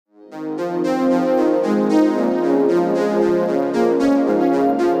Welcome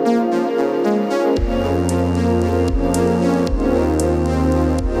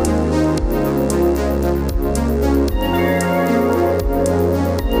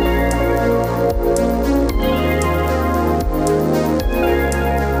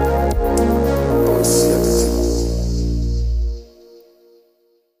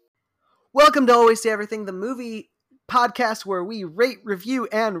to Always See Everything, the movie podcast where we rate, review,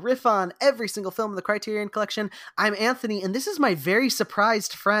 and riff on every single film in the Criterion Collection. I'm Anthony, and this is my very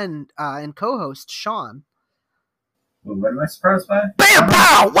surprised friend and co-host, Sean. Well, what am I surprised by? Bam!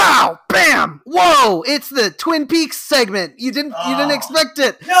 Pow! Wow! Bam! Whoa! It's the Twin Peaks segment. You didn't expect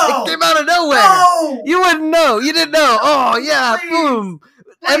it. No! It came out of nowhere. No! You wouldn't know. You didn't know. Oh yeah! Please. Boom!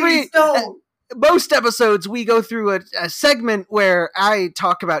 Please don't! Most episodes we go through a segment where I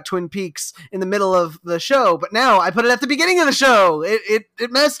talk about Twin Peaks in the middle of the show, but now I put it at the beginning of the show. It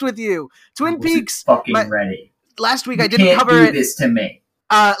messed with you. Twin Peaks. Fucking ready. Last week you I didn't can't cover do it. This to me.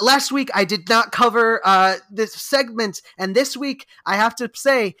 Last week I did not cover this segment, and this week I have to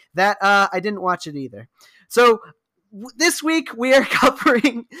say that I didn't watch it either. So this week we are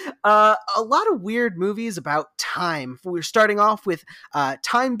covering a lot of weird movies about time. We're starting off with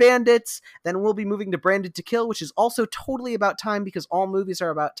Time Bandits, then we'll be moving to Branded to Kill, which is also totally about time because all movies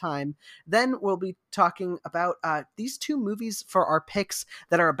are about time. Then we'll be talking about these two movies for our picks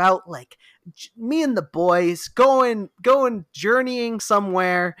that are about like me and the boys going journeying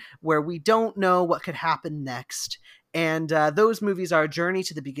somewhere where we don't know what could happen next. And those movies are Journey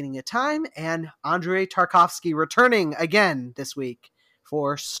to the Beginning of Time and Andrei Tarkovsky returning again this week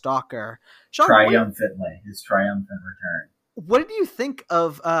for Stalker. Sean, Triumphantly. His triumphant return. What did you think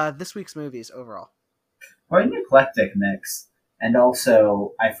of this week's movies overall? Quite an eclectic mix. And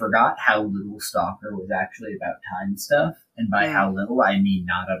also, I forgot how little Stalker was actually about time stuff. And by how little, I mean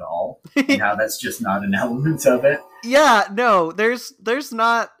not at all. And how that's just not an element of it. Yeah, no, there's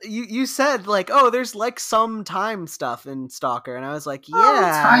not. You said like, oh, there's like some time stuff in Stalker, and I was like,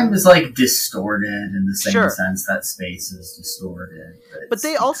 yeah, time is like distorted in the same sense that space is distorted. But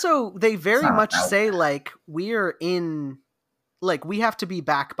they very much say like we're in. Like, we have to be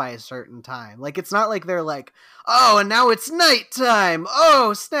back by a certain time. Like, it's not like they're like, oh, and now it's nighttime.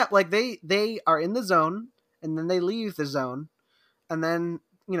 Oh, snap. Like, they are in the zone, and then they leave the zone, and then,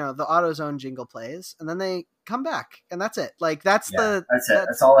 you know, the AutoZone jingle plays, and then they come back, and that's it. Like, that's it.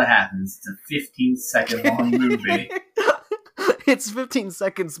 That's all that happens. It's a 15-second long movie. It's 15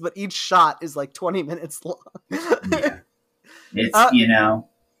 seconds, but each shot is like 20 minutes long. Yeah. It's, you know,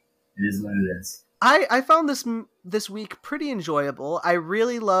 it is what it is. I found this week pretty enjoyable. I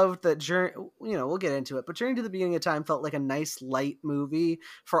really loved that Journey. You know, we'll get into it, but Journey to the Beginning of Time felt like a nice light movie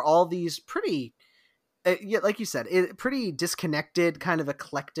for all these pretty, like you said, pretty disconnected, kind of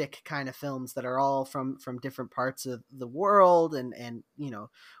eclectic kind of films that are all from different parts of the world and you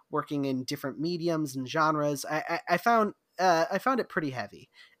know, working in different mediums and genres. I found it pretty heavy,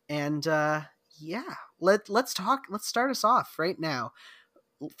 and yeah, let's start us off right now.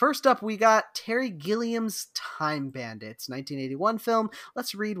 First up, we got Terry Gilliam's Time Bandits, 1981 film.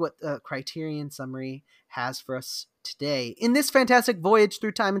 Let's read what the Criterion summary has for us today. In this fantastic voyage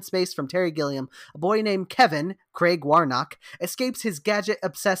through time and space from Terry Gilliam, a boy named Kevin, Craig Warnock, escapes his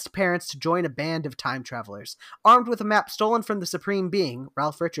gadget-obsessed parents to join a band of time travelers. Armed with a map stolen from the Supreme Being,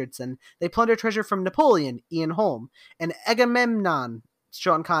 Ralph Richardson, they plunder treasure from Napoleon, Ian Holm, and Agamemnon,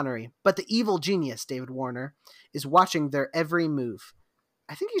 Sean Connery. But the evil genius, David Warner, is watching their every move.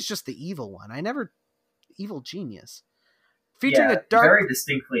 I think he's just the evil one. Evil genius. Very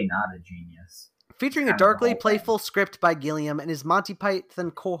distinctly not a genius. Featuring a darkly playful script by Gilliam and his Monty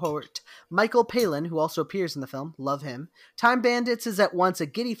Python cohort, Michael Palin, who also appears in the film, love him. Time Bandits is at once a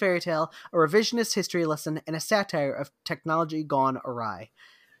giddy fairy tale, a revisionist history lesson, and a satire of technology gone awry.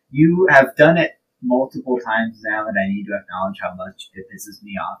 You have done it multiple times now, and I need to acknowledge how much it pisses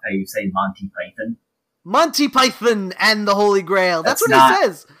me off how you say Monty Python. Monty Python and the Holy Grail. That's what he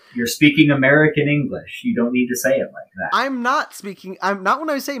says. You're speaking American English. You don't need to say it like that. I'm not when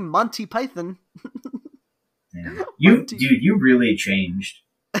I say Monty Python. Yeah. Dude, you really changed.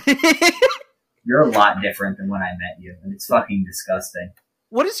 You're a lot different than when I met you, and it's fucking disgusting.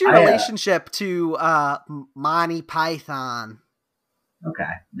 What is your relationship to Monty Python? Okay.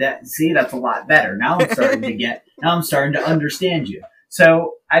 That's a lot better. Now I'm starting to understand you.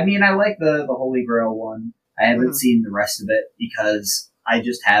 So, I mean, I like the Holy Grail one. I haven't seen the rest of it because I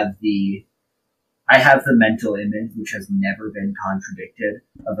just have the mental image, which has never been contradicted,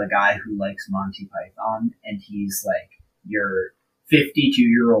 of a guy who likes Monty Python, and he's like your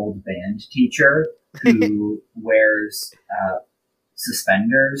 52-year-old band teacher who wears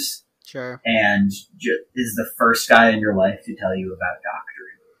suspenders Sure. and is the first guy in your life to tell you about doctoring.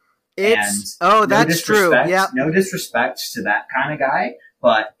 That's true. Yeah. No disrespect to that kind of guy,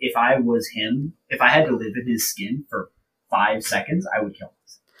 but if I was him, if I had to live in his skin for 5 seconds, I would kill myself.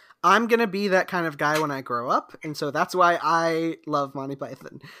 I'm going to be that kind of guy when I grow up, and so that's why I love Monty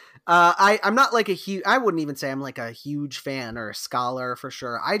Python. I'm not like I wouldn't even say I'm like a huge fan or a scholar for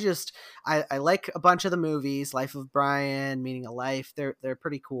sure. I like a bunch of the movies, Life of Brian, Meaning of Life. They're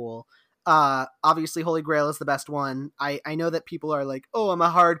pretty cool. Obviously Holy Grail is the best one. I know that people are like, oh, I'm a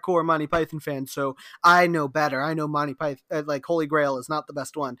hardcore Monty Python fan, so I know better. I know Monty Python, like Holy Grail is not the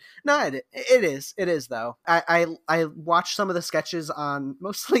best one. No, it is though. I watched some of the sketches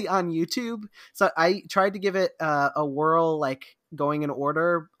mostly on YouTube. So I tried to give it a whirl, like going in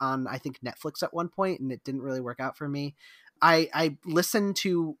order on, I think, Netflix at one point, and it didn't really work out for me. I listened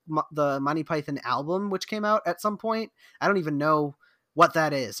to the Monty Python album, which came out at some point. I don't even know what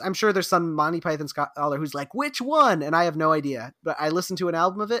that is. I'm sure there's some Monty Python scholar who's like, which one? And I have no idea. But I listened to an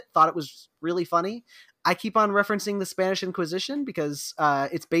album of it, thought it was really funny. I keep on referencing the Spanish Inquisition because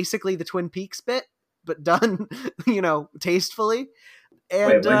it's basically the Twin Peaks bit, but done, tastefully. And,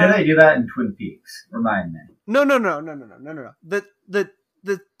 wait, when did I do that in Twin Peaks? Remind me. No.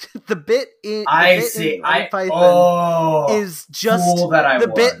 The bit in Python is just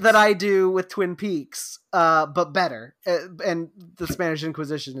the bit that I do with Twin Peaks, but better. And the Spanish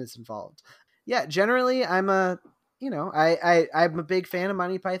Inquisition is involved. Yeah, generally I'm I'm a big fan of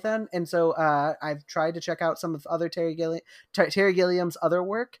Monty Python, and so I've tried to check out some of other Terry Gilliam's other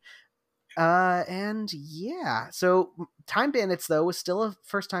work. And yeah, so Time Bandits though was still a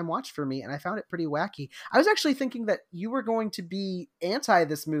first time watch for me, and I found it pretty wacky. I was actually thinking that you were going to be anti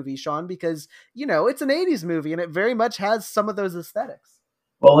this movie, Sean, because it's an 80s movie and it very much has some of those aesthetics.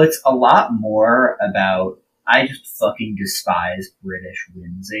 Well, it's a lot more about, I just fucking despise British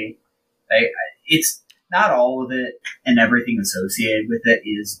whimsy. It's not all of it and everything associated with it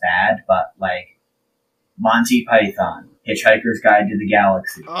is bad, but like Monty Python, Hitchhiker's Guide to the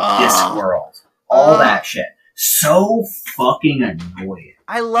Galaxy, Discworld, all that shit. So fucking annoying.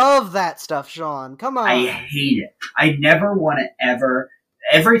 I love that stuff, Sean. Come on. I hate it. I never want to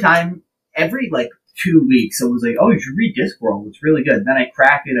every 2 weeks, someone's like, oh, you should read Discworld. It's really good. And then I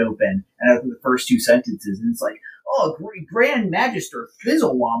crack it open, and I look at the first 2 sentences, and it's like, oh, Grand Magister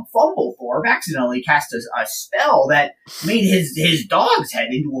Fizzlewomp Fumblethorpe accidentally cast a spell that made his dog's head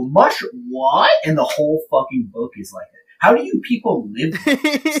into a mushroom. What? And the whole fucking book is like, how do you people live with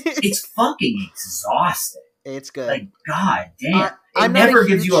this? It's fucking exhausting. It's good. Like, god damn. It never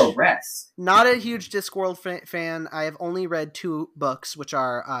gives you a rest. Not a huge Discworld fan. I have only read 2 books, which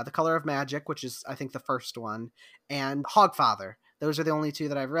are The Color of Magic, which is, I think, the first one, and Hogfather. Those are the only 2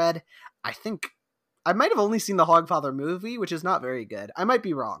 that I've read. I think I might have only seen the Hogfather movie, which is not very good. I might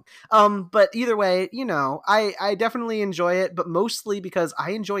be wrong. But either way, I definitely enjoy it, but mostly because I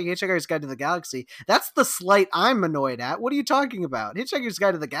enjoy Hitchhiker's Guide to the Galaxy. That's the slight I'm annoyed at. What are you talking about? Hitchhiker's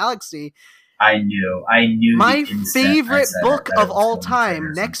Guide to the Galaxy. I knew. My favorite book of all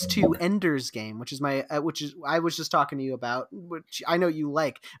time, next to Ender's Game, which I was just talking to you about, which I know you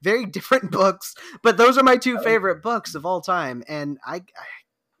like. Very different books, but those are my 2 favorite books of all time, and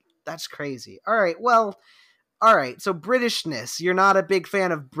that's crazy. All right, so Britishness. You're not a big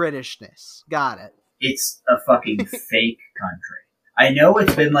fan of Britishness. Got it. It's a fucking fake country. I know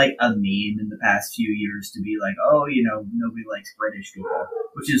it's been like a meme in the past few years to be like, oh, nobody likes British people.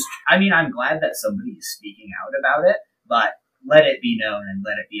 Which is, I'm glad that somebody is speaking out about it, but let it be known and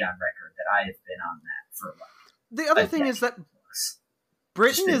let it be on record that I have been on that for the other thing is that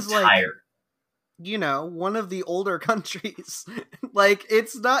Britain is tired. One of the older countries. Like,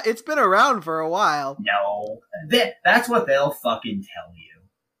 it's been around for a while. No. That's what they'll fucking tell you.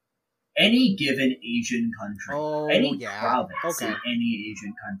 Any given Asian country, any province in any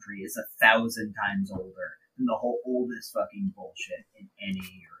Asian country is 1,000 times older than the whole oldest fucking bullshit in any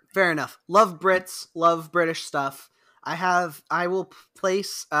Europe. Fair enough. Love Brits, love British stuff. I will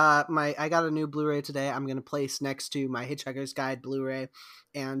place I got a new Blu-ray today. I'm going to place next to my Hitchhiker's Guide Blu-ray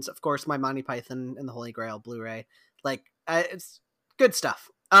and of course my Monty Python and the Holy Grail Blu-ray. Like, it's good stuff.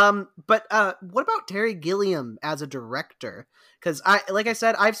 But what about Terry Gilliam as a director? Because like I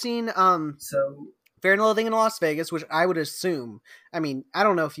said, I've seen Fear and Loathing in Las Vegas, which I would assume. I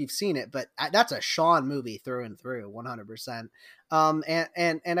don't know if you've seen it, but that's a Sean movie through and through, 100%.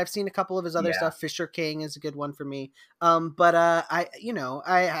 And I've seen a couple of his other stuff. Fisher King is a good one for me. But I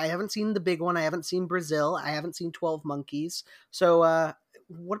haven't seen the big one. I haven't seen Brazil. I haven't seen 12 Monkeys. So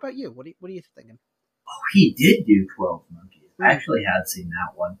what about you? What are you thinking? Oh, he did do 12 Monkeys. I actually have seen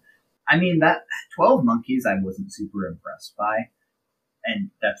that one. That 12 Monkeys I wasn't super impressed by.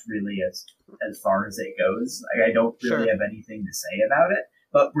 and that's really as far as it goes. Like, I don't really have anything to say about it.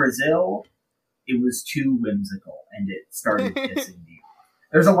 But Brazil, it was too whimsical, and it started pissing me off.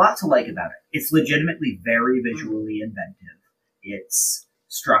 There's a lot to like about it. It's legitimately very visually inventive. It's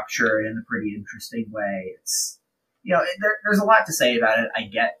structured in a pretty interesting way. It's, there's a lot to say about it. I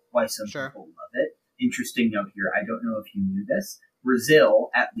get why some people love it. Interesting note here, I don't know if you knew this. Brazil,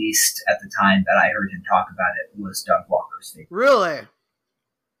 at least at the time that I heard him talk about it, was Doug Walker's favorite. Really?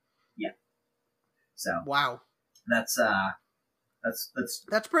 Yeah. So wow, that's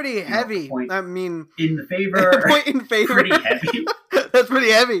pretty heavy. I mean, in the favor, point in favor, pretty heavy. That's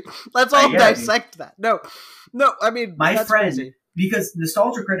pretty heavy. Let's all dissect that. No. I mean, my that's friend, crazy. Because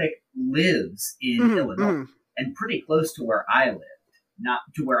Nostalgia Critic lives in Illinois and pretty close to where I lived, not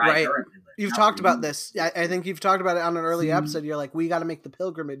to where I currently live. You've talked about this. I think you've talked about it on an early episode. You're like, we got to make the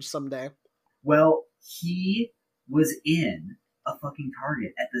pilgrimage someday. Well, he was in a fucking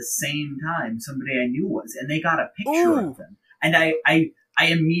Target at the same time somebody I knew was, and they got a picture of him. And I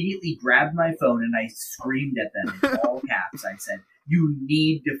immediately grabbed my phone and I screamed at them in all caps. I said, you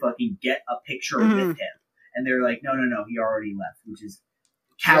need to fucking get a picture with him. And they were like, no, he already left, which is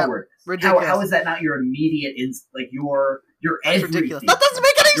cowardice. Yep, how is that not your immediate, your everything? Ridiculous. That doesn't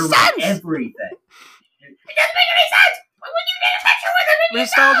make any sense! Everything. It doesn't make any sense! Why would you get a picture with him?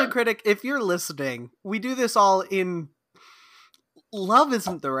 Nostalgia Critic, if you're listening, we do this all in... Love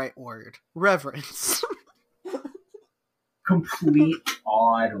isn't the right word. Reverence. Complete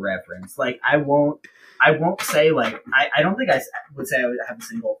odd reverence. Like, I won't say, like, I don't think I would say I would have a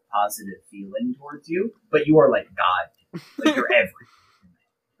single positive feeling towards you, but you are like God. Like, you're everything.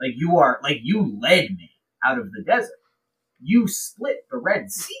 Like, you led me out of the desert. You split the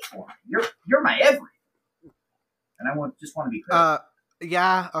Red Sea for me. You're my everything. And I just want to be clear.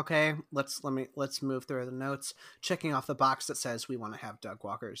 Yeah, okay. Let's move through the notes. Checking off the box that says we want to have Doug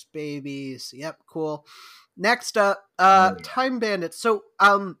Walker's babies. Yep, cool. Next up, Time Bandits. So,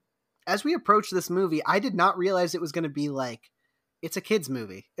 as we approach this movie, I did not realize it was going to be like, it's a kids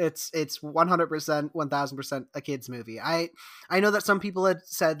movie. It's 100%, 1000% a kids movie. I know that some people had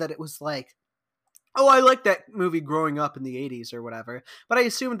said that it was like, oh, I like that movie growing up in the 80s or whatever, but I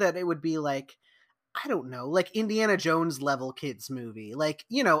assumed that it would be like, I don't know, like Indiana Jones level kids movie, like,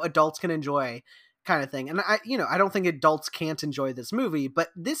 adults can enjoy kind of thing. And I don't think adults can't enjoy this movie, but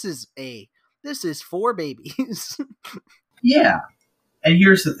this is for babies. Yeah. And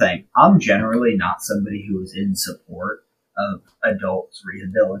here's the thing. I'm generally not somebody who is in support of adults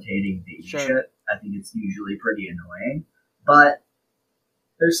rehabilitating baby shit. I think it's usually pretty annoying. But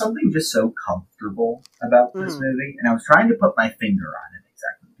there's something just so comfortable about this movie. And I was trying to put my finger on it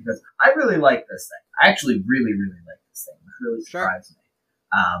exactly. Because I really like this thing. I actually really, really like this thing, which really surprised me.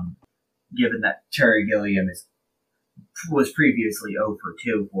 Given that Terry Gilliam was previously 0 for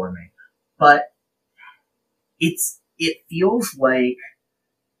 2 for me. But it feels like,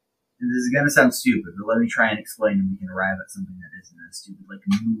 and this is going to sound stupid, but let me try and explain and we can arrive at something that isn't as stupid, like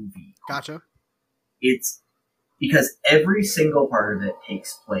a movie. Gotcha. It's because every single part of it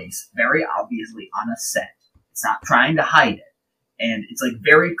takes place very obviously on a set. It's not trying to hide it. And it's like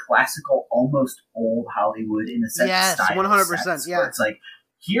very classical, almost old Hollywood in a sense. Yes, style 100%. Yeah. It's like,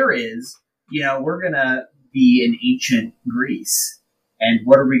 here is, we're going to be in ancient Greece. And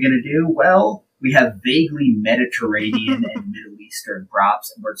what are we going to do? Well, we have vaguely Mediterranean and Middle Eastern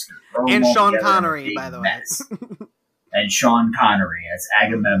props, and we're just going to throw them all Sean together Connery, in a big by the mess. And Sean Connery as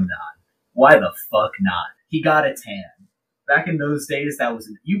Agamemnon. Why the fuck not? He got a tan. Back in those days,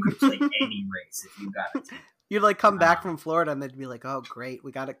 you could play any race if you got a tan. You'd like come back from Florida and they'd be like, oh great,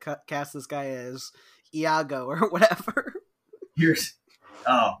 we got to cast this guy as Iago or whatever.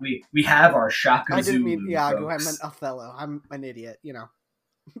 We have our Shaka I didn't mean Iago, folks. I meant Othello. I'm an idiot,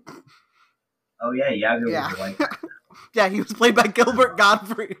 Oh yeah, Iago was like that. Yeah, he was played by Gilbert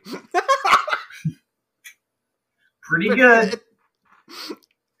Gottfried. Pretty good.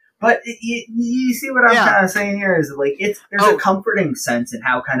 But you see what I'm kind of saying here is like there's a comforting sense in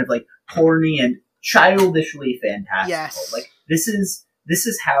how kind of like corny and childishly fantastical. Yes. Like this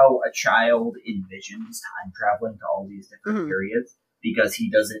is how a child envisions time traveling to all these different periods because he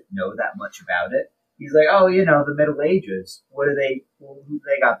doesn't know that much about it. He's like, oh, the Middle Ages. Who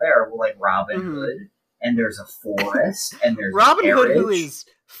they got there? Well, like Robin Hood, and there's a forest, and there's Robin Hood, who is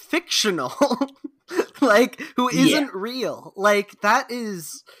fictional, like who isn't real. Like that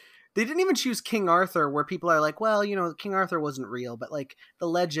is. They didn't even choose King Arthur, where people are like, well, King Arthur wasn't real, but like the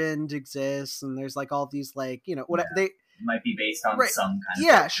legend exists, and there's like all these like, they might be based on some kind of.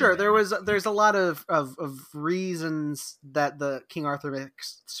 Yeah, sure. There's a lot of reasons that the King Arthur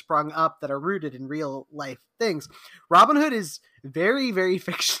myths sprung up that are rooted in real life things. Robin Hood is Very, very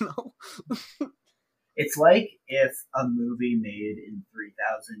fictional. It's like if a movie made in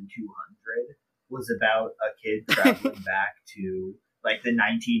 3200 was about a kid traveling back to like the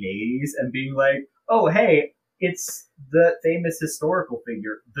 1980s and being like, "Oh, hey, it's the famous historical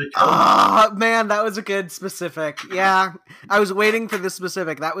figure, the Terminator." Oh, man, that was a good specific. Yeah, I was waiting for the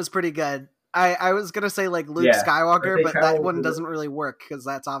specific. That was pretty good. I was going to say like Luke Skywalker, but that one doesn't really work because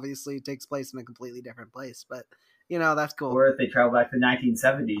that's obviously takes place in a completely different place. But, that's cool. Or if they travel back to the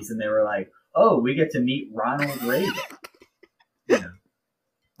 1970s and they were like, "Oh, we get to meet Ronald Reagan."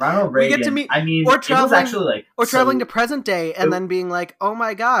 Ronald Reagan. We get to meet, or traveling to present day and then being like, "Oh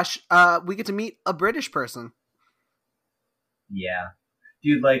my gosh, we get to meet a British person." Yeah,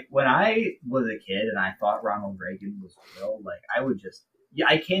 dude. Like when I was a kid and I thought Ronald Reagan was real, like I would just,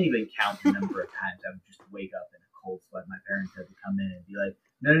 I can't even count the number of times I would just wake up in a cold sweat. My parents had to come in and be like,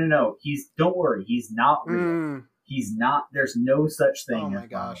 "No, don't worry, he's not real. He's not. There's no such thing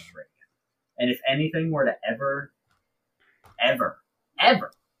as Ronald Reagan." And if anything were to ever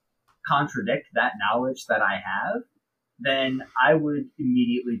contradict that knowledge that I have, then I would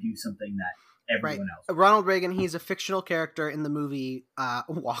immediately do something that everyone else would. Ronald Reagan, he's a fictional character in the movie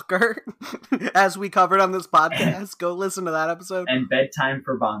Walker, as we covered on this podcast. Go listen to that episode. And Bedtime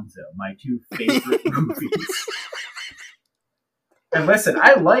for Bonzo, my two favorite movies. And listen,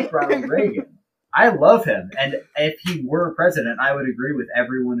 I like Ronald Reagan. I love him. And if he were president, I would agree with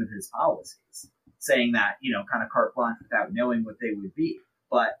every one of his policies, saying that, kind of carte blanche without knowing what they would be.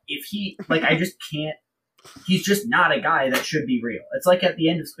 But if he, I just can't, he's just not a guy that should be real. It's like at the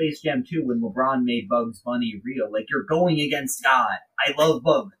end of Space Jam 2 when LeBron made Bugs Bunny real. Like, you're going against God. I love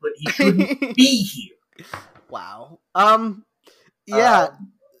Bugs, but he shouldn't be here. Wow. Yeah.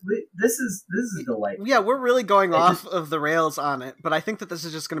 This is delightful. Yeah, we're really going off of the rails on it, but I think that this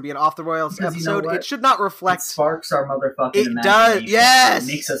is just going to be an off the rails episode. It should not reflect. It sparks our motherfucking imagination. It does, yes. It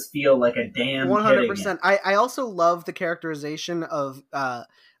makes us feel like a damn 100%. I also love the characterization of the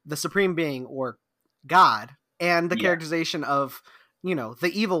Supreme Being or God, and the characterization of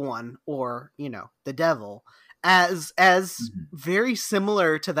the evil one or the devil as very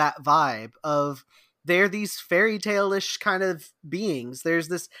similar to that vibe of. They're these fairy tale-ish kind of beings. There's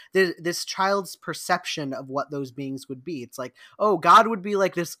this child's perception of what those beings would be. It's like, oh, God would be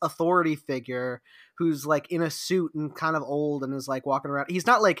like this authority figure who's like in a suit and kind of old and is like walking around. He's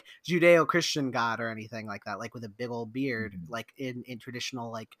not like Judeo-Christian God or anything like that, like with a big old beard, like in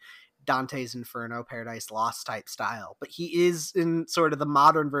traditional like Dante's Inferno, Paradise Lost type style. But he is in sort of the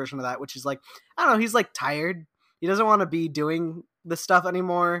modern version of that, which is like, I don't know, he's like tired. He doesn't want to be doing this stuff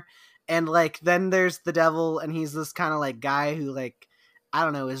anymore. And like then there's the devil, and he's this kind of like guy who like I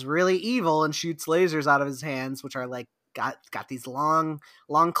don't know is really evil and shoots lasers out of his hands, which are like got these long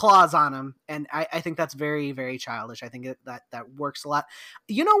claws on him. And I think that's very, very childish. I think that works a lot.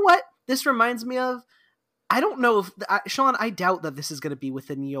 You know what this reminds me of? I don't know if Sean. I doubt that this is going to be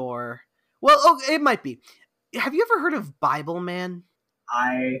within your. Well, it might be. Have you ever heard of Bible Man?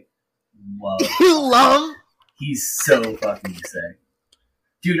 I love. You love? He's so fucking sick.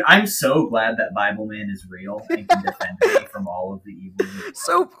 Dude, I'm so glad that Bible Man is real and can defend me from all of the evil.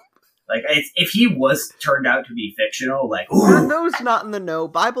 So, like, if he was turned out to be fictional, like, for those not in the know,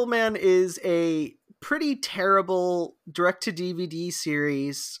 Bible Man is a pretty terrible direct-to-DVD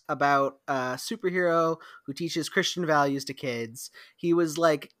series about a superhero who teaches Christian values to kids.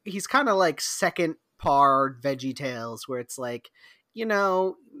 He's kind of like second par VeggieTales, where it's like, you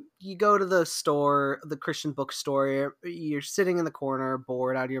go to the store, the Christian bookstore, you're sitting in the corner,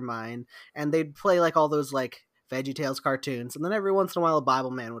 bored out of your mind, and they'd play like all those like VeggieTales cartoons, and then every once in a while a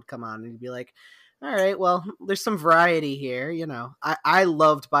Bible Man would come on, and you'd be like, all right, well, there's some variety here, I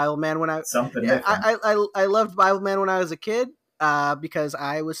loved Bible Man when I loved Bible Man when I was a kid, because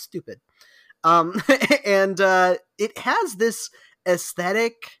I was stupid, and it has this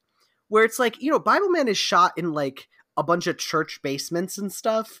aesthetic where it's like, Bible Man is shot in like a bunch of church basements and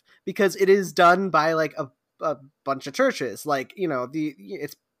stuff because it is done by like a bunch of churches. Like,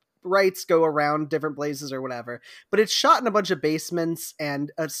 it's rights go around different places or whatever, but it's shot in a bunch of basements,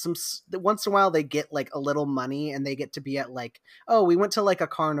 and once in a while they get like a little money and they get to be at like, oh, we went to like a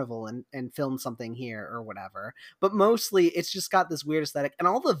carnival and filmed something here or whatever. But mostly it's just got this weird aesthetic, and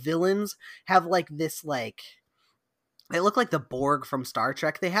all the villains have like this, like, they look like the Borg from Star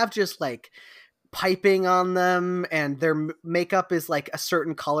Trek. They have just like piping on them, and their makeup is like a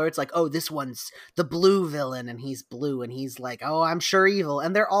certain color. It's like, oh, this one's the blue villain, and he's blue, and he's like, oh, I'm sure evil.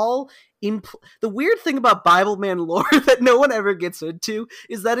 And they're all the weird thing about Bible Man lore that no one ever gets into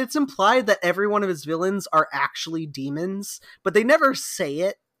is that it's implied that every one of his villains are actually demons, but they never say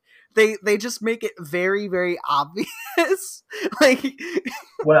it. they just make it very, very obvious. Like,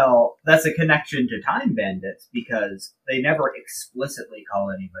 well, that's a connection to Time Bandits because they never explicitly call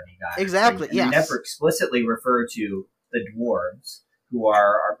anybody God. Exactly. And yes. they never explicitly refer to the dwarves, who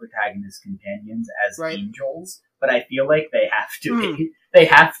are our protagonist companions, as Right. angels. But I feel like they have to be. They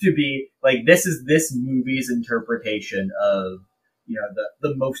have to be like, this is this movie's interpretation of, you know,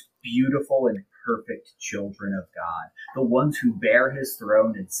 the most beautiful and perfect children of God. The ones who bear his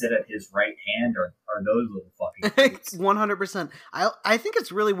throne and sit at his right hand are those little fucking freaks. 100%. I think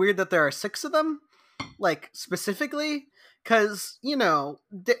it's really weird that there are 6 of them, like, specifically, because, you know,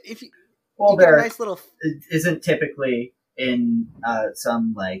 if you, Well, you get a there nice little... isn't typically in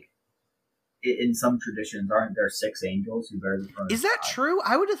some, like, in some traditions, aren't there 6 angels who bear the throne Is of that God? true?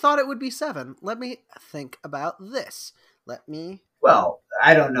 I would have thought it would be 7. Let me think about this. Well,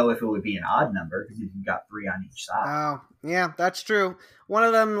 I don't know if it would be an odd number because you've got 3 on each side. Oh, yeah, that's true. One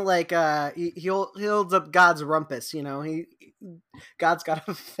of them, like, he holds up God's rumpus, you know. God's got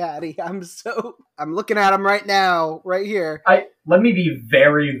a fatty. I'm looking at him right now, right here. Let me be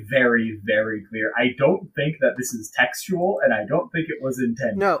very, very, very clear. I don't think that this is textual, and I don't think it was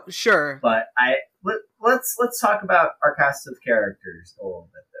intended. No, sure. But let's talk about our cast of characters a little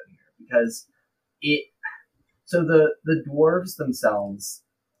bit though here, because so the dwarves themselves,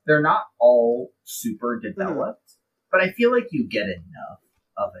 they're not all super developed, but I feel like you get enough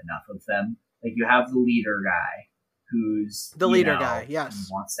of them. Like, you have the leader guy, who's the leader guy, yes,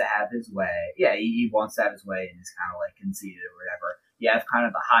 he wants to have his way. Yeah, he wants to have his way and is kind of like conceited or whatever. You have kind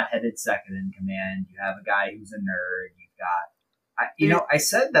of a hot-headed second in command. You have a guy who's a nerd. You've got, I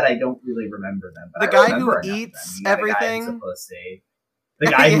said that I don't really remember them, but the guy who eats everything. The guy who's a pussy.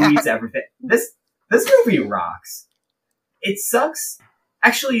 The guy who eats everything. This movie rocks. It sucks.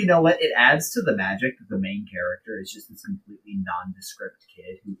 Actually, you know what? It adds to the magic that the main character is just this completely nondescript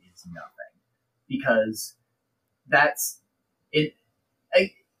kid who is nothing. Because that's it.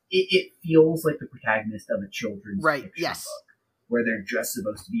 It feels like the protagonist of a children's fiction book, where they're just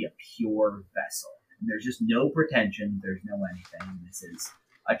supposed to be a pure vessel. And there's just no pretension. There's no anything. This is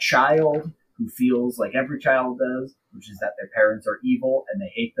a child who feels like every child does, which is that their parents are evil and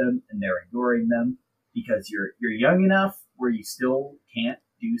they hate them and they're ignoring them because you're young enough where you still can't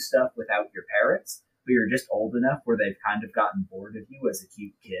do stuff without your parents, but you're just old enough where they've kind of gotten bored of you as a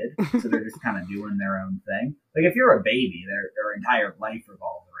cute kid, so they're just kind of doing their own thing. Like, if you're a baby, their entire life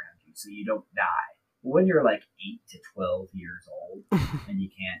revolves around you, so you don't die. But when you're like 8 to 12 years old and you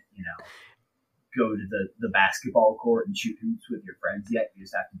can't, you know, go to the basketball court and shoot hoops with your friends yet, you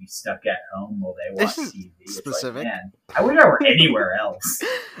just have to be stuck at home while they watch TV. Specific. It's like, man, I wish I were anywhere else.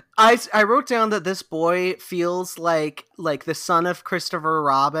 I wrote down that this boy feels like the son of Christopher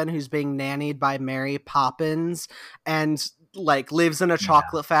Robin, who's being nannied by Mary Poppins, and like lives in a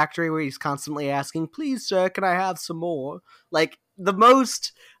chocolate factory where he's constantly asking, "Please, sir, can I have some more?" Like, the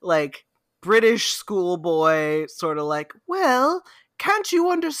most like British schoolboy sort of like, "Well, can't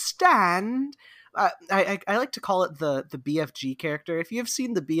you understand?" I like to call it the BFG character. If you've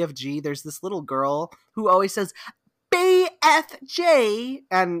seen the BFG, there's this little girl who always says BFJ,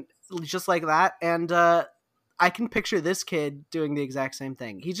 and just like that. And I can picture this kid doing the exact same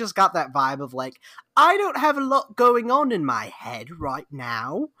thing. He just got that vibe of like, I don't have a lot going on in my head right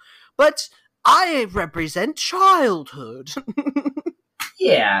now, but I represent childhood.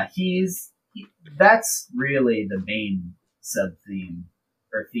 Yeah, that's really the main sub-theme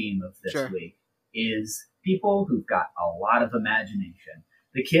or theme of this week, is people who've got a lot of imagination.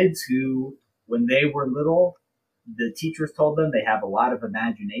 The kids who, when they were little, the teachers told them they have a lot of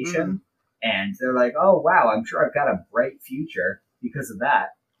imagination, and they're like, oh, wow, I'm sure I've got a bright future because of that.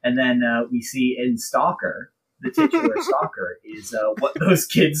 And then we see in Stalker, the titular Stalker is what those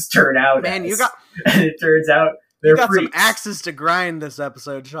kids turn out as. And it turns out they're freaks. Some axes to grind this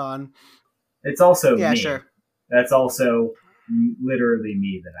episode, Sean. It's also me. Sure. That's also literally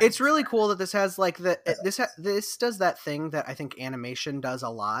me. It's really cool that this has like this does that thing that I think animation does a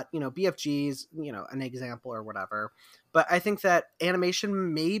lot. You know, BFG's, you know, an example or whatever. But I think that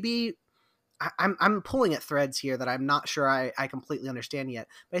animation maybe I'm pulling at threads here that I'm not sure I completely understand yet.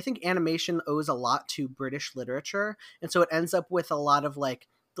 But I think animation owes a lot to British literature, and so it ends up with a lot of like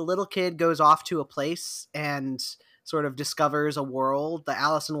the little kid goes off to a place and sort of discovers a world, the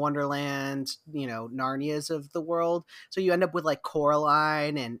Alice in Wonderland, you know, Narnias of the world. So you end up with like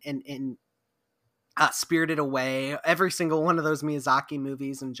Coraline and Spirited Away, every single one of those Miyazaki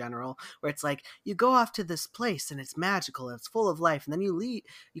movies in general, where it's like you go off to this place and it's magical and it's full of life, and then you leave,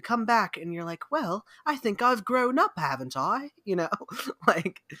 you come back and you're like, well, I think I've grown up, haven't I? You know,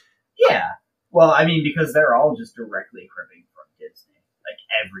 like, yeah. Well, I mean, because they're all just directly cribbing from Disney. like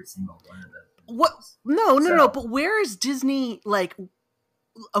every single one of those What? movies. No. But where is Disney? Like,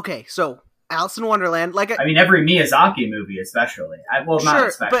 okay, so Alice in Wonderland. Like, I mean, every Miyazaki movie, especially. Not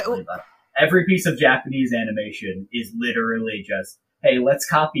especially, but every piece of Japanese animation is literally just, hey, let's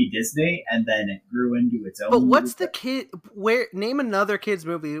copy Disney, and then it grew into its own. But what's the kid? Name another kids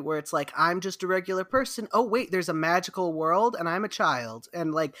movie where it's like, I'm just a regular person. Oh wait, there's a magical world, and I'm a child.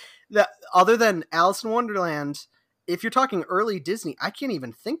 And like other than Alice in Wonderland, if you're talking early Disney, I can't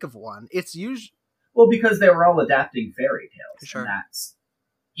even think of one. It's usually because they were all adapting fairy tales, sure. And that's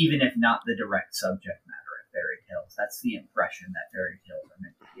even if not the direct subject matter of fairy tales, that's the impression that fairy tales are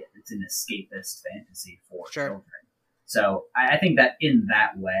meant to give. It's an escapist fantasy for children. So I think that in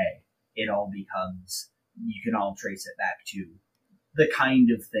that way, it all becomes, you can all trace it back to the kind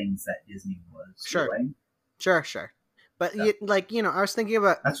of things that Disney was doing. Sure. But so, I was thinking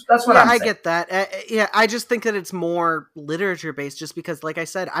about that's what I'm saying. I get that. I just think that it's more literature based, just because, like I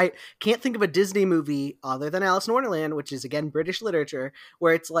said, I can't think of a Disney movie other than Alice in Wonderland, which is again British literature,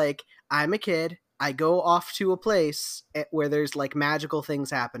 where it's like, I'm a kid, I go off to a place where there's like magical things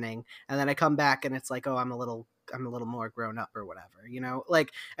happening, and then I come back and it's like, oh, I'm a little more grown up or whatever,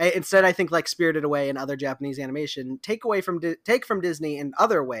 like instead I think like Spirited Away and other Japanese animation take from Disney in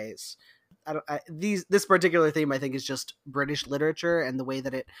other ways. This particular theme I think is just British literature and the way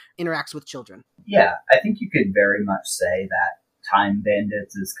that it interacts with children. Yeah, I think you could very much say that Time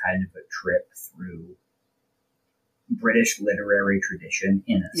Bandits is kind of a trip through British literary tradition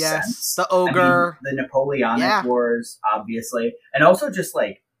in a sense. The ogre. I mean, the Napoleonic Wars, obviously. And also just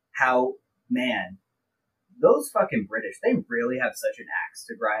like how, man, those fucking British, they really have such an axe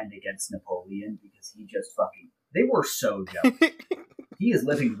to grind against Napoleon, because he just they were so jealous. He is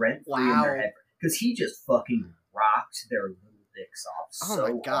living rent-free in their head, because he just fucking rocked their little dicks off so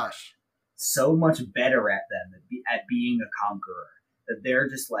my gosh. hard. So much better at them, at being a conqueror, that they're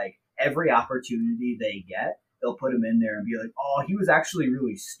just like, every opportunity they get, they'll put him in there and be like, oh, he was actually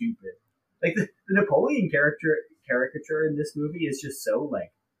really stupid. Like, the Napoleon caricature in this movie is just so,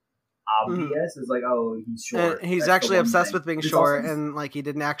 like, obvious. It's like, oh, he's short. And he's actually obsessed with being short, and, like, he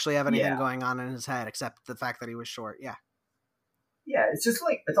didn't actually have anything going on in his head except the fact that he was short. Yeah. Yeah, it's just,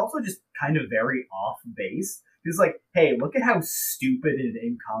 like, it's also just kind of very off base. It's like, hey, look at how stupid and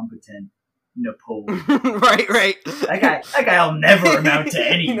incompetent Napoleon. right. That guy'll never amount to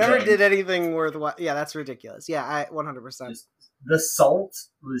anything. He never did anything worthwhile. Yeah, that's ridiculous. Yeah, I 100%. The salt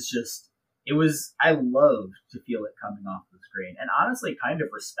was just, I loved to feel it coming off the screen, and honestly kind of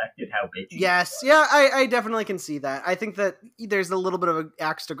respected how bitchy Yes, yeah, I definitely can see that. I think that there's a little bit of an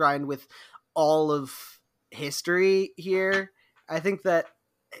axe to grind with all of history here. I think that,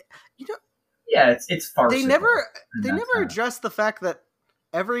 yeah, it's farcical. They never address the fact that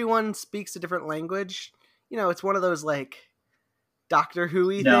everyone speaks a different language. It's one of those like Doctor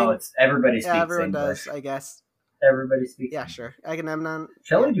Who-y thing. No, it's everybody speaks English. Everyone does, I guess. Everybody speaks English. Sure. Agamemnon.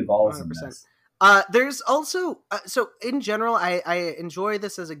 Shelley Duvall is in this. There's also so in general, I enjoy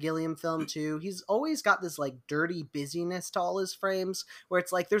this as a Gilliam film too. He's always got this like dirty busyness to all his frames, where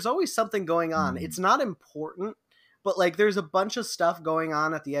it's like there's always something going on. It's not important, but like there's a bunch of stuff going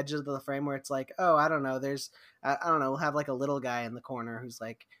on at the edges of the frame where it's like, oh, I don't know, we'll have like a little guy in the corner who's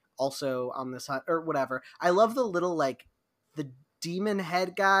like also on this hunt or whatever. I love the little like the demon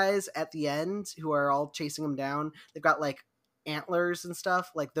head guys at the end who are all chasing him down. They've got like antlers and stuff,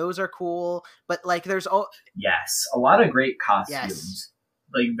 like those are cool, but like there's a lot of great costumes,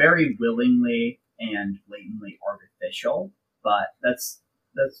 like very willingly and blatantly artificial, but that's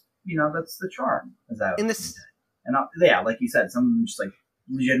the charm, as I was saying. And like you said, some of them just like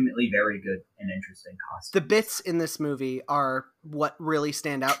legitimately very good and interesting costumes. The bits in this movie are what really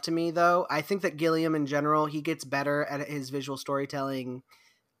stand out to me, though. I think that Gilliam in general, he gets better at his visual storytelling.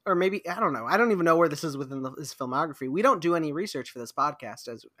 Or maybe, I don't know. I don't even know where this is within his filmography. We don't do any research for this podcast,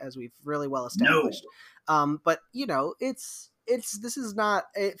 as we've really well established. No. But, this is not,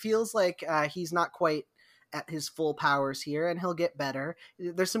 it feels like he's not quite at his full powers here, and he'll get better.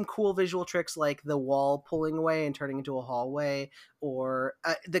 There's some cool visual tricks like the wall pulling away and turning into a hallway, or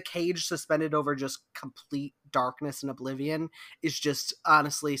the cage suspended over just complete darkness and oblivion is just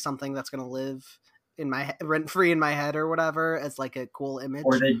honestly something that's going to live in my rent-free in my head or whatever as like a cool image.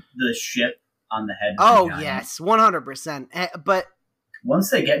 Or the ship on the head. Oh yes, 100%. But once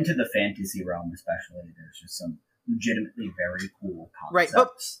they get into the fantasy realm, especially, there's just some legitimately very cool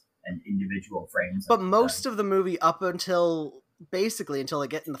concepts and individual frames. But most of the movie, up until they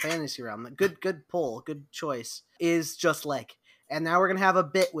get in the fantasy realm, good pull, good choice, is just like, and now we're gonna have a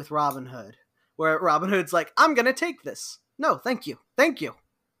bit with Robin Hood, where Robin Hood's like, I'm gonna take this. No, thank you.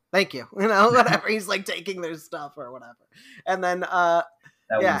 Thank you. Whatever. He's like taking their stuff or whatever. And then,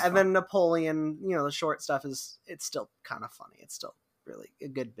 then Napoleon, the short stuff it's still kind of funny. It's still really a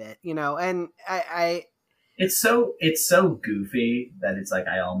good bit, and it's so goofy that it's like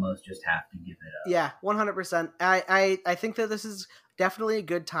I almost just have to give it up. Yeah, 100%. I think that this is definitely a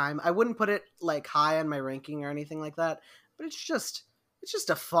good time. I wouldn't put it like high on my ranking or anything like that, but it's just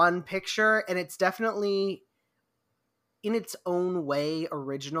a fun picture, and it's definitely in its own way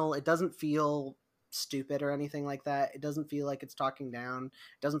original. It doesn't feel stupid or anything like that. It doesn't feel like it's talking down.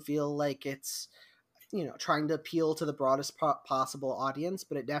 It doesn't feel like it's trying to appeal to the broadest possible audience,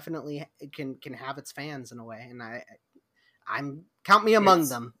 but it definitely can have its fans in a way, and I'm count me among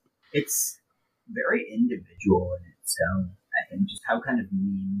them. It's very individual in its own, I think, just how kind of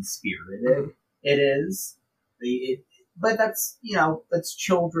mean-spirited it is. But that's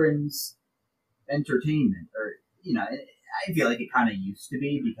children's entertainment, or I feel like it kind of used to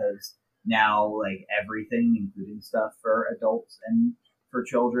be, because now like everything, including stuff for adults and for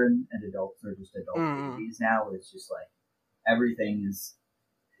children, and adults are just adult movies now. It's just like everything is.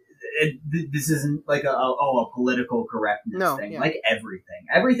 This isn't like a political correctness thing. Yeah. Like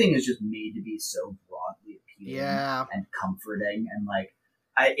everything is just made to be so broadly appealing and comforting. And like,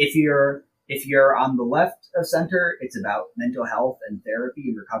 if you're on the left of center, it's about mental health and therapy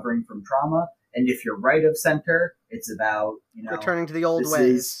and recovering from trauma. And if you're right of center, it's about returning to the old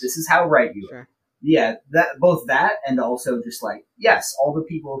ways. This is how right you are. Yeah, both that and also just like, yes, all the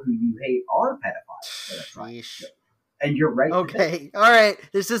people who you hate are pedophiles. And you're right. Okay. All right.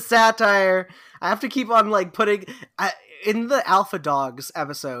 This is satire. I have to keep on like putting in the Alpha Dogs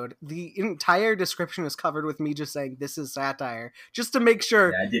episode. The entire description is covered with me just saying this is satire, just to make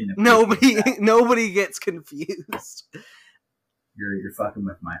sure nobody gets confused. You're fucking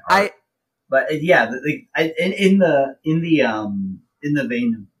with my art. But yeah, in the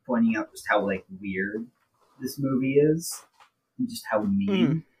vein of pointing out just how like weird this movie is, and just how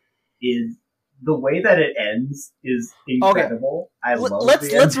mean is. The way that it ends is incredible. Okay.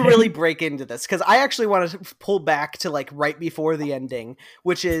 Let's really break into this, because I actually want to pull back to like right before the ending,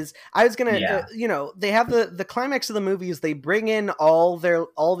 which is I was gonna they have the climax of the movie is they bring in all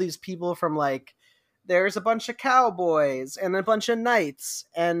these people from like there's a bunch of cowboys and a bunch of knights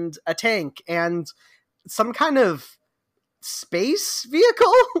and a tank and some kind of space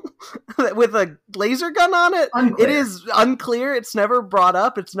vehicle with a laser gun on it. Unclear. It is unclear. It's never brought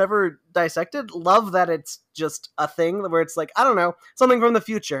up. It's never dissected. Love that it's just a thing where it's like, I don't know, something from the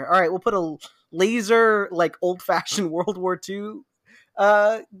future. All right, we'll put a laser, like old-fashioned World War II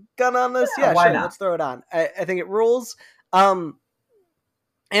gun on this. Yeah, why sure, not? Let's throw it on. I think it rules. And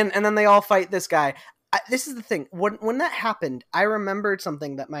then they all fight this guy. This is the thing. When that happened, I remembered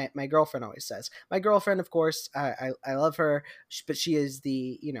something that my girlfriend always says. My girlfriend, of course, I love her, but she is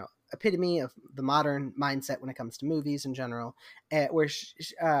the epitome of the modern mindset when it comes to movies in general. Where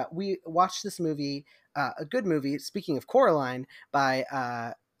we watched this movie, a good movie. Speaking of Coraline, by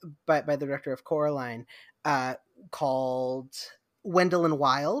the director of Coraline, called Wendell and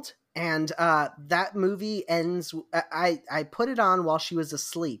Wild. And that movie ends. I put it on while she was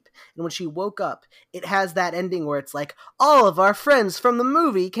asleep, and when she woke up, it has that ending where it's like all of our friends from the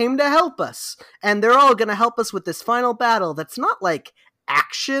movie came to help us, and they're all gonna help us with this final battle. That's not like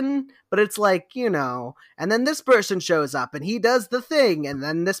action, but it's like and then this person shows up and he does the thing, and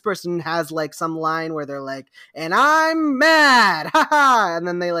then this person has like some line where they're like, "And I'm mad," haha, and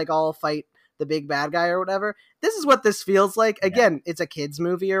then they like all fight the big bad guy or whatever. This is what this feels like. Again, it's a kids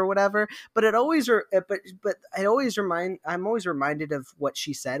movie or whatever, but I'm always reminded of what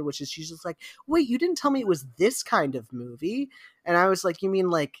she said, which is she's just like, wait, you didn't tell me it was this kind of movie. And I was like, you mean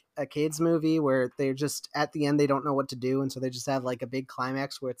like a kids movie where they're just at the end, they don't know what to do. And so they just have like a big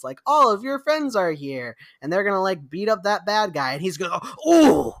climax where it's like, all of your friends are here and they're going to like beat up that bad guy. And he's going to go,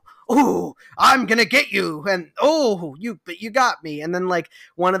 oh, I'm going to get you. And but you got me. And then like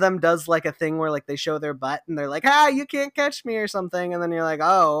one of them does like a thing where like they show their butt and they're like, you can't catch me or something. And then you're like,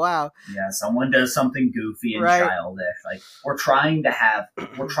 oh, wow. Yeah, someone does something goofy and childish. Like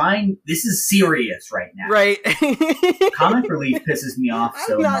this is serious right now. Right. Comic relief pisses me off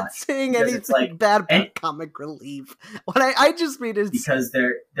so much. I'm not saying anything bad about comic relief. What I just mean is because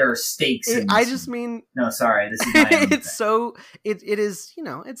there are stakes. I just mean no. Sorry, this is my own thing. So it is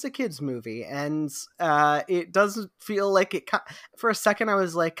it's a kids movie, and it doesn't feel like it. For a second, I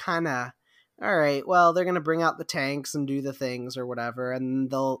was like, kind of. All right, well, they're gonna bring out the tanks and do the things or whatever, and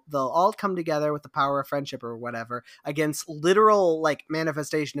they'll all come together with the power of friendship or whatever against literal like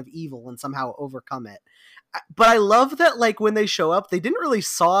manifestation of evil and somehow overcome it. But I love that like when they show up, they didn't really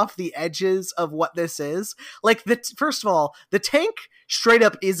saw off the edges of what this is. Like first of all, the tank straight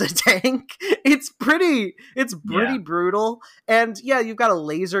up is a tank. It's pretty brutal. And yeah, you've got a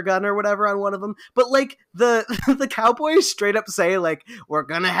laser gun or whatever on one of them. But like the the cowboys straight up say like, we're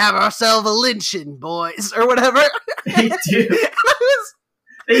gonna have ourselves a lynching, boys, or whatever. They do.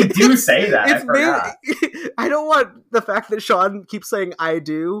 They do say that. I forgot. I don't want the fact that Sean keeps saying "I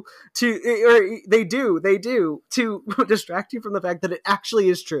do" or they do to distract you from the fact that it actually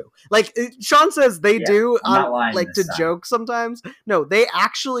is true. Like Sean says they do on like to joke sometimes. No, they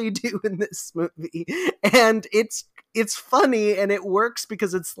actually do in this movie, and it's funny and it works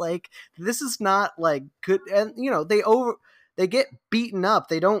because it's like this is not like good, and you know they get beaten up.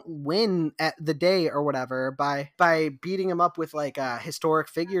 They don't win at the day or whatever by beating them up with like historic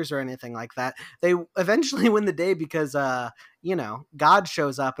figures or anything like that. They eventually win the day because you know, God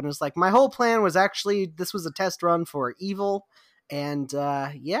shows up and is like, my whole plan was actually this was a test run for evil, and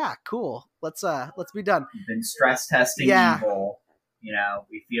yeah, cool. Let's be done. We've been stress testing evil. You know,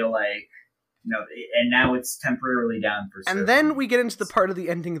 we feel like, you know, and now it's temporarily down for certain. And then we get into the part of the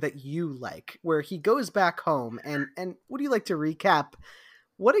ending that you like, where he goes back home. And would you like to recap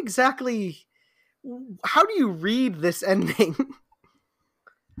what exactly? How do you read this ending?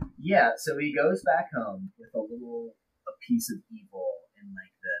 Yeah, so he goes back home with a piece of evil in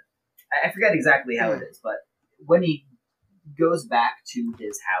like I forget exactly how it is, but when he goes back to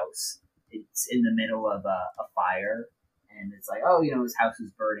his house, it's in the middle of a fire, and it's like, oh, you know, his house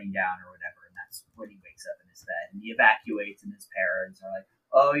is burning down or whatever. That's when he wakes up in his bed, and he evacuates, and his parents are like,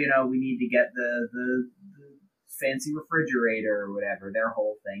 oh, you know, we need to get the fancy refrigerator or whatever. Their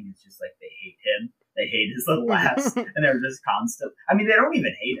whole thing is just like they hate him. They hate his little ass, and they're just constant. I mean, they don't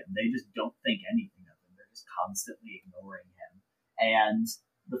even hate him. They just don't think anything of him. They're just constantly ignoring him. And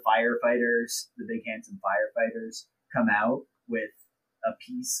the firefighters, the big handsome firefighters, come out with a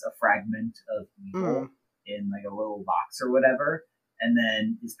fragment of evil in like a little box or whatever. And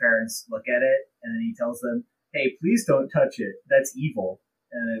then his parents look at it, and then he tells them, hey, please don't touch it. That's evil.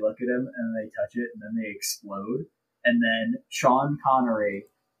 And they look at him, and they touch it, and then they explode. And then Sean Connery,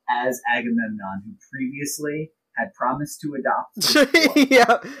 as Agamemnon, who previously had promised to adopt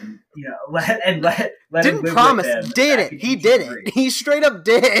yeah. And, you know, let him live promise, with him. Did it. He did it. He straight up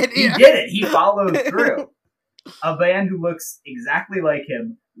did. He did it. He followed through. A man who looks exactly like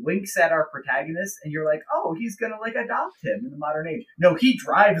him winks at our protagonist, and you're like, oh, he's gonna like adopt him in the modern age. No, he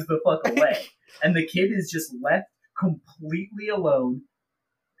drives the fuck away. And the kid is just left completely alone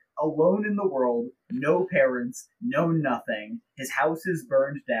in the world, no parents, no nothing. His house is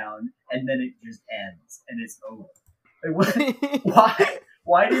burned down, and then it just ends, and it's over. Like, why?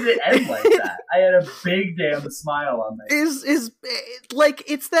 Why did it end like that? I had a big damn smile on my face. Is like,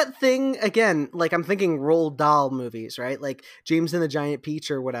 it's that thing again, like I'm thinking Roald Dahl movies, right? Like James and the Giant Peach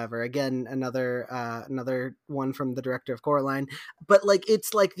or whatever. Again, another one from the director of Coraline. But like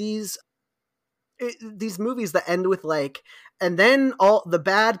it's like these movies that end with like, and then all the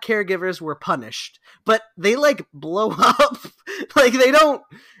bad caregivers were punished, but they like blow up. Like they don't.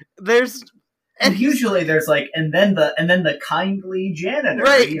 And usually there's like, and then the kindly janitor,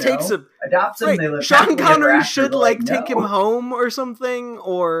 right, takes him, adopts him. Right. They live Sean Connery should like no. take him home or something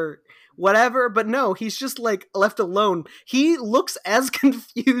or whatever, but no, he's just like left alone. He looks as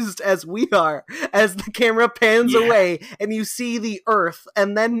confused as we are as the camera pans away, and you see the Earth,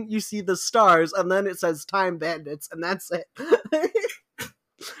 and then you see the stars, and then it says "Time Bandits," and that's it.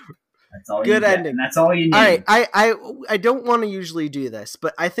 That's all good you ending. Get, and that's all you need. All right, I don't want to usually do this,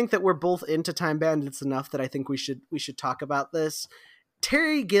 but I think that we're both into Time Bandits enough that I think we should talk about this.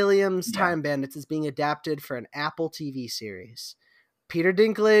 Terry Gilliam's Time Bandits is being adapted for an Apple TV series. Peter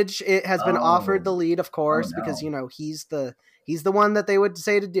Dinklage has been offered the lead, of course, because you know he's the one that they would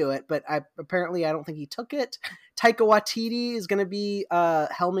say to do it. But apparently I don't think he took it. Taika Waititi is going to be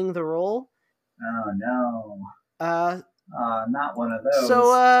helming the role. Oh no! Not one of those.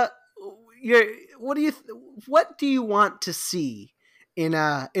 So what do you want to see in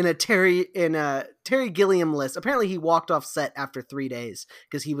a Terry Gilliam list? Apparently he walked off set after 3 days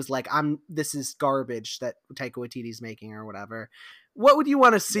because he was like, this is garbage that Taika Waititi's making or whatever. What would you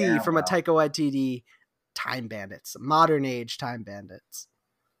want to see from a Taika Waititi Time Bandits, modern age Time Bandits?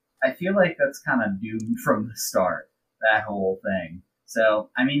 I feel like that's kind of doomed from the start, that whole thing. So,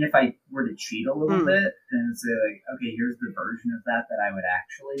 I mean, if I were to cheat a little bit and say like, okay, here's the version of that I would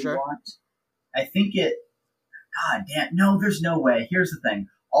actually want, I think God damn, no, there's no way. Here's the thing.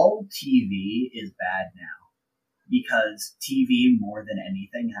 All TV is bad now because TV more than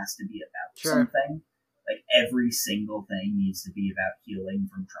anything has to be about something. Like every single thing needs to be about healing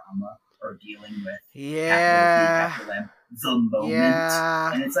from trauma or dealing with capital T, capital M. the moment.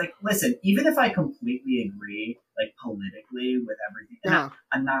 Yeah. And it's like, listen, even if I completely agree, like politically with everything,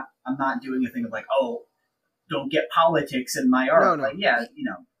 and I'm not doing a thing of like, oh, don't get politics in my art. No. Like, yeah,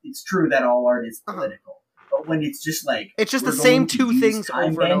 it's true that all art is political. But when it's just like it's just the same two things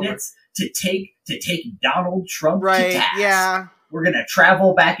over and over to take Donald Trump to task. Yeah. We're gonna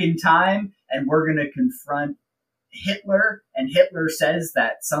travel back in time and we're gonna confront Hitler, and Hitler says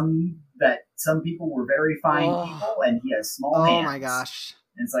that some people were very fine people and he has small hands. Oh my gosh.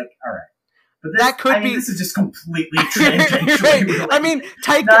 And it's like, all right. But that could be. This is just completely tangentially related. I mean,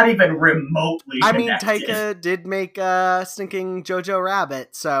 Taika, not even remotely. I mean, Taika did make a stinking Jojo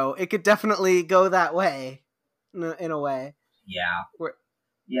Rabbit, so it could definitely go that way, in a way. Yeah.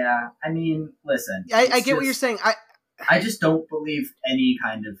 Yeah. I mean, listen. I get what you're saying. I just don't believe any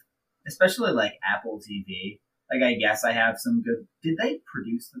kind of, especially like Apple TV. Like, I guess I have some good. Did they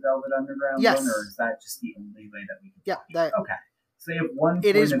produce the Velvet Underground one, or is that just the only way that we can? Yeah. Okay. So they have one.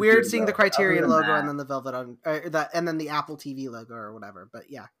 It is weird seeing the Criterion logo and then the Velvet and then the Apple TV logo or whatever. But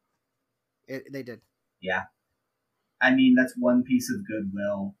yeah, they did. Yeah, I mean that's one piece of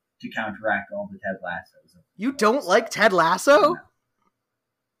goodwill to counteract all the Ted Lassos. You don't like Ted Lasso?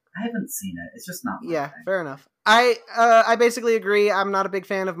 I haven't seen it. It's just not. Yeah, fair enough. I basically agree. I'm not a big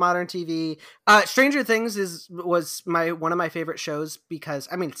fan of modern TV. Stranger Things was one of my favorite shows because,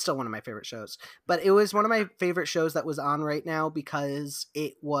 I mean, it's still one of my favorite shows, but it was one of my favorite shows that was on right now because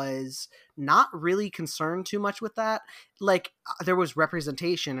it was not really concerned too much with that. Like, there was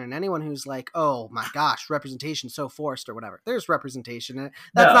representation, and anyone who's like, oh my gosh, representation so forced or whatever, there's representation in it.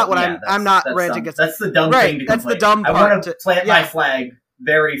 That's not what I'm not ranting against. That's the dumb thing to complain. That's the dumb part. I want to plant my flag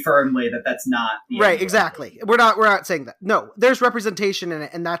very firmly that's not right. Exactly. We're not saying that. No, there's representation in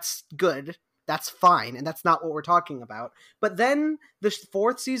it, and that's good. That's fine, and that's not what we're talking about. But then the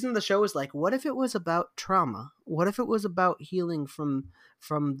fourth season of the show is like, what if it was about trauma? What if it was about healing from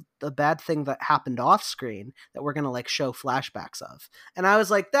the bad thing that happened off screen that we're gonna like show flashbacks of? And I was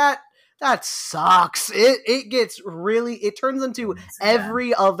like, that sucks. It gets really. It turns into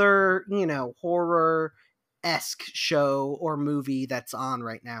every other horror-esque show or movie that's on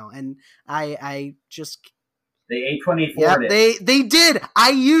right now, and I just they A24'd it. They did.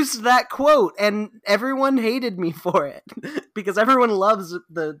 I used that quote, and everyone hated me for it because everyone loves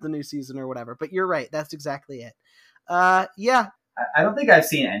the new season or whatever. But you're right. That's exactly it. Yeah. I don't think I've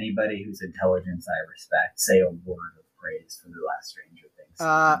seen anybody whose intelligence I respect say a word of praise for the last Stranger Things.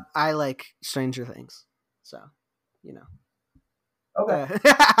 I like Stranger Things, so Okay.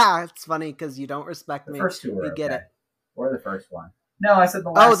 It's funny because you don't respect me. The first two were we get okay. it. Or the first one. No, I said the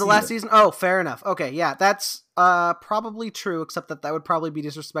last season. Last season? Oh, fair enough. Okay, yeah, that's probably true, except that would probably be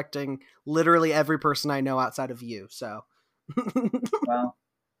disrespecting literally every person I know outside of you, so. Well,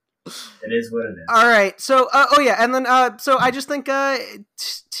 it is what it is. All right, so, and then, so I just think,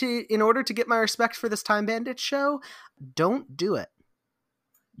 in order to get my respect for this Time Bandits show, don't do it.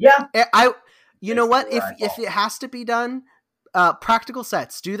 Yeah. You know what? If it has to be done, practical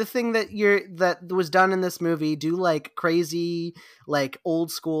sets. Do the thing that was done in this movie. Do like crazy, like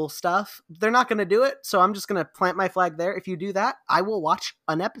old school stuff. They're not going to do it, so I'm just going to plant my flag there. If you do that, I will watch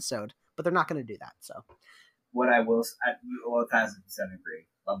an episode, but they're not going to do that. So, what I will, 1,000% agree.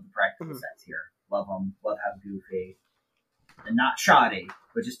 Love the practical sets here. Love them. Love how goofy and not shoddy,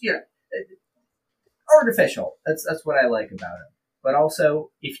 but just artificial. That's what I like about it. But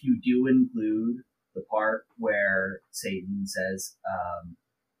also, if you do include the part where Satan says,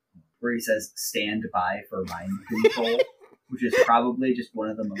 where he says, stand by for mind control, which is probably just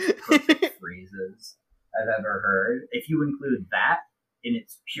one of the most perfect phrases I've ever heard. If you include that in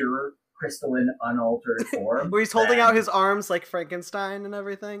its pure, crystalline, unaltered form. Where he's holding out his arms like Frankenstein and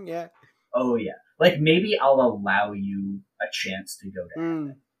everything, yeah. Oh, yeah. Like, maybe I'll allow you a chance to go to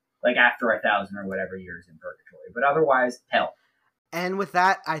heaven. Like, after 1,000 or whatever years in purgatory. But otherwise, hell. And with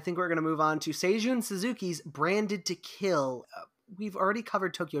that, I think we're going to move on to Seijun Suzuki's Branded to Kill. We've already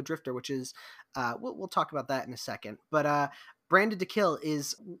covered Tokyo Drifter, which is, we'll talk about that in a second. But Branded to Kill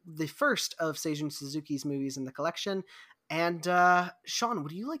is the first of Seijun Suzuki's movies in the collection. And Sean,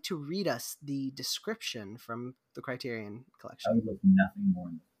 would you like to read us the description from the Criterion collection? I would love nothing more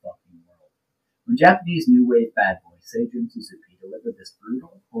in the fucking world. When Japanese new wave bad boy Seijun Suzuki delivered this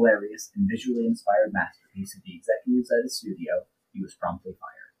brutal, hilarious, and visually inspired masterpiece to the executives at his studio, he was promptly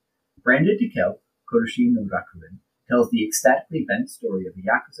fired. Branded to Kill, Kodoshi no Rakuen, tells the ecstatically bent story of a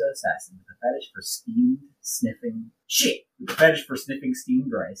Yakuza assassin with a fetish for sniffing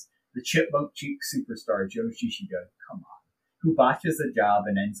steamed rice, the chipmunk cheek superstar Joe Shishido, who botches a job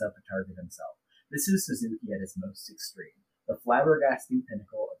and ends up a target himself. This is Suzuki at his most extreme, the flabbergasting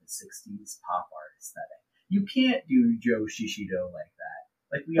pinnacle of the 60s pop art aesthetic. you can't do Joe Shishido like that.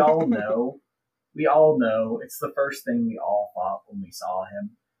 Like we all know it's the first thing we all thought when we saw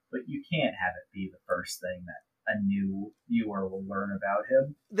him, but you can't have it be the first thing that a new viewer will learn about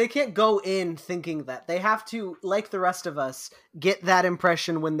him. They can't go in thinking that. They have to, like the rest of us, get that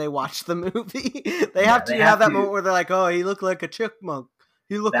impression when they watch the movie. They have to have that moment where they're like, oh, he looked like a chipmunk.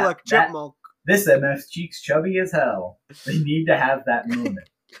 He looked like a chipmunk. This MF cheek's chubby as hell. They need to have that moment.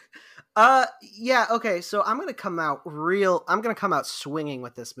 Yeah, okay, so I'm gonna come out swinging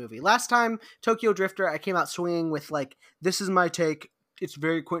with this movie. Last time, Tokyo Drifter, I came out swinging with, like, this is my take. It's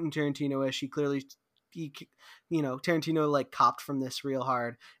very Quentin Tarantino-ish. Tarantino, like, copped from this real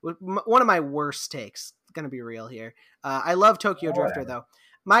hard. One of my worst takes, gonna be real here. I love Tokyo Drifter, though.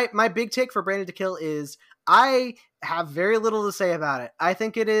 My big take for Branded to Kill is I have very little to say about it. I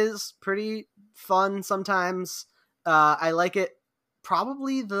think it is pretty fun sometimes. I like it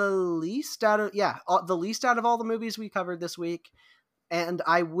probably the least out of all the movies we covered this week. And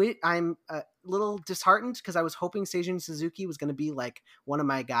I'm a little disheartened because I was hoping Seijun Suzuki was going to be like one of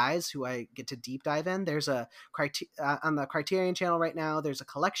my guys who I get to deep dive in. There's on the Criterion channel right now, there's a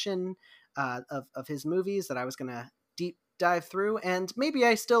collection of his movies that I was going to deep dive through, and maybe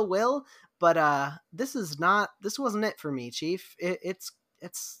I still will, but this wasn't it for me, Chief. It's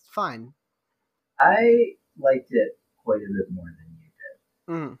fine. I liked it quite a bit more than you did.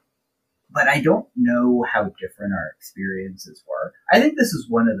 Mm. But I don't know how different our experiences were. I think this is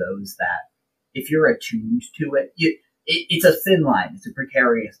one of those that if you're attuned to it, it's a thin line. It's a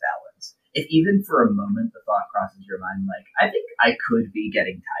precarious balance. If even for a moment the thought crosses your mind, like, I think I could be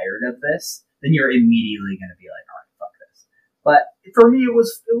getting tired of this, then you're immediately going to be like, all right, fuck this. But for me, it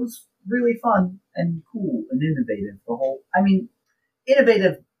was really fun and cool and innovative.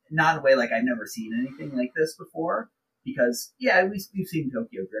 Innovative, not in a way like I've never seen anything like this before. Because, yeah, we've seen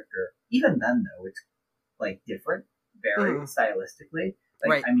Tokyo Drifter. Even then, though, it's, like, different, very stylistically.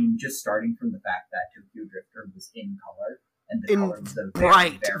 Like, right. I mean, just starting from the fact that Tokyo Drifter was in color, and the color was a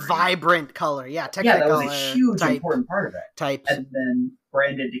bright, vibrant color. Yeah, Technicolor. Yeah, that was a huge, important part of it. And then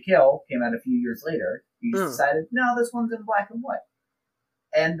Branded to Kill came out a few years later. You just decided, no, this one's in black and white.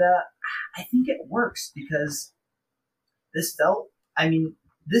 And I think it works, because this felt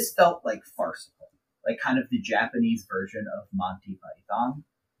like farcical. Like, kind of the Japanese version of Monty Python.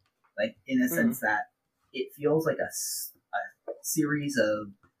 Like, in a sense that it feels like a series of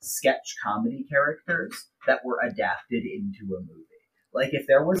sketch comedy characters that were adapted into a movie. Like, if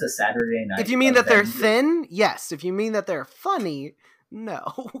there was a Saturday Night... If you mean that they're thin, yes. If you mean that they're funny, no.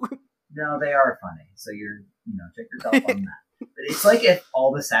 No, they are funny. So check yourself on that. But it's like if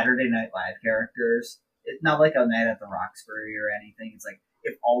all the Saturday Night Live characters... It's not like a Night at the Roxbury or anything. It's like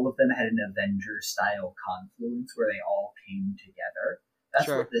if all of them had an Avengers-style confluence where they all came together. That's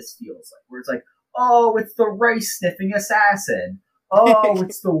what this feels like. Where it's like, oh, it's the rice-sniffing assassin. Oh,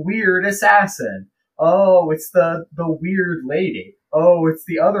 it's the weird assassin. Oh, it's the weird lady. Oh, it's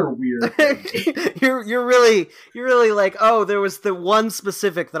the other weird lady. you're really like, oh, there was the one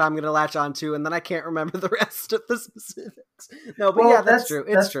specific that I'm going to latch onto, and then I can't remember the rest of the specifics. No, but yeah, that's true.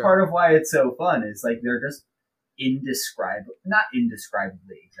 That's true. Part of why it's so fun. Is like they're just not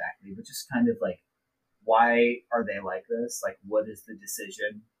indescribably exactly, but just kind of like, why are they like this? Like, what is the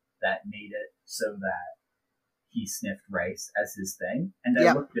decision that made it so that he sniffed rice as his thing? And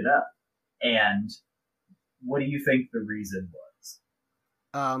I looked it up. And what do you think the reason was?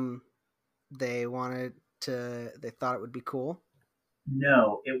 They thought it would be cool.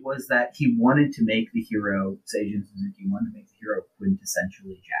 No, it was that he wanted to make the hero, Seijun Suzuki wanted to make the hero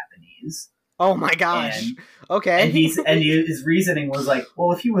quintessentially Japanese. Oh my gosh. Okay. And his reasoning was like,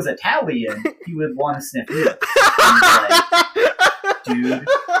 well, if he was Italian, he would want to sniff you. Like, dude,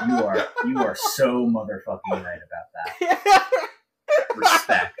 you are so motherfucking right about that.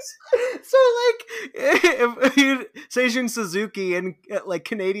 Respect. So, like, if Seijun Suzuki and like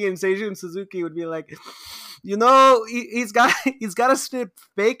Canadian Seijun Suzuki would be like, he's got to sniff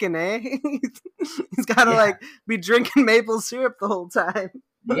bacon, eh? He's got to like be drinking maple syrup the whole time.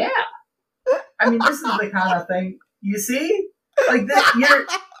 Yeah. I mean, this is the kind of thing, you see? Like,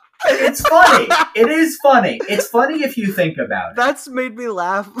 it's funny. It is funny. It's funny if you think about it. That's made me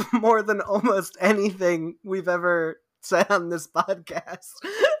laugh more than almost anything we've ever said on this podcast.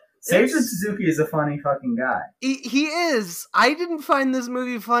 Seijun Suzuki is a funny fucking guy. He is. I didn't find this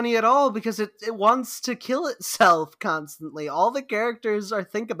movie funny at all because it wants to kill itself constantly. All the characters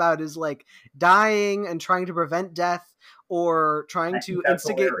think about is like dying and trying to prevent death or trying to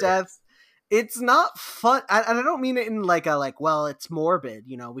instigate death. It's not fun. And I don't mean it in well, it's morbid.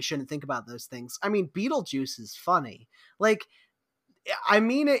 We shouldn't think about those things. I mean, Beetlejuice is funny. Like, I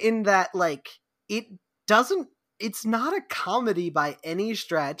mean it in that, like, it doesn't, it's not a comedy by any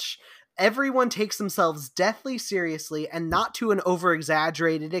stretch. Everyone takes themselves deathly seriously, and not to an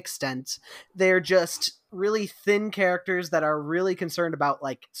over-exaggerated extent. They're just really thin characters that are really concerned about,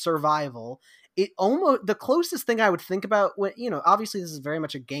 like, survival. It almost, the closest thing I would think about, when, you know, obviously this is very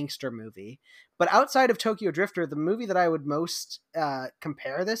much a gangster movie, but outside of Tokyo Drifter, the movie that I would most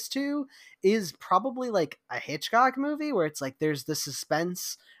compare this to is probably like a Hitchcock movie, where it's like there's the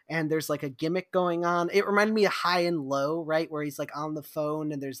suspense and there's like a gimmick going on. It reminded me of High and Low, right, where he's like on the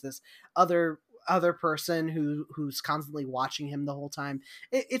phone and there's this other person who's constantly watching him the whole time.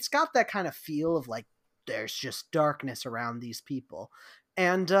 It's got that kind of feel of like there's just darkness around these people,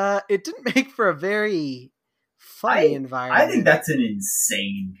 and it didn't make for a very funny environment. I think that's an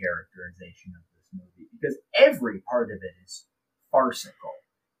insane characterization of this movie, because every part of it is farcical.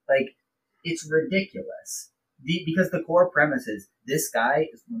 Like, it's ridiculous. Because the core premise is this guy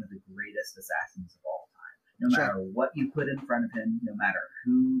is one of the greatest assassins of all time. No matter what you put in front of him, no matter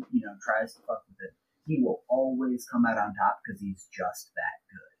who, you know, tries to fuck with him, he will always come out on top because he's just that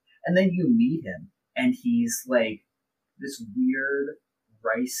good. And then you meet him, and he's like this weird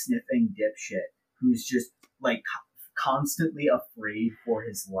rice-sniffing dipshit who's just like constantly afraid for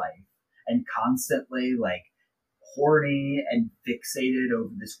his life and constantly like horny and fixated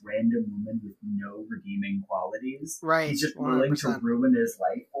over this random woman with no redeeming qualities. Right. He's just 100%. willing to ruin his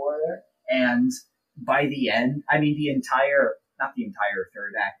life for her. And by the end, I mean, not the entire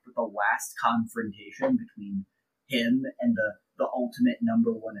third act, but the last confrontation between him and the ultimate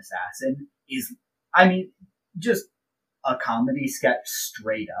number one assassin is, I mean, just a comedy sketch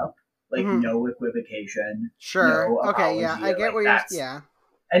straight up. Like, no equivocation. Sure. No okay, yeah. I get what you're... Yeah.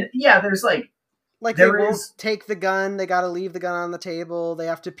 And yeah, there's like they won't take the gun. They got to leave the gun on the table. They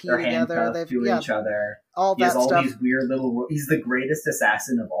have to pee together. They've to each other. All he that has all stuff. These weird little. He's the greatest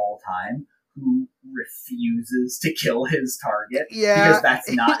assassin of all time who refuses to kill his target. Yeah, because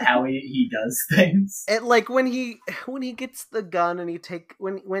that's not how he does things. It, like when he gets the gun and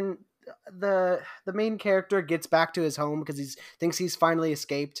when the main character gets back to his home because he thinks he's finally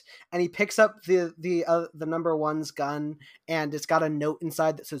escaped, and he picks up the number one's gun, and it's got a note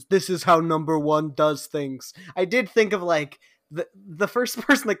inside that says, "This is how number one does things." I did think of like the first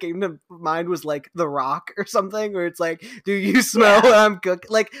person that came to mind was like The Rock or something, where it's like, "Do you smell what I'm cooking?"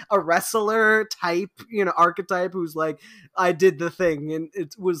 Like a wrestler type, you know, archetype who's like, "I did the thing," and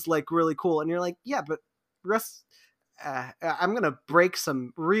it was like really cool. And you're like, yeah, but I'm gonna break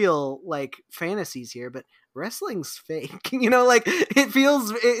some real like fantasies here, but wrestling's fake. You know, like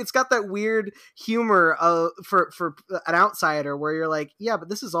it's got that weird humor for an outsider where you're like, yeah, but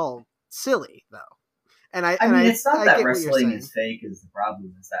this is all silly though. And I mean, it's not that wrestling is fake is the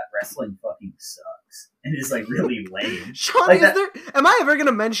problem, is that wrestling fucking sucks and is like really lame. Sean, like am I ever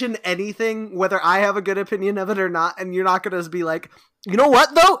gonna mention anything, whether I have a good opinion of it or not, and you're not gonna be like, you know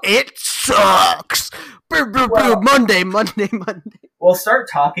what though? It sucks. Well, Monday. We'll start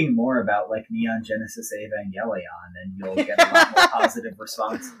talking more about like Neon Genesis Evangelion, and you'll get a lot more positive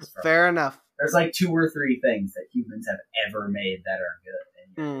responses. Fair enough. There's like 2 or 3 things that humans have ever made that are good,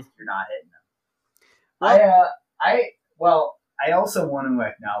 and you're not hitting them. I also want to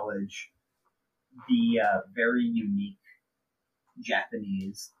acknowledge the very unique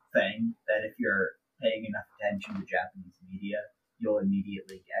Japanese thing that if you're paying enough attention to Japanese media, you'll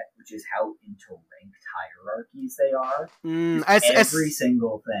immediately get, which is how interranked hierarchies they are. Every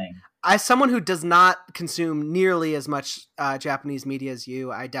single thing. As someone who does not consume nearly as much Japanese media as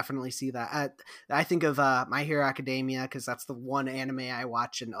you, I definitely see that. I think of My Hero Academia, because that's the one anime I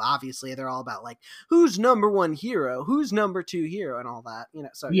watch, and obviously they're all about like who's number one hero, who's number 2 hero, and all that. You know,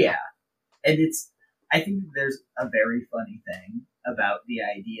 so yeah. And I think there's a very funny thing about the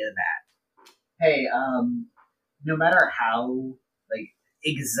idea that, hey, no matter how like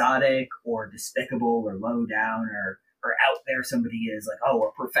exotic or despicable or low down or out there somebody is, like, oh,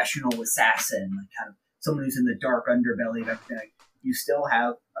 a professional assassin, like kind of someone who's in the dark underbelly of everything, like, you still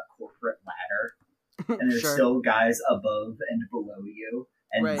have a corporate ladder, and there's still guys above and below you,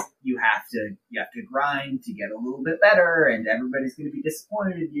 and you have to grind to get a little bit better, and everybody's going to be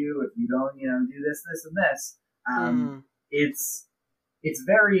disappointed in you if you don't, do this, and this.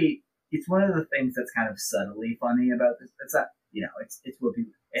 It's one of the things that's kind of subtly funny about this. It's not, it's what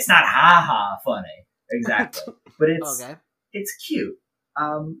people. It's not ha funny. Exactly, but it's cute.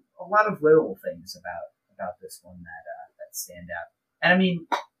 A lot of little things about this one that stand out, and I mean,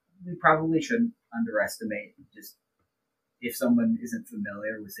 we probably shouldn't underestimate just if someone isn't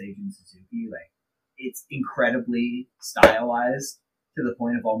familiar with Seijun Suzuki, like it's incredibly stylized to the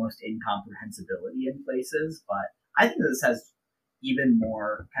point of almost incomprehensibility in places. But I think this has even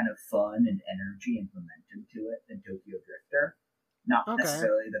more kind of fun and energy and momentum to it than Tokyo Drifter. Not Okay.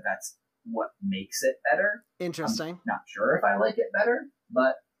 necessarily that that's what makes it better. Interesting. I'm not sure if I like it better,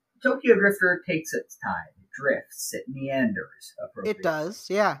 but Tokyo Drifter takes its time. It drifts, it meanders appropriately. It does,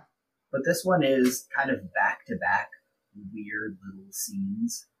 yeah. But this one is kind of back to back weird little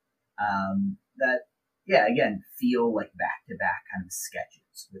scenes that, yeah, again, feel like back to back kind of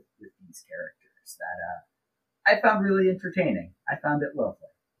sketches with these characters that I found really entertaining. I found it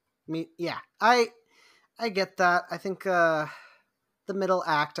lovely. Yeah, I get that. I think the middle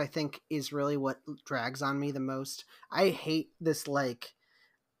act, I think, is really what drags on me the most. I hate this like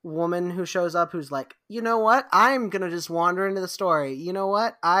woman who shows up who's like, you know what? I'm gonna just wander into the story. You know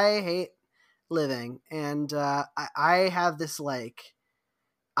what? I hate living, and I have this like,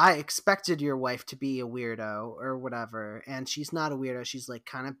 I expected your wife to be a weirdo or whatever, and she's not a weirdo. She's like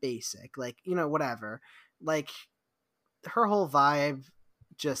kind of basic, like, you know, whatever. Like, her whole vibe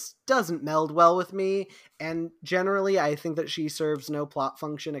just doesn't meld well with me, and generally I think that she serves no plot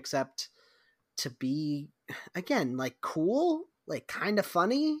function except to be, again, like cool, like kind of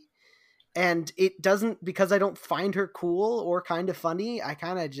funny. And it doesn't, because I don't find her cool or kind of funny, I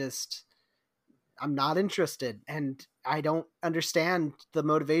kind of just, I'm not interested, and I don't understand the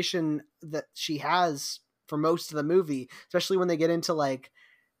motivation that she has for most of the movie, especially when they get into like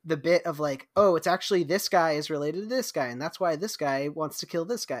the bit of like, oh, it's actually this guy is related to this guy, and that's why this guy wants to kill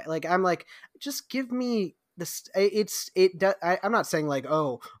this guy. Like, I'm like, just give me this. I'm not saying like,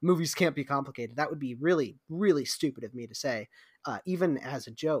 oh, movies can't be complicated. That would be really, really stupid of me to say, even as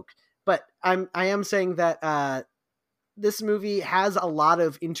a joke. But I am saying that this movie has a lot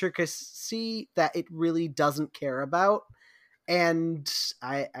of intricacy that it really doesn't care about, and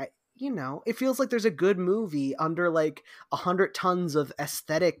I you know, it feels like there's a good movie under like 100 tons of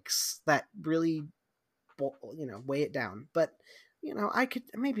aesthetics that really, you know, weigh it down. But you know,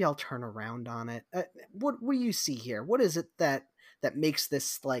 maybe I'll turn around on it. What do you see here? What is it that makes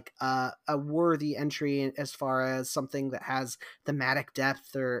this like a worthy entry as far as something that has thematic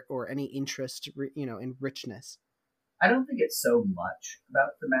depth or any interest, you know, in richness? I don't think it's so much about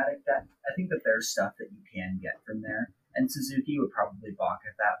thematic depth. I think that there's stuff that you can get from there. And Suzuki would probably balk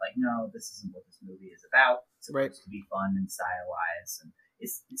at that, like, no, this isn't what this movie is about. It's supposed to be fun and stylized, and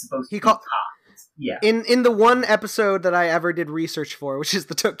it's supposed to be pop. Yeah. In the one episode that I ever did research for, which is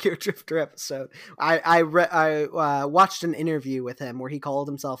the Tokyo Drifter episode, I watched an interview with him where he called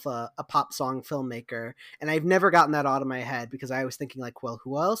himself a pop song filmmaker, and I've never gotten that out of my head because I was thinking like, well,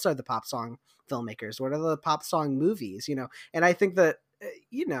 who else are the pop song filmmakers? What are the pop song movies? You know, and I think that,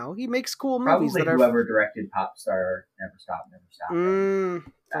 you know, he makes cool movies. Probably whoever directed Pop Star, Never Stop, Never Stop.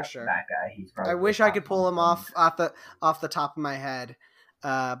 For sure. That guy. He's probably. I wish I could pull him off the top of my head.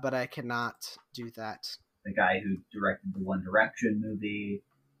 But I cannot do that. The guy who directed the One Direction movie,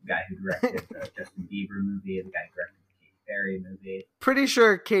 the guy who directed the Justin Bieber movie, the guy who directed the Katy Perry movie. Pretty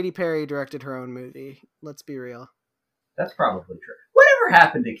sure Katy Perry directed her own movie. Let's be real. That's probably true. Whatever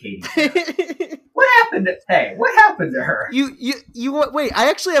happened to Katy Perry? What happened to her? You wait, I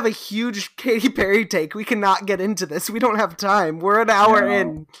actually have a huge Katy Perry take. We cannot get into this. We don't have time. We're an hour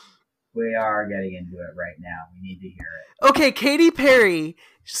in. We are getting into it right now. We need to hear it. Okay, Katy Perry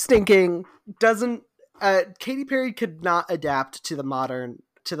stinking doesn't. Katy Perry could not adapt to the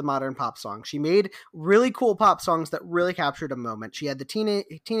modern pop song. She made really cool pop songs that really captured a moment. She had the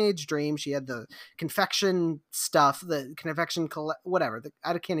teenage dream. She had the confection stuff, the confection whatever.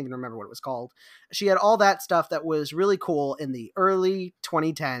 I can't even remember what it was called. She had all that stuff that was really cool in the early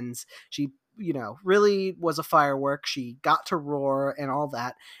 2010s. She, you know, really was a firework. She got to roar and all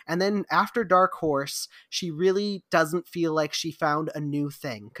that. And then after Dark Horse, she really doesn't feel like she found a new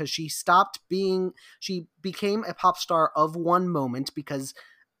thing, because she became a pop star of one moment because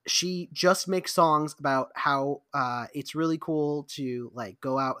she just makes songs about how it's really cool to like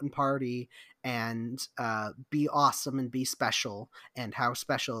go out and party and be awesome and be special, and how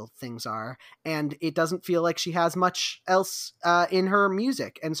special things are. And it doesn't feel like she has much else in her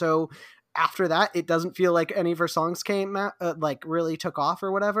music. And so after that, it doesn't feel like any of her songs came out, like really took off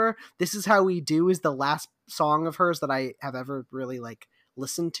or whatever. This Is How We Do is the last song of hers that I have ever really like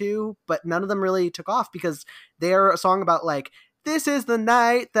listened to, but none of them really took off because they're a song about like, this is the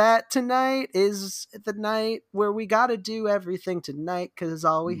night that tonight is the night where we gotta do everything tonight because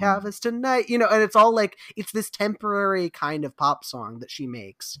all we have is tonight, you know. And it's all like, it's this temporary kind of pop song that she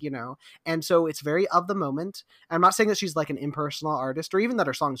makes, you know. And so it's very of the moment. I'm not saying that she's like an impersonal artist or even that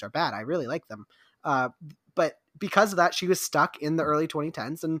her songs are bad. I really like them. But because of that, she was stuck in the early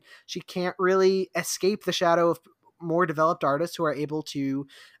 2010s and she can't really escape the shadow of more developed artists who are able to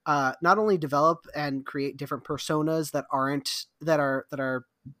not only develop and create different personas that are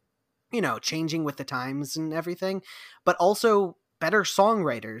changing with the times and everything, but also better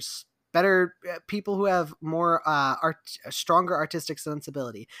songwriters, better people who have more stronger artistic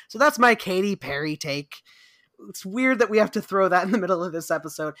sensibility. So that's my Katy Perry take. It's weird that we have to throw that in the middle of this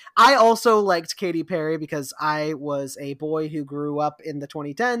episode. I also liked Katy Perry because I was a boy who grew up in the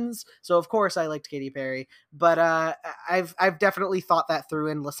 2010s, so of course I liked Katy Perry. But I've definitely thought that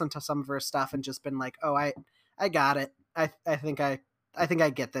through and listened to some of her stuff and just been like, oh, I got it. I think I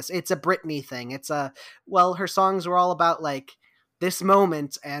get this. It's a Britney thing. Her songs were all about like this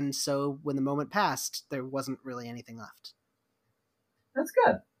moment, and so when the moment passed, there wasn't really anything left. That's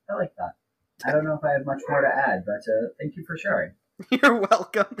good. I like that. I don't know if I have much more to add, but thank you for sharing. You're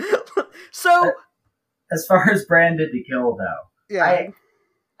welcome. So, as far as Branded to Kill, though, yeah,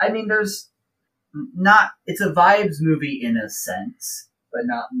 I mean, there's not. It's a vibes movie in a sense, but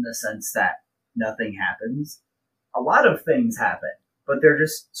not in the sense that nothing happens. A lot of things happen, but they're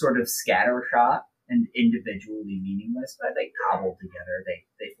just sort of scattershot and individually meaningless. But they cobbled together.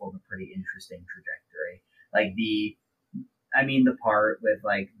 They form a pretty interesting trajectory. Like the part with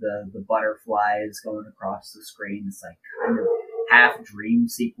like the butterflies going across the screen, it's like kind of half dream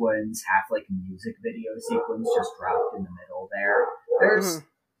sequence, half like music video sequence just dropped in the middle there.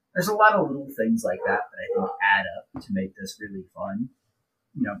 There's a lot of little things like that I think add up to make this really fun.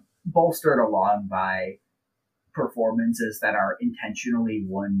 Bolstered along by performances that are intentionally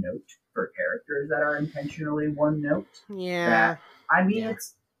one note for characters that are intentionally one note. Yeah.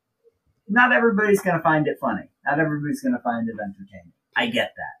 It's not everybody's going to find it funny. Not everybody's going to find it entertaining. I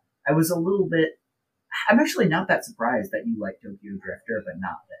get that. I'm actually not that surprised that you like Tokyo Drifter, but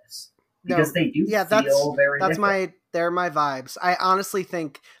not this. Because they do feel very different. They're my vibes. I honestly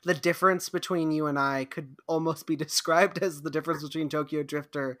think the difference between you and I could almost be described as the difference between Tokyo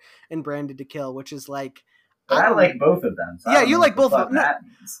Drifter and Branded to Kill, which is like... But I like both of them. So yeah, you like both of them. No,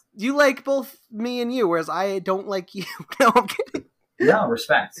 you like both me and you, whereas I don't like you. No, I'm kidding. No,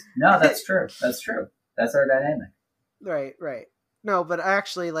 respect. No, that's true. That's true. That's our dynamic. Right. No, but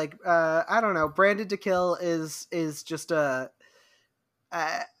actually, like, I don't know. Branded to Kill is just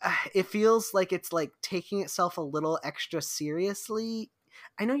it feels like it's like taking itself a little extra seriously.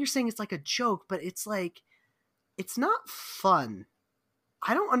 I know you're saying it's like a joke, but it's like, it's not fun.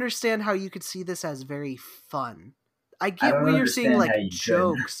 I don't understand how you could see this as very fun. I get where you're seeing like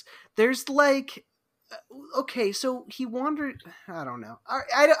jokes. There's like, okay, so he wandered. I don't know.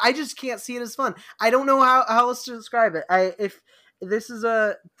 I just can't see it as fun. I don't know how else to describe it. If this is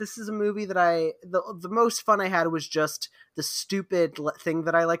a movie that the most fun I had was just the stupid thing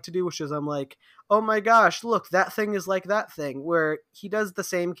that I like to do, which is I'm like, oh my gosh, look, that thing is like that thing where he does the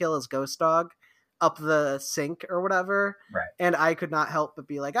same kill as Ghost Dog up the sink or whatever. Right. And I could not help but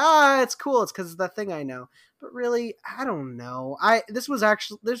be like, it's cool. It's because of that thing I know. But really, I don't know. This was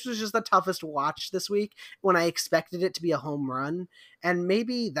just the toughest watch this week when I expected it to be a home run. And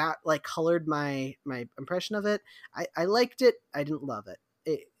maybe that like colored my impression of it. I liked it. I didn't love it.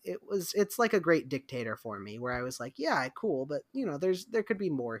 It's like a great dictator for me where I was like, yeah, cool. But there could be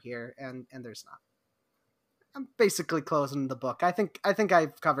more here and there's not. I'm basically closing the book. I think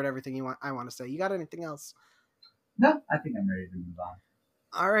I've covered everything I want to say. You got anything else? No, I think I'm ready to move on.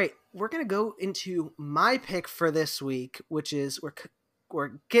 All right, we're gonna go into my pick for this week, which is we're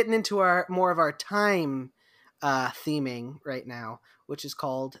getting into more of our time theming right now, which is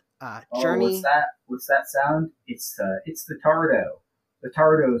called Journey. What's that sound? It's the Tardo. The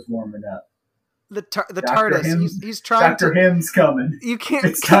Tardo's warming up. The TARDIS. He's trying Dr. Him's coming. You can't.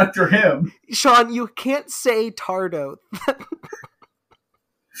 It's Dr. Him. Sean, you can't say Tardo.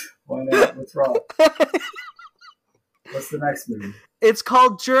 Why not? What's wrong? What's the next movie? It's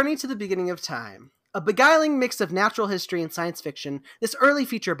called Journey to the Beginning of Time. A beguiling mix of natural history and science fiction, this early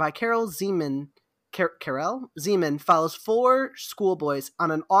feature by Carol Zeman follows 4 schoolboys on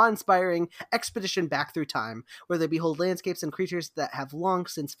an awe-inspiring expedition back through time, where they behold landscapes and creatures that have long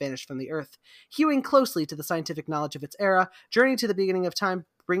since vanished from the earth. Hewing closely to the scientific knowledge of its era, Journey to the Beginning of Time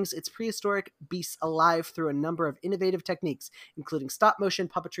brings its prehistoric beasts alive through a number of innovative techniques, including stop-motion,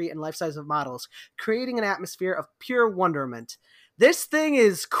 puppetry, and life-size models, creating an atmosphere of pure wonderment. This thing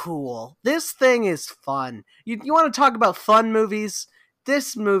is cool. This thing is fun. You want to talk about fun movies?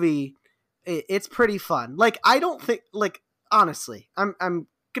 This movie... it's pretty fun. Like, I don't think, like, honestly, I'm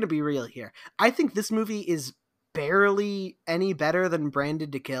gonna be real here. I think this movie is barely any better than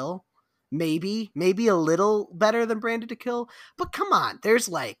Branded to Kill. Maybe a little better than Branded to Kill. But come on, there's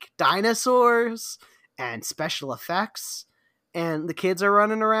like dinosaurs and special effects and the kids are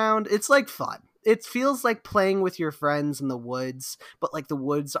running around. It's like fun. it feels like playing with your friends in the woods, but like the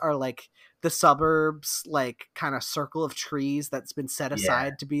woods are like the suburbs, like kind of circle of trees that's been set Yeah.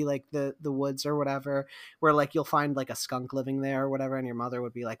 aside to be like the woods or whatever, where like you'll find like a skunk living there or whatever, and your mother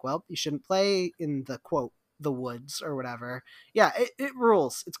would be like, well, you shouldn't play in the quote the woods or whatever. Yeah, it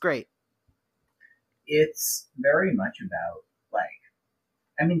rules. It's great. It's very much about like,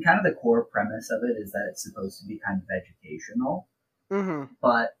 I mean, kind of the core premise of it is that it's supposed to be kind of educational, Mm-hmm.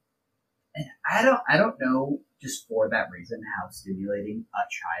 but I don't know just for that reason how stimulating a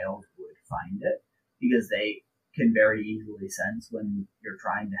child would find it, because they can very easily sense when you're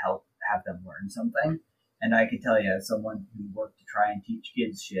trying to help have them learn something. And I can tell you, as someone who worked to try and teach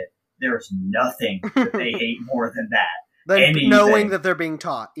kids shit, there's nothing that they hate more than that. Then knowing Anything. that they're being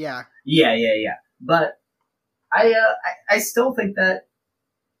taught. Yeah. Yeah, yeah, yeah. But I still think that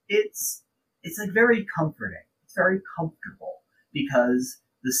it's like very comforting. It's very comfortable because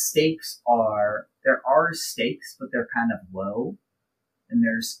the stakes are there are stakes, but they're kind of low, and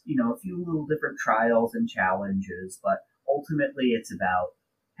there's a few little different trials and challenges, but ultimately it's about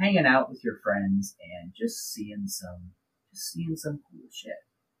hanging out with your friends and just seeing some cool shit.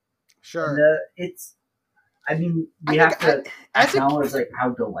 And Sure. it's I mean I we think have to as a acknowledge like how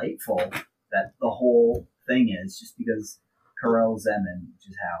delightful that the whole thing is, just because Karel Zeman, which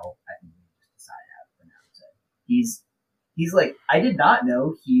is how I think we just decided how to pronounce it. He's like, I did not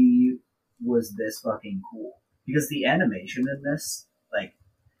know he was this fucking cool, because the animation in this, like,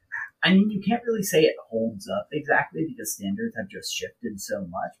 I mean, you can't really say it holds up exactly because standards have just shifted so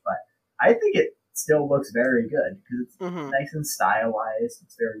much, but I think it still looks very good because it's mm-hmm. nice and stylized.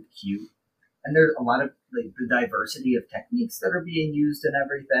 It's very cute, and there's a lot of like the diversity of techniques that are being used and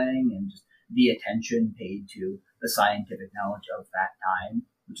everything, and just the attention paid to the scientific knowledge of that time,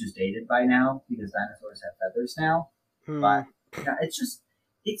 which is dated by now because dinosaurs have feathers now. Hmm. But it's just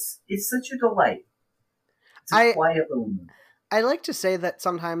it's such a delight. It's a I quiet little movie. I like to say that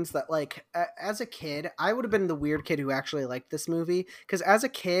sometimes that like as a kid, I would have been the weird kid who actually liked this movie, because as a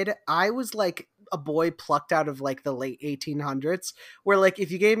kid, I was like a boy plucked out of like the late 1800s, where like if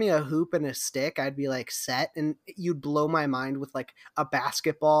you gave me a hoop and a stick, I'd be like set, and you'd blow my mind with like a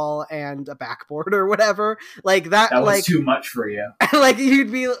basketball and a backboard or whatever. Like that That was like too much for you. like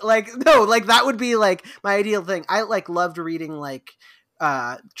you'd be like, no, like that would be like my ideal thing. I like loved reading like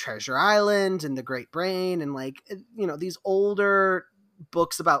Treasure Island and The Great Brain, and like these older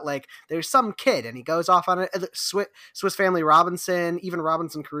books about like there's some kid and he goes off on a Swiss Family Robinson, even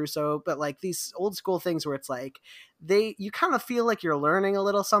Robinson Crusoe, but like these old school things where it's like you kind of feel like you're learning a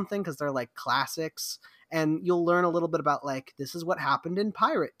little something because they're like classics, and you'll learn a little bit about like this is what happened in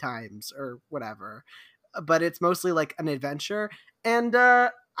pirate times or whatever, but it's mostly like an adventure. And I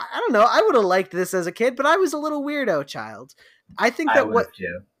don't know, I would have liked this as a kid, but I was a little weirdo child. I think I that would what have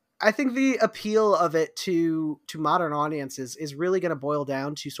too. I think the appeal of it to modern audiences is really going to boil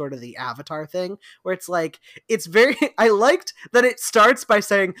down to sort of the Avatar thing, where it's like it's very. I liked that it starts by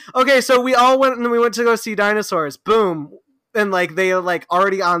saying, "Okay, so we all went and we went to go see dinosaurs." Boom, and like they are like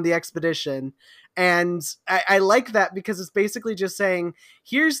already on the expedition, and I like that because it's basically just saying,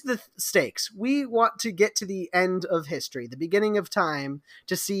 "Here's the stakes. We want to get to the end of history, the beginning of time,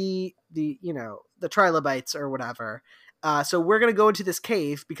 to see the trilobites or whatever." So we're gonna go into this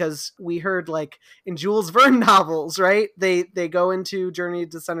cave because we heard like in Jules Verne novels, right? They go into Journey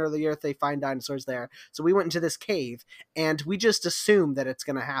to the Center of the Earth, they find dinosaurs there. So we went into this cave and we just assume that it's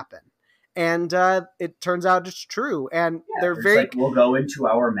gonna happen, and it turns out it's true. And Yeah, they're there's very like we'll go into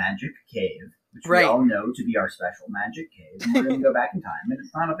our magic cave, which we right. all know to be our special magic cave, and we're going to go back in time, and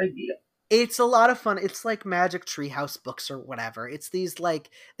it's not a big deal. It's a lot of fun. It's like Magic Treehouse books or whatever. It's these like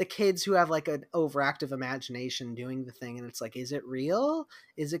the kids who have like an overactive imagination doing the thing, and it's like, is it real?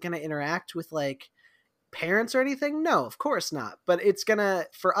 Is it going to interact with like parents or anything? No, of course not. But it's gonna,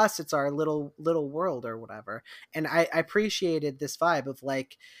 for us, it's our little world or whatever. And I appreciated this vibe of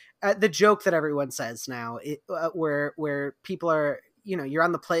like the joke that everyone says now, where people are, you're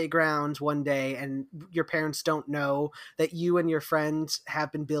on the playground one day and your parents don't know that you and your friends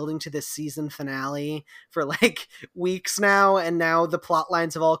have been building to this season finale for like weeks now, and now the plot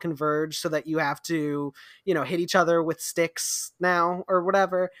lines have all converged so that you have to hit each other with sticks now or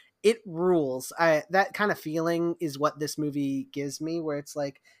whatever. It rules. That kind of feeling is what this movie gives me, where it's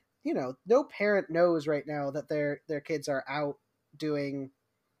like, no parent knows right now that their kids are out doing,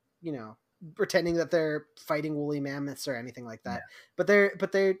 you know, pretending that they're fighting woolly mammoths or anything like Yeah. that.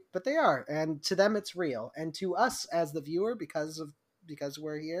 But they are, and to them it's real, and to us as the viewer, because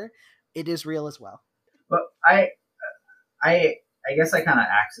we're here, it is real as well. But I I guess I kind of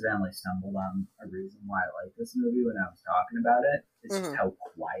accidentally stumbled on a reason why I like this movie when I was talking about it. It's just Mm-hmm. how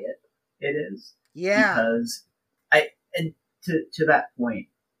quiet it is. Yeah. Because and to that point,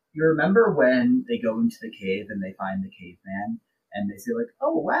 you remember when they go into the cave and they find the caveman and they say like,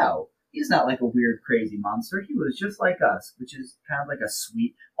 oh wow, he's not like a weird crazy monster. He was just like us, which is kind of like a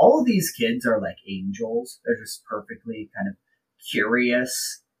sweet. All of these kids are like angels. They're just perfectly kind of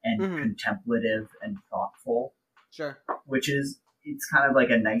curious and contemplative and thoughtful. Sure. Which is, it's kind of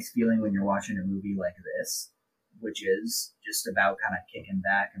like a nice feeling when you're watching a movie like this, which is just about kind of kicking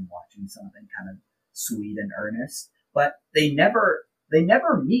back and watching something kind of sweet and earnest. But they never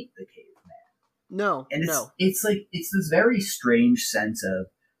meet the caveman. No, and no. It's like, it's this very strange sense of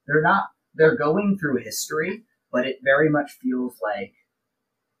they're going through history, but it very much feels like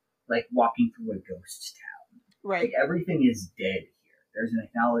walking through a ghost town. Right. Like everything is dead here. There's an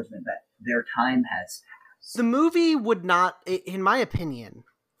acknowledgement that their time has passed. The movie would not, in my opinion,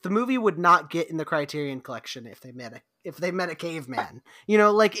 the movie would not get in the Criterion Collection if they met a caveman. You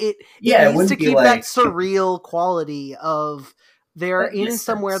know, like it needs to keep that surreal quality of they're in distance.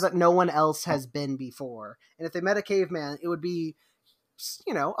 Somewhere that no one else has been before. And if they met a caveman, it would be,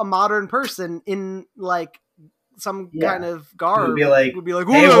 you know, a modern person in like some kind of garb. Would be like,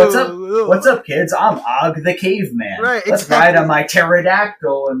 hey, what's up, kids? I'm Og the caveman. Right, Let's ride on my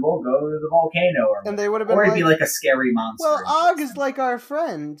pterodactyl and we'll go to the volcano. And they would have been it'd be like a scary monster. Well, Og is like our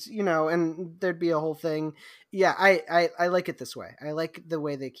friend, you know, and there'd be a whole thing. Yeah, I like it this way. I like the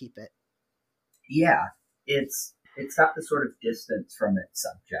way they keep it. Yeah, it's got this sort of distance from its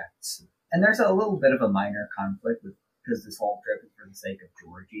subjects. And there's a little bit of a minor conflict because this whole trip is for the sake of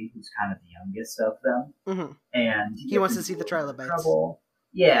Georgie, who's kind of the youngest of them, and he wants to see the trilobites. Trouble.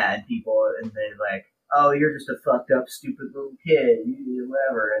 Yeah, and they're like, "Oh, you're just a fucked up, stupid little kid,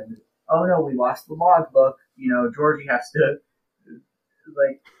 whatever." And oh no, we lost the logbook. You know, Georgie has to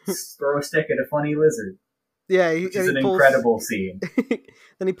like throw a stick at a funny lizard. Yeah, which is an incredible scene.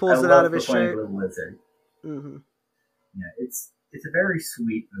 Then he pulls it out of his shirt. Funny little lizard. Yeah, it's a very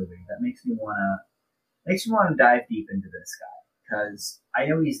sweet movie that makes me wanna dive deep into this guy, because I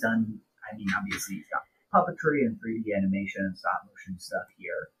know he's done. I mean, obviously he's got puppetry and 3D animation and stop motion stuff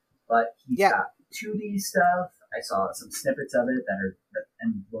here, but he's got 2D stuff. I saw some snippets of it that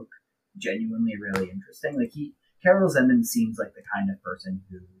look genuinely really interesting. Like Carol Zeman seems like the kind of person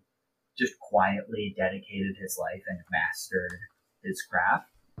who just quietly dedicated his life and mastered his craft,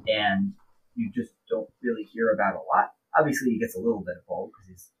 and you just don't really hear about a lot. Obviously, he gets a little bit of both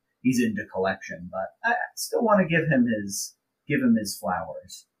because he's into collection, but I still want to give him his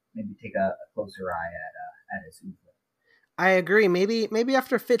flowers. Maybe take a closer eye at his oeuvre. I agree. Maybe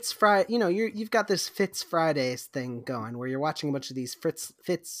after Fitz Friday, you know, you've got this Fitz Fridays thing going where you're watching a bunch of these Fritz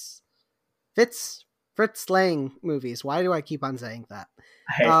Lang movies. Why do I keep on saying that?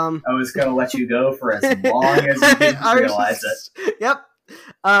 I was going to let you go for as long as you didn't realize it. Yep.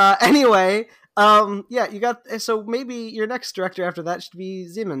 Anyway, you got, so maybe your next director after that should be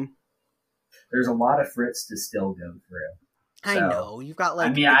Zeman. There's a lot of Fritz to still go through. I know you've got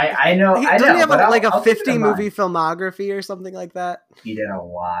like. I mean, I know. Doesn't he have a 50 movie filmography or something like that? He did a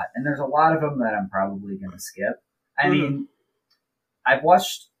lot, and there's a lot of them that I'm probably going to skip. I mean, I've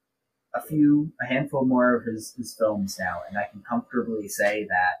watched a handful more of his films now, and I can comfortably say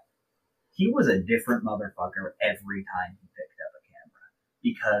that he was a different motherfucker every time he picked up a camera.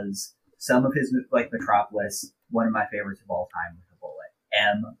 Because some of his, like Metropolis, one of my favorites of all time with a bullet.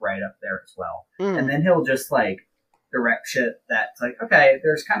 M, right up there as well. And then he'll just like direct shit that's like, okay,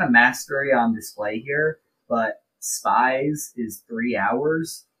 there's kind of mastery on display here, but Spies is 3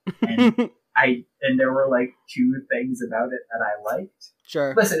 hours, and there were like 2 things about it that I liked.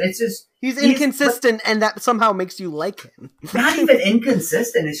 Sure. Listen, it's just he's inconsistent, and that somehow makes you like him. Not even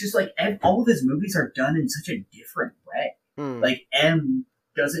inconsistent. It's just like all of his movies are done in such a different way. Like M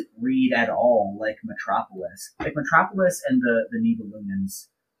doesn't read at all like Metropolis. Like Metropolis and the Nibelungans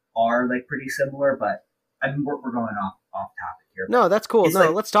are like pretty similar, but I mean we're going off topic here. No, that's cool. No,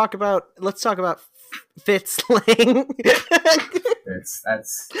 like, let's talk about Fitz Lang.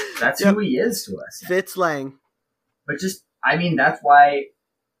 That's who he is to us. Fitz Lang. But just, I mean, that's why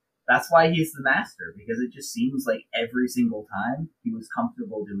he's the master, because it just seems like every single time he was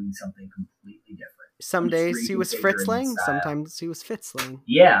comfortable doing something completely different. Some days he was Fritz Lang, sometimes he was Fitz Lang.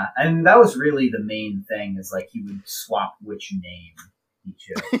 Yeah, and that was really the main thing, is like he would swap which name he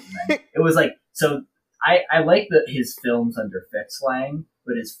chose. It was like, so I like his films under Fitz Lang,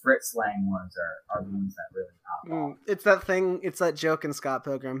 but his Fritz Lang ones are the ones that really pop off. It's that thing, it's that joke in Scott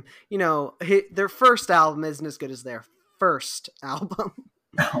Pilgrim. You know, their first album isn't as good as their first album.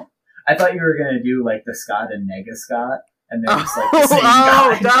 I thought you were going to do like the Scott and Nega Scott, and they're just like the same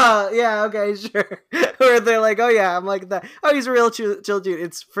guy. Duh. Yeah, okay, sure. Or they're like, oh yeah, I'm like that. Oh, he's a real chill dude.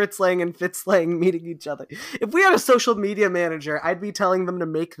 It's Fritz Lang and Fitz Lang meeting each other. If we had a social media manager, I'd be telling them to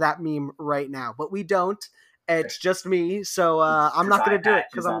make that meme right now, but we don't. It's just me, so I'm not going to do it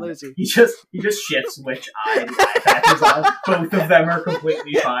because I'm lazy. He just shifts which eye the eye patch is on. Both of them are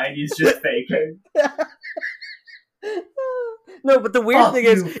completely fine. He's just faking. No, but the weird thing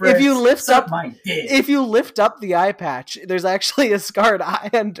is, Fritz, if you lift up the eye patch, there's actually a scarred eye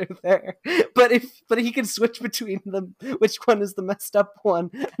under there. But he can switch between them, which one is the messed up one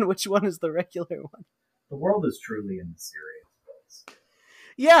and which one is the regular one. The world is truly in serious place.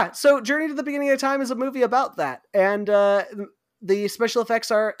 Yeah, so Journey to the Beginning of Time is a movie about that, and the special effects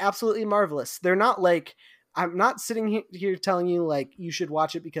are absolutely marvelous. They're not like, I'm not sitting here telling you like you should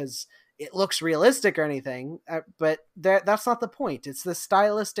watch it because it looks realistic or anything, but that's not the point. It's the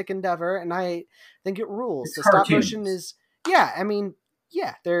stylistic endeavor, and I think it rules. It's the cartoons. Stop motion is,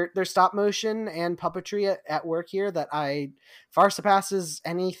 they're stop motion and puppetry at work here that far surpasses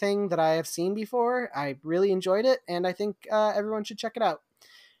anything that I have seen before. I really enjoyed it, and I think everyone should check it out.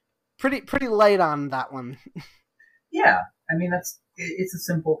 Pretty light on that one. Yeah, I mean it's a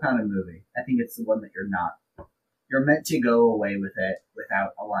simple kind of movie. I think it's the one that you're meant to go away with it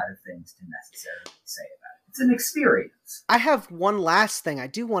without a lot of things to necessarily say about it. It's an experience. I have one last thing I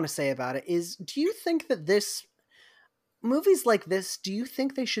do want to say about it is, do you think that movies like this, do you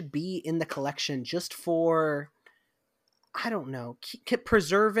think they should be in the collection just for, I don't know, keep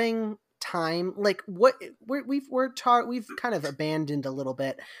preserving time? Like what we've kind of abandoned a little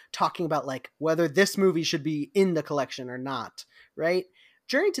bit talking about like whether this movie should be in the collection or not, right?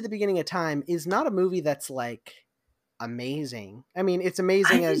 Journey to the Beginning of Time is not a movie that's like amazing. I mean, it's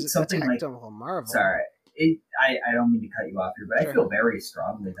amazing as a technical marvel. Sorry, I don't mean to cut you off here, but sure. I feel very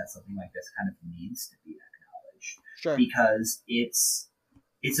strongly that something like this kind of needs to be acknowledged. Sure. Because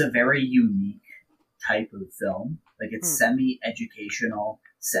it's a very unique type of film. Like it's semi-educational,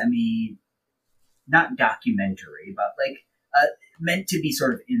 not documentary, but like meant to be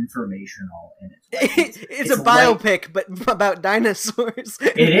sort of informational in its way. It's a biopic, but about dinosaurs.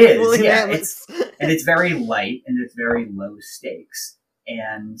 It is, yeah. It's very light and it's very low stakes,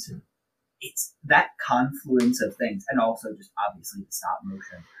 and it's that confluence of things, and also just obviously the stop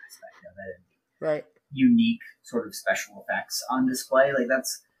motion aspect of it, and right? Unique sort of special effects on display. Like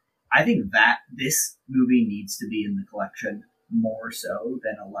I think that this movie needs to be in the collection more so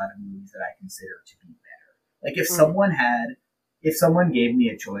than a lot of movies that I consider to be better. Like if someone gave me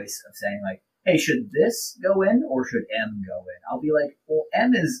a choice of saying like, hey, should this go in or should M go in? I'll be like, well,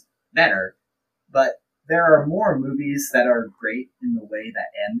 M is better, but there are more movies that are great in the way that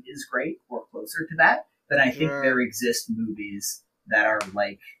M is great or closer to that than I think there exist movies that are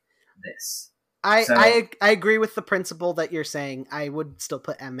like this. I agree with the principle that you're saying. I would still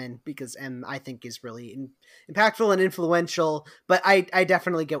put M in because M, I think, is really impactful and influential, but I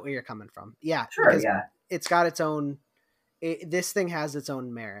definitely get where you're coming from. Yeah. Sure, yeah. It's got its own... this thing has its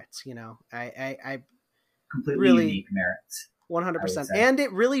own merits, you know. I completely really, unique merits. 100%. And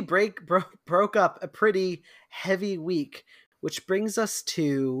it really broke up a pretty heavy week, which brings us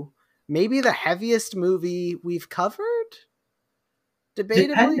to maybe the heaviest movie we've covered?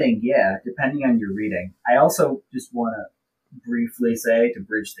 Debatably? Depending on your reading. I also just want to briefly say, to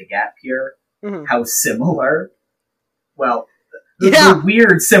bridge the gap here, how similar, the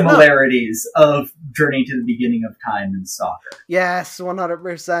weird similarities of Journey to the Beginning of Time and Stalker. Yes,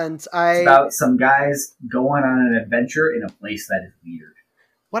 100%. It's about some guys going on an adventure in a place that is weird.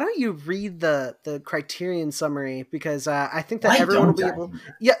 Why don't you read the Criterion summary? Because I think that everyone will be able...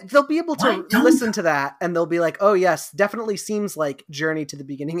 Yeah, they'll be able to listen to that, and they'll be like, oh yes, definitely seems like Journey to the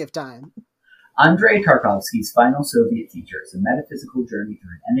Beginning of Time. Andrei Tarkovsky's final Soviet feature is a metaphysical journey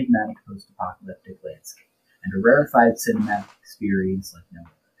through an enigmatic post-apocalyptic landscape, and a rarefied cinematic experience like no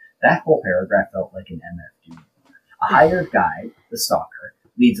other. That whole paragraph felt like an MF Doom. A hired guide, the Stalker,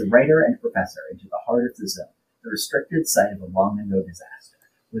 leads a writer and professor into the heart of the zone, the restricted site of a long-ago disaster,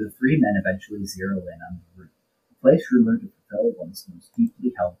 where the three men eventually zero in on the route, a place rumored to fulfill one's most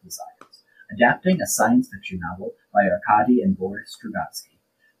deeply held desires. Adapting a science fiction novel by Arkady and Boris Strugatsky,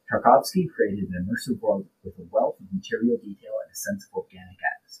 Tarkovsky created an immersive world with a wealth of material detail and a sense of organic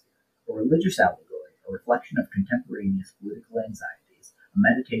atmosphere, a religious allegory, a reflection of contemporaneous political anxieties, a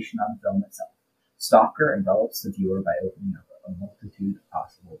meditation on film itself. Stalker envelops the viewer by opening up a multitude of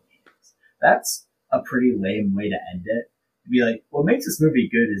possible meanings. That's a pretty lame way to end it. To be like, what makes this movie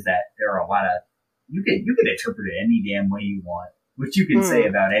good is that there are a lot of... You can interpret it any damn way you want, which you can say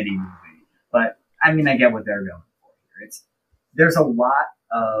about any movie. But, I mean, I get what they're going for here. There's a lot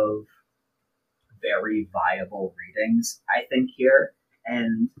of very viable readings, I think, here.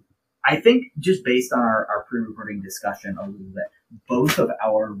 And I think just based on our pre-recording discussion a little bit, both of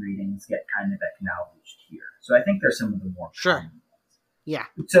our readings get kind of acknowledged here. So I think they're some of the more common ones. Yeah.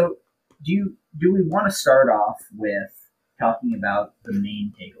 So do we want to start off with talking about the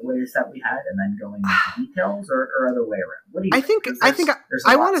main takeaways that we had and then going into details, or other way around? What do you think?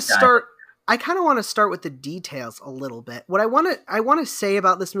 I want to start. I kind of want to start with the details a little bit. What I want to say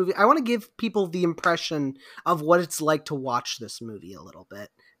about this movie, I want to give people the impression of what it's like to watch this movie a little bit,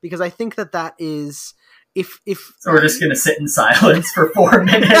 because I think that is if so we're just going to sit in silence for 4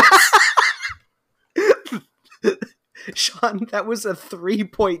 minutes. Sean, that was a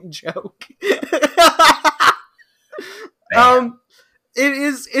 3-point joke.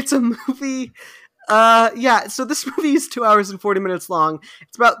 It's a movie. So this movie is 2 hours and 40 minutes long.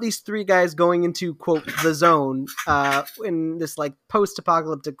 It's about these 3 guys going into, quote, the zone, in this like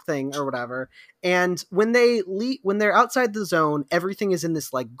post-apocalyptic thing or whatever. And when they're outside the zone, everything is in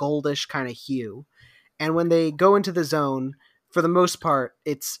this like goldish kind of hue. And when they go into the zone, for the most part,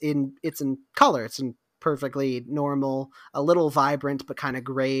 it's in color. It's in perfectly normal, a little vibrant, but kind of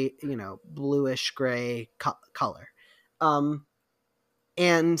gray, bluish gray color.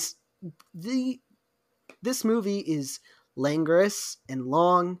 And this movie is languorous and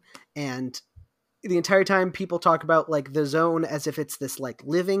long, and the entire time people talk about like the zone as if it's this like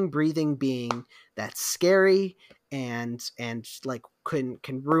living, breathing being that's scary and like can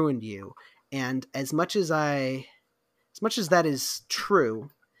ruin you. And as much as that is true,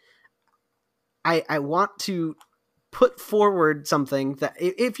 I want to put forward something that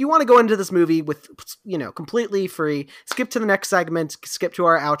if you want to go into this movie with, completely free, skip to the next segment, skip to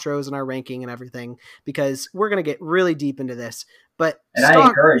our outros and our ranking and everything, because we're going to get really deep into this. I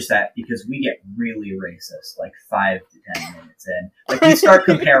encourage that because we get really racist, like 5 to 10 minutes in. Like, you start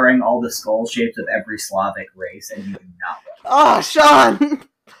comparing all the skull shapes of every Slavic race, and you do not want to. Oh, Sean!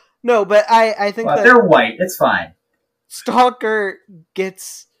 No, but I think that they're white. It's fine. Stalker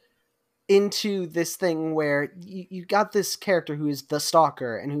gets into this thing where you got this character who is the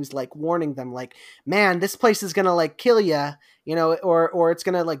stalker and who's like warning them like, man, this place is gonna like kill you, or it's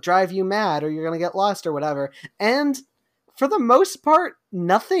gonna like drive you mad, or you're gonna get lost or whatever. And for the most part,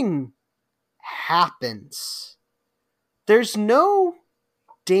 nothing happens. There's no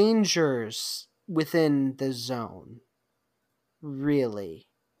dangers within the zone, really.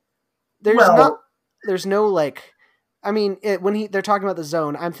 There's no like, I mean, when they're talking about the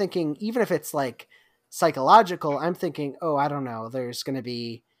zone, I'm thinking, even if it's like psychological, I'm thinking, oh, I don't know, there's going to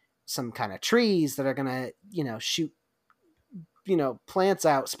be some kind of trees that are going to, shoot, plants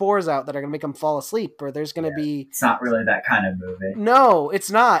out, spores out that are going to make them fall asleep, or there's going to be... It's not really that kind of movie. No,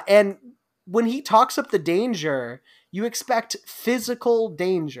 it's not. And when he talks up the danger, you expect physical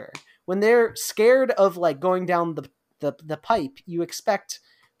danger. When they're scared of like going down the pipe, you expect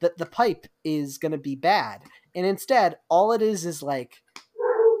that the pipe is going to be bad. And instead, all it is like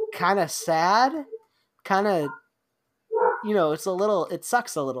kind of sad, kind of, it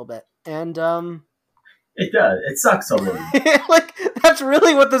sucks a little bit. And, it does. It sucks a little. Like, that's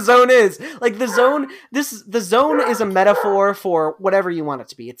really what the zone is. Like, the zone is a metaphor for whatever you want it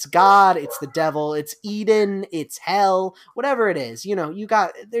to be. It's God, it's the devil, it's Eden, it's hell, whatever it is.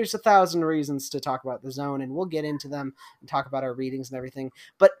 There's 1,000 reasons to talk about the zone, and we'll get into them and talk about our readings and everything.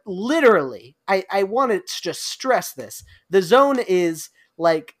 But literally, I want to just stress this. The zone is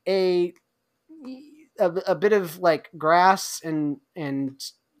like a bit of like grass and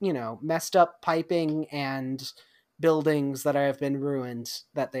messed up piping and buildings that have been ruined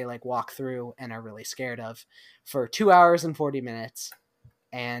that they like walk through and are really scared of for 2 hours and 40 minutes.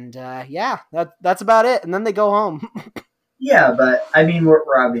 And that's about it. And then they go home. Yeah, but I mean, we're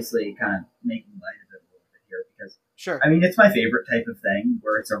obviously kind of making light of it a little bit here because, sure. I mean, it's my favorite type of thing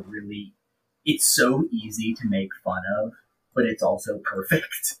where it's so easy to make fun of, but it's also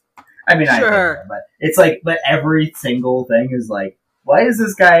perfect. I mean, sure. I know, but it's like, but every single thing is like, why is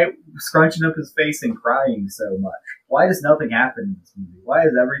this guy scrunching up his face and crying so much? Why does nothing happen in this movie? Why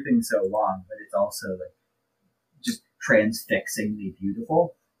is everything so long? But it's also like just transfixingly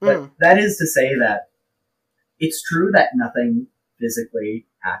beautiful. But that is to say that it's true that nothing physically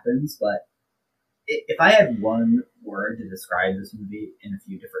happens, but if I had one word to describe this movie in a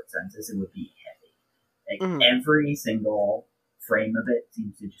few different senses, it would be heavy. Like every single frame of it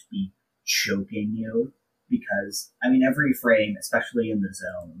seems to just be choking you. Because, I mean, every frame, especially in the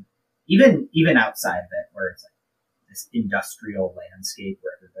zone, even outside of it, where it's like this industrial landscape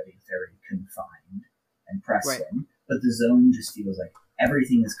where everybody's very confined and pressed in, but the zone just feels like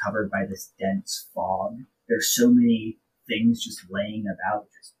everything is covered by this dense fog. There's so many things just laying about,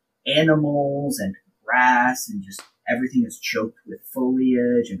 just animals and grass, and just everything is choked with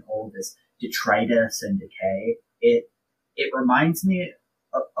foliage and all this detritus and decay. It reminds me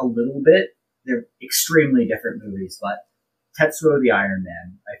a little bit. They're extremely different movies, but Tetsuo the Iron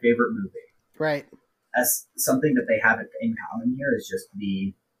Man, my favorite movie. Right. As something that they have in common here is just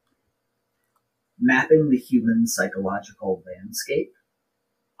the mapping the human psychological landscape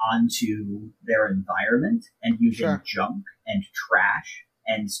onto their environment and using junk and trash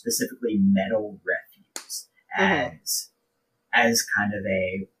and specifically metal refuse as kind of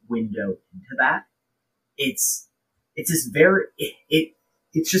a window into that. It's this very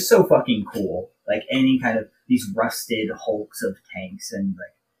it's just so fucking cool. Like any kind of these rusted hulks of tanks and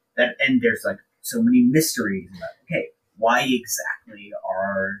like that, and there's like so many mysteries about okay, why exactly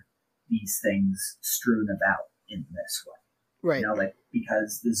are these things strewn about in this way? Right. You know, like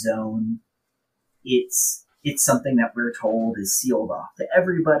because the zone, it's something that we're told is sealed off to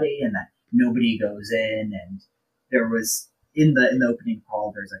everybody and that nobody goes in. And there was in the opening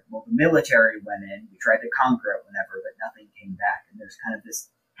crawl, there's like, well, the military went in, we tried to conquer it whenever, but nothing came back. And there's kind of this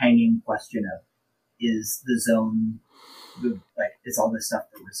hanging question of, is the zone, is all this stuff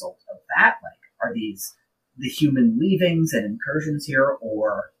the result of that? Like, are these the human leavings and incursions here,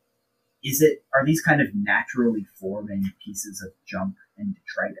 or are these kind of naturally forming pieces of junk and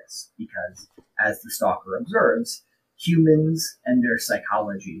detritus? Because as the stalker observes, humans and their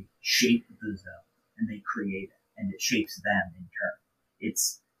psychology shape the zone and they create it and it shapes them in turn.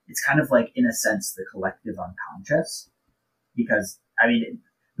 It's kind of like, in a sense, the collective unconscious, because I mean,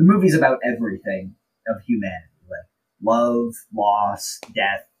 the movie's about everything of humanity, like love, loss,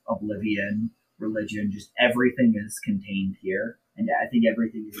 death, oblivion, religion, just everything is contained here. And I think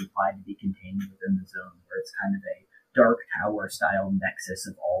everything is implied to be contained within the zone, where it's kind of a dark tower style nexus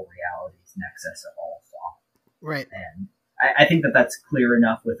of all realities, nexus of all thought. Right. And I think that that's clear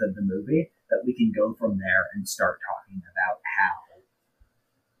enough within the movie that we can go from there and start talking about how,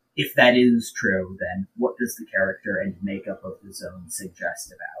 if that is true, then what does the character and makeup of the zone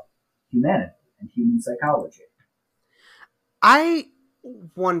suggest about humanity and human psychology? I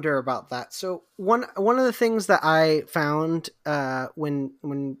wonder about that. So one of the things that I found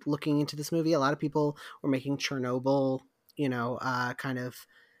when looking into this movie, a lot of people were making Chernobyl, kind of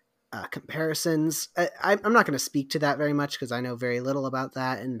comparisons. I'm not going to speak to that very much because I know very little about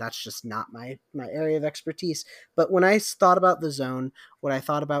that, and that's just not my area of expertise. But when I thought about the zone, what I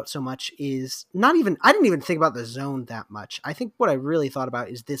thought about so much is I didn't even think about the zone that much. I think what I really thought about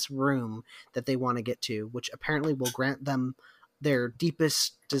is this room that they want to get to, which apparently will grant them their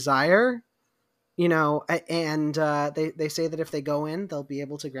deepest desire, and they say that if they go in, they'll be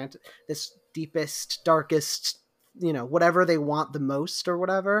able to grant this deepest, darkest, whatever they want the most or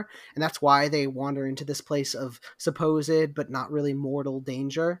whatever. And that's why they wander into this place of supposed but not really mortal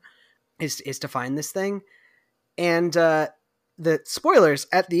danger, is to find this thing. And the spoilers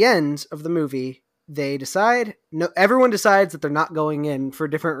at the end of the movie, everyone decides that they're not going in for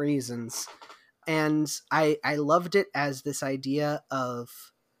different reasons. And I loved it as this idea of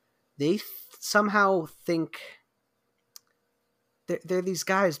they somehow think they're these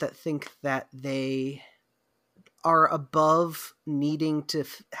guys that think that they are above needing to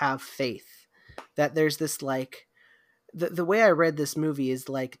have faith, that there's this like the way I read this movie is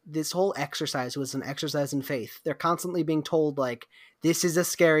like this whole exercise was an exercise in faith. They're constantly being told like, this is a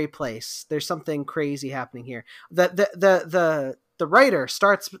scary place, there's something crazy happening here. The writer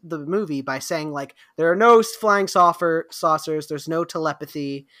starts the movie by saying like, there are no flying saucers, there's no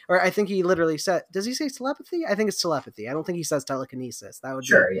telepathy, or I think he literally said, does he say telepathy? I think it's telepathy. I don't think he says telekinesis. That would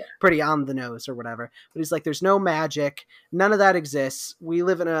be pretty on the nose or whatever. But he's like, there's no magic, none of that exists. We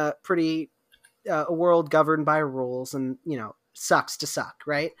live in a pretty a world governed by rules, and sucks to suck,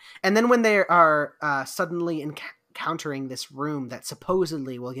 right? And then when they are suddenly encountering this room that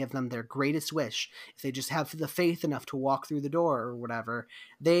supposedly will give them their greatest wish, if they just have the faith enough to walk through the door or whatever,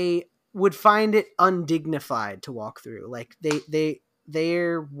 they would find it undignified to walk through. Like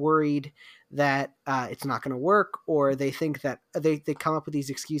they're worried that it's not going to work, or they think that they come up with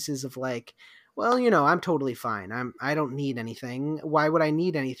these excuses of like, well, I'm totally fine. I don't need anything. Why would I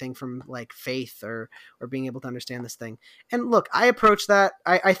need anything from like faith or being able to understand this thing? And look, I approach that.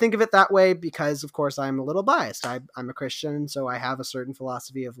 I think of it that way because, of course, I'm a little biased. I'm a Christian, so I have a certain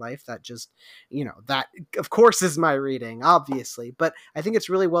philosophy of life that just, that of course is my reading, obviously. But I think it's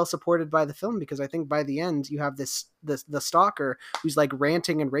really well supported by the film, because I think by the end you have the stalker who's like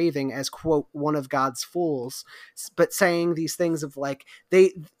ranting and raving as, quote, one of God's fools, but saying these things of like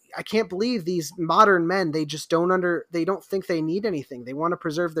I can't believe these modern men, they just they don't think they need anything. They want to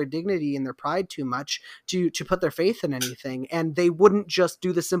preserve their dignity and their pride too much to put their faith in anything. And they wouldn't just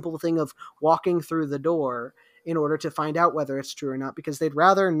do the simple thing of walking through the door in order to find out whether it's true or not, because they'd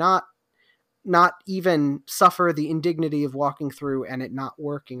rather not even suffer the indignity of walking through and it not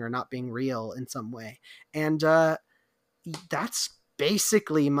working or not being real in some way. And that's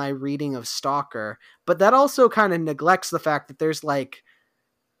basically my reading of Stalker. But that also kind of neglects the fact that there's like,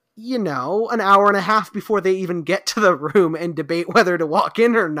 you know, an hour and a half before they even get to the room and debate whether to walk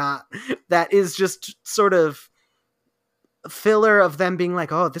in or not. That is just sort of filler of them being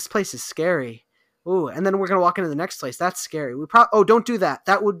like, oh, this place is scary. Ooh, and then we're gonna walk into the next place. That's scary. Oh, don't do that.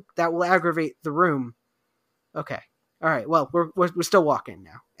 That will aggravate the room. Okay, all right. Well, we're still walking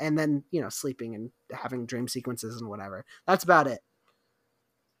now, and then, you know, sleeping and having dream sequences and whatever. That's about it.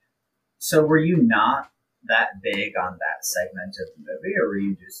 So were you not that big on that segment of the movie, or were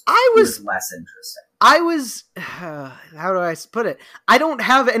you just I was less interested? I was, how do I put it? I don't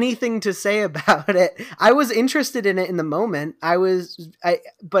have anything to say about it. I was interested in it in the moment.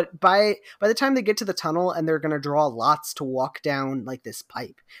 But by the time they get to the tunnel and they're going to draw lots to walk down like this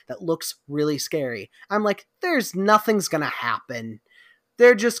pipe that looks really scary, I'm like, nothing's going to happen.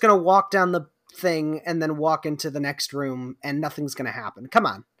 They're just going to walk down the thing and then walk into the next room and nothing's going to happen. Come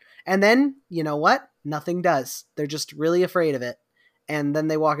on. And then, you know what? Nothing does. They're just really afraid of it. And then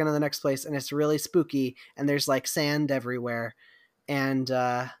they walk into the next place and it's really spooky and there's like sand everywhere and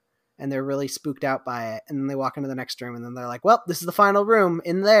they're really spooked out by it. And then they walk into the next room and then they're like, well, this is the final room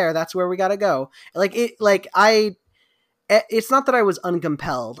in there. That's where we got to go. It's not that I was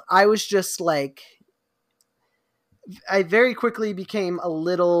uncompelled. I was just like, I very quickly became a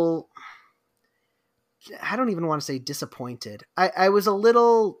little, I don't even want to say disappointed. I was a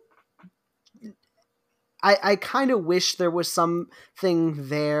little, I kind of wish there was something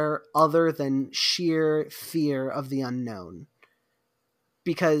there other than sheer fear of the unknown.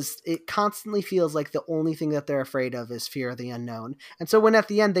 Because it constantly feels like the only thing that they're afraid of is fear of the unknown. And so when at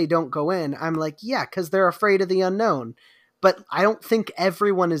the end they don't go in, I'm like, yeah, because they're afraid of the unknown. But I don't think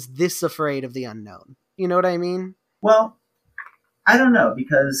everyone is this afraid of the unknown. You know what I mean? Well, I don't know,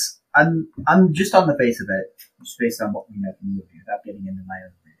 because I'm just on the face of it, just based on what we know from the movie, without getting into my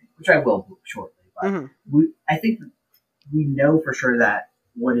own reading, which I will shortly. But I think we know for sure that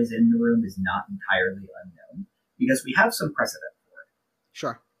what is in the room is not entirely unknown, because we have some precedent for it.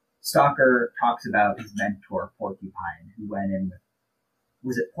 Sure. Stalker talks about his mentor, Porcupine, who went in with,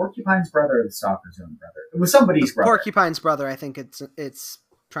 was it Porcupine's brother or the Stalker's own brother? It was somebody's brother. Porcupine's brother, I think it's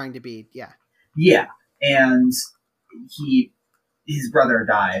trying to be, yeah. Yeah, and his brother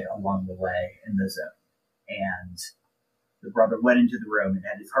died along the way in the zone, and the brother went into the room and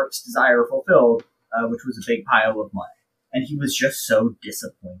had his heart's desire fulfilled, which was a big pile of money. And he was just so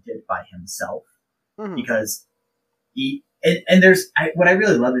disappointed by himself because what I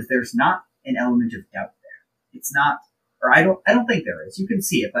really love is there's not an element of doubt there. It's not, or I don't think there is. You can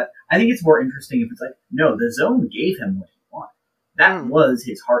see it, but I think it's more interesting if it's like, no, the zone gave him what he wanted. That was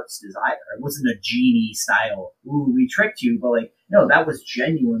his heart's desire. It wasn't a genie style, ooh, we tricked you, but like, no, that was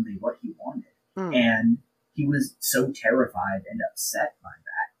genuinely what he wanted. And he was so terrified and upset by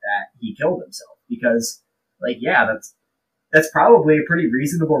that he killed himself. Because, like, yeah, that's probably a pretty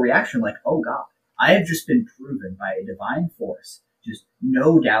reasonable reaction. Like, oh God, I have just been proven by a divine force, just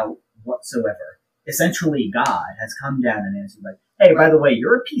no doubt whatsoever. Essentially, God has come down and answered, like, hey, by the way,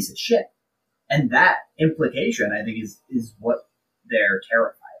 you're a piece of shit. And that implication, I think, is what they're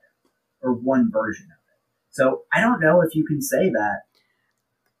terrified of, or one version of it. So I don't know if you can say that,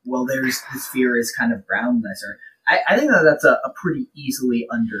 well, this fear is kind of groundless, or I think that's a pretty easily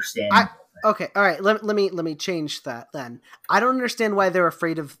understandable thing. Okay, all right, let me change that then. I don't understand why they're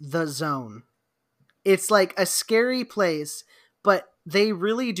afraid of the zone. It's like a scary place, but they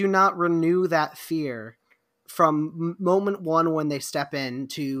really do not renew that fear from moment one when they step in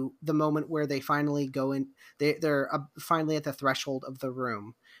to the moment where they finally go in. They're finally at the threshold of the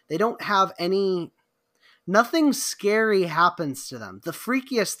room. They don't have nothing scary happens to them. The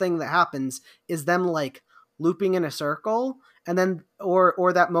freakiest thing that happens is them like looping in a circle, and then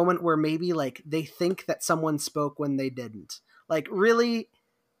or that moment where maybe like they think that someone spoke when they didn't. Like, really,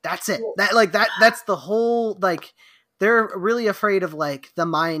 that's it. That's the whole, like, they're really afraid of like the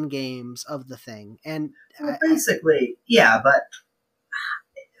mind games of the thing. And basically, yeah, but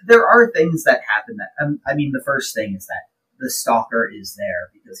there are things that happen that I mean, the first thing is that the stalker is there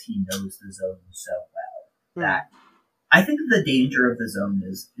because he knows the zone so well that I think the danger of the zone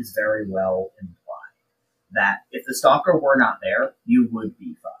is very well implied. That if the stalker were not there, you would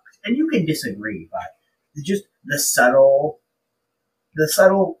be fucked. And you can disagree, but just the subtle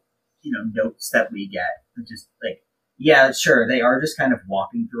notes that we get. Just like, yeah, sure, they are just kind of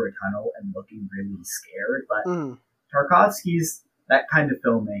walking through a tunnel and looking really scared, but Tarkovsky's that kind of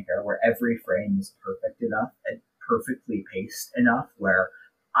filmmaker where every frame is perfect enough and perfectly paced enough where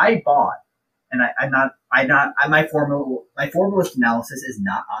I bought, and my formalist analysis is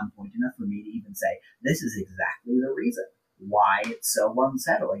not on point enough for me to even say this is exactly the reason why it's so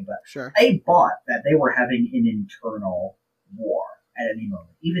unsettling. But sure. I bought that they were having an internal war at any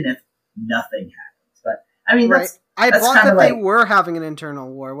moment, even if nothing happens. But I mean, right. I that's bought that like, they were having an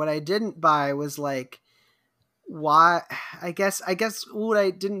internal war. What I didn't buy was like, why? I guess what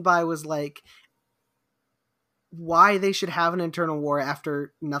I didn't buy was like why they should have an internal war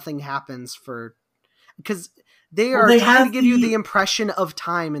after nothing happens for, because they are trying to give you the impression of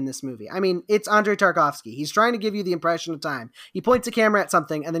time in this movie. I mean, it's Andrei Tarkovsky. He's trying to give you the impression of time. He points a camera at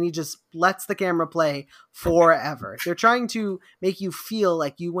something and then he just lets the camera play forever. They're trying to make you feel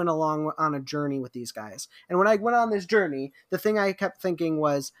like you went along on a journey with these guys. And when I went on this journey, the thing I kept thinking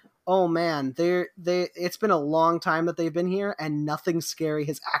was, oh man, it's been a long time that they've been here and nothing scary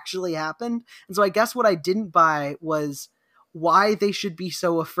has actually happened. And so I guess what I didn't buy was why they should be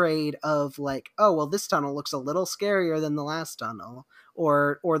so afraid of like, oh, well, this tunnel looks a little scarier than the last tunnel,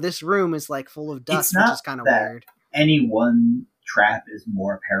 or this room is like full of dust, which is kind of weird. Any one trap is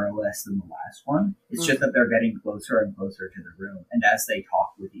more perilous than the last one. It's just that they're getting closer and closer to the room, and as they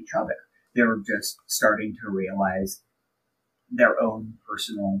talk with each other, they're just starting to realize their own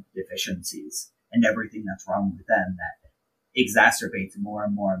personal deficiencies and everything that's wrong with them that exacerbates more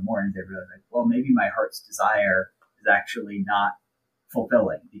and more and more, and they're really like, well, maybe my heart's desire is actually not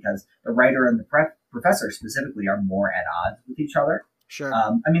fulfilling, because the writer and the professor specifically are more at odds with each other. Sure.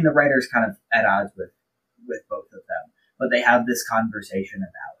 I mean, the writer's kind of at odds with both of them, but they have this conversation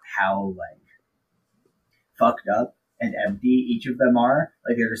about how like fucked up and empty each of them are.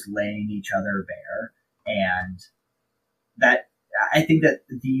 Like they're just laying each other bare, and that I think that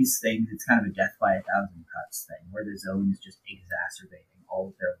these things, it's kind of a death by a thousand cuts thing, where the zone is just exacerbating all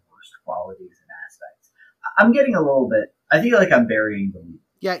of their worst qualities and aspects. I'm getting a little bit. I feel like I'm burying the lead.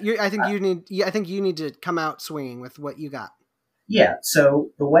 Yeah, I think you need to come out swinging with what you got. Yeah. So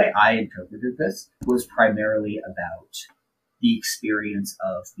the way I interpreted this was primarily about the experience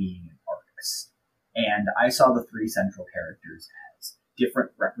of being an artist, and I saw the three central characters as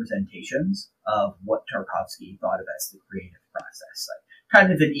different representations of what Tarkovsky thought of as the creative process, like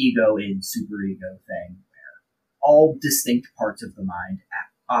kind of an ego in superego thing, where all distinct parts of the mind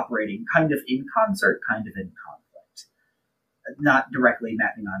operating kind of in concert, kind of in conflict. Not directly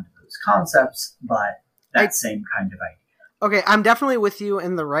mapping onto those concepts, but that same kind of idea. Okay, I'm definitely with you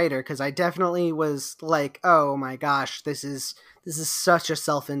in the writer, because I definitely was like, oh my gosh, this is such a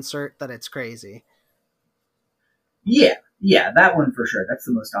self-insert that it's crazy. Yeah, that one for sure. That's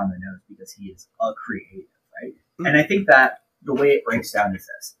the most on the nose because he is a creative, right? And I think that the way it breaks down is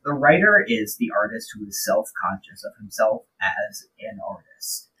this. The writer is the artist who is self-conscious of himself as an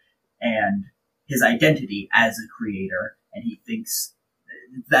artist and his identity as a creator, and he thinks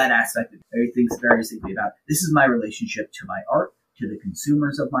that aspect of it. He thinks very simply about, this is my relationship to my art, to the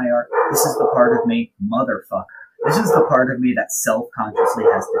consumers of my art. This is the part of me, motherfucker. This is the part of me that self-consciously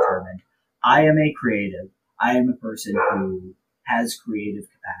has determined I am a creative. I am a person who has creative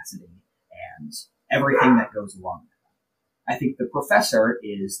capacity and everything that goes along with that. I think the professor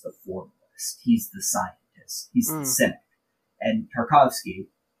is the formalist. He's the scientist. He's the cynic. And Tarkovsky,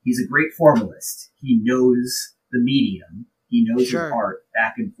 he's a great formalist. He knows the medium. He knows his art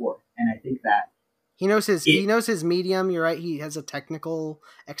back and forth. And I think that he knows his medium. You're right. He has a technical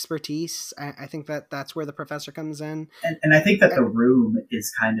expertise. I think that's where the professor comes in. And I think that the room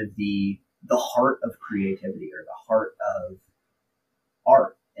is kind of the heart of creativity, or the heart of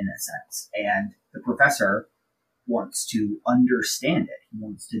art in a sense. And the professor wants to understand it. He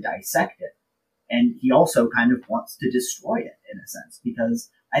wants to dissect it. And he also kind of wants to destroy it in a sense,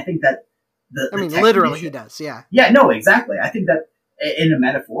 because I think that literally he does. Yeah. Yeah, no, exactly. I think that in a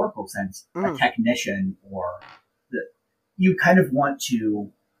metaphorical sense, a technician you kind of want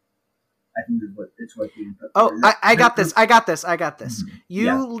to, I think it's what being put. Oh, I got this. Mm-hmm.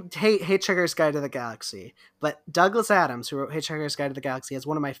 You hate Hitchhiker's Guide to the Galaxy, but Douglas Adams, who wrote Hitchhiker's Guide to the Galaxy, has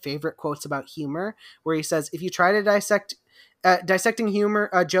one of my favorite quotes about humor, where he says, if you try to dissecting humor,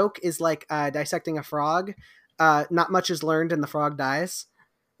 a joke is like dissecting a frog. Not much is learned and the frog dies.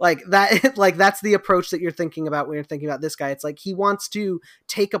 Like that, like that's the approach that you're thinking about when you're thinking about this guy. It's like he wants to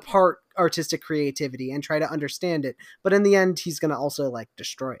take apart artistic creativity and try to understand it, but in the end, he's going to also like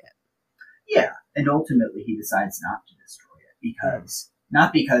destroy it. Yeah, and ultimately he decides not to destroy it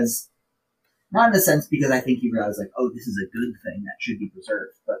not because Not in a sense because I think he realized, like, oh, this is a good thing that should be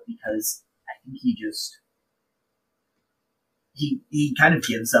preserved, but because I think he kind of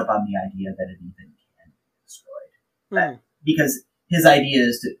gives up on the idea that it even can be destroyed. Because his idea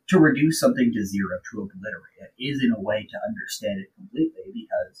is to reduce something to zero, to obliterate it, is in a way to understand it completely,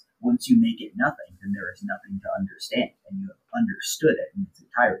 because once you make it nothing, then there is nothing to understand, and you have understood it in its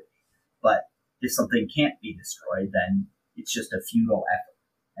entirety. But if something can't be destroyed, then it's just a futile effort.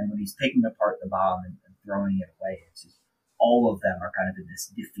 And when he's picking apart the bomb and throwing it away, it's just, all of them are kind of in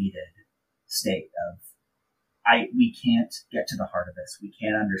this defeated state of, we can't get to the heart of this. We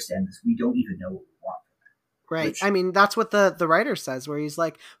can't understand this. We don't even know what we want from it. Right. I mean, that's what the writer says, where he's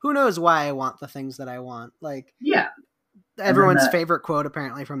like, who knows why I want the things that I want? Like, yeah. Everyone's favorite quote,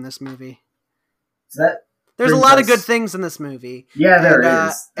 apparently, from this movie. So there's a lot of good things in this movie. Yeah, there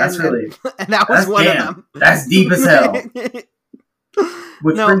is. That's really... And that was one of them. That's deep as hell.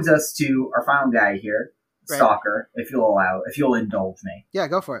 Which brings us to our final guy here, Stalker, if you'll indulge me. Yeah,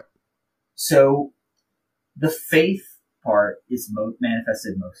 go for it. So, the faith part is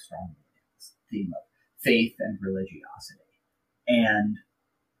manifested most strongly in this theme of faith and religiosity. And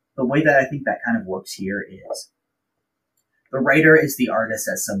the way that I think that kind of works here is the writer is the artist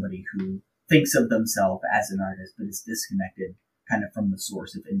as somebody who thinks of themselves as an artist, but is disconnected kind of from the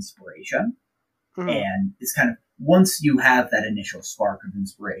source of inspiration. Mm-hmm. And it's kind of, once you have that initial spark of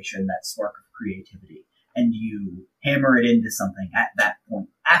inspiration, that spark of creativity, and you hammer it into something at that point,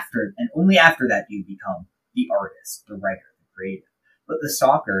 and only after that do you become the artist, the writer, the creative. But the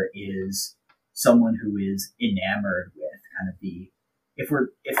stalker is someone who is enamored with kind of if we're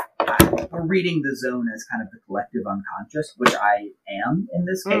reading the zone as kind of the collective unconscious, which I am in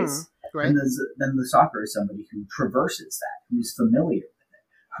this case, right. Then the stalker is somebody who traverses that, who's familiar with it,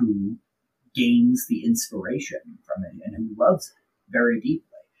 who gains the inspiration from it, and who loves it very deeply,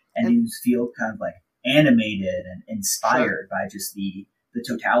 and who feels kind of like animated and inspired by just the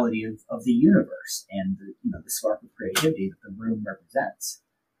totality of the universe and the spark of creativity that the room represents.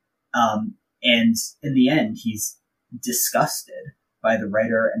 And in the end, he's disgusted by the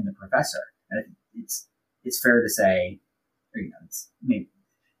writer and the professor. And I think it's fair to say,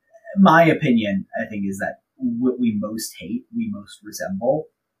 my opinion, I think, is that what we most hate, we most resemble.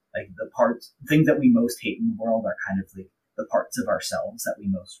 Like things that we most hate in the world are kind of like the parts of ourselves that we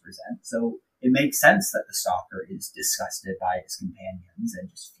most resent. So it makes sense that the stalker is disgusted by his companions and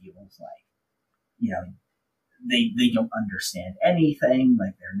just feels like, they don't understand anything,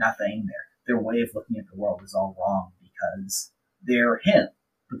 like they're nothing. Their way of looking at the world is all wrong because they're him,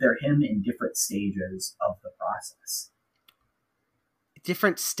 but they're him in different stages of the process.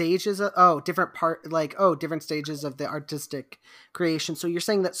 Different stages of different stages of the artistic creation. So you're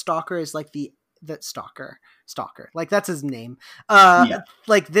saying that Stalker is like Stalker, like that's his name.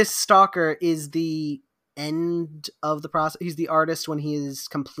 Like this Stalker is the end of the process. He's the artist when he has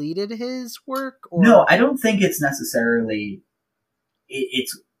completed his work. Or? No, I don't think it's necessarily.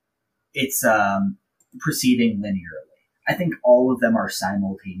 It's proceeding linearly. I think all of them are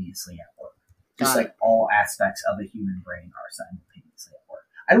simultaneously at work. Just like all aspects of a human brain are simultaneously at work.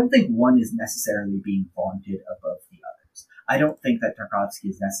 I don't think one is necessarily being vaunted above the others. I don't think that Tarkovsky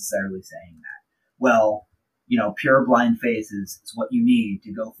is necessarily saying that, well, pure blind faith is what you need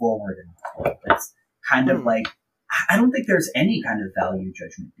to go forward. And it's kind of like, I don't think there's any kind of value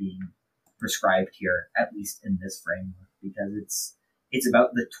judgment being prescribed here, at least in this framework, because it's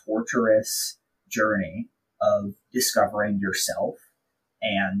about the torturous journey of discovering yourself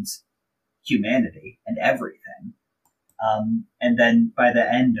and humanity and everything. And then by the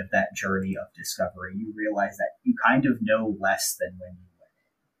end of that journey of discovery, you realize that you kind of know less than when you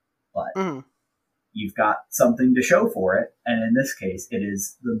went in. But you've got something to show for it. And in this case, it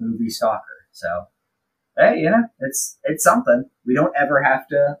is the movie Stalker. So, hey, it's something. We don't ever have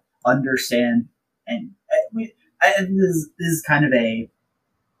to understand. And this is kind of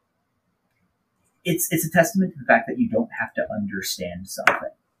it's a testament to the fact that you don't have to understand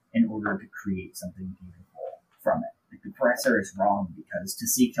something in order to create something beautiful from it. Like, the professor is wrong because to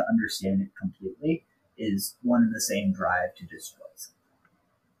seek to understand it completely is one and the same drive to destroy something.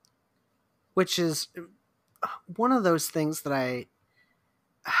 Which is one of those things that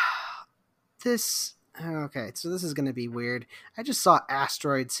okay, so this is going to be weird. I just saw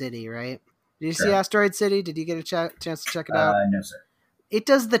Asteroid City, right? Did you see Asteroid City? Did you get a chance to check it out? No, sir. It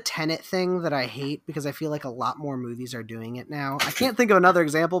does the Tenet thing that I hate because I feel like a lot more movies are doing it now. I can't think of another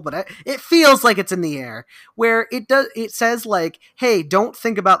example, but it feels like it's in the air where it says like, hey, don't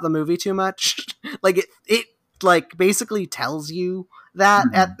think about the movie too much. Like it like basically tells you that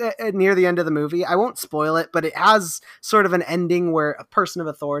Mhm. at near the end of the movie. I won't spoil it, but it has sort of an ending where a person of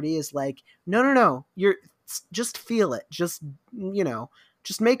authority is like, no, no, no, you're just feel it. Just, you know,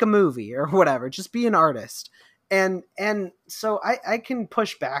 just make a movie or whatever. Just be an artist. And so I can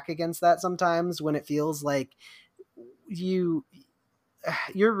push back against that sometimes when it feels like you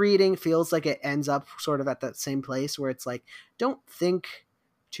your reading feels like it ends up sort of at that same place where it's like, don't think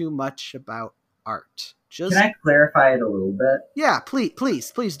too much about art. Can Just I clarify it a little bit? yeah,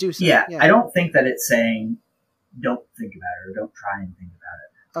 please do so. Yeah, I Yeah. don't think that it's saying don't think about it or don't try and think about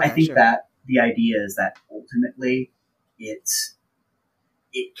it. I Okay, think sure. that the idea is that ultimately it's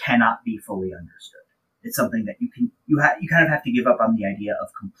it cannot be fully understood. It's something that you kind of have to give up on the idea of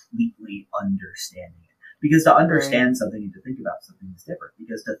completely understanding it. Because to Right. understand something and to think about something is different.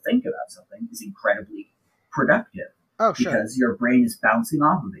 Because to think about something is incredibly productive Oh, sure. because your brain is bouncing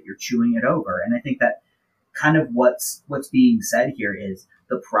off of it. You're chewing it over. And I think that kind of what's being said here is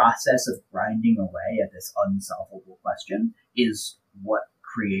the process of grinding away at this unsolvable question is what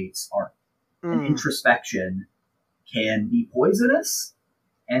creates art. And Mm, introspection can be poisonous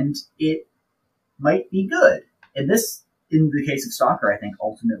and it might be good. In the case of Stalker, I think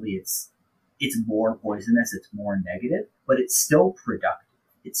ultimately it's more poisonous, it's more negative, but it's still productive.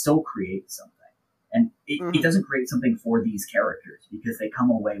 It still creates something. And it mm-hmm. doesn't create something for these characters because they come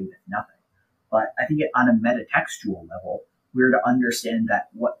away with nothing. But I think on a metatextual level, we're to understand that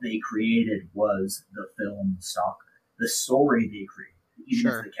what they created was the film Stalker. The story they created, even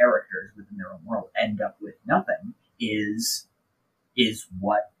if Sure. the characters within their own world end up with nothing, is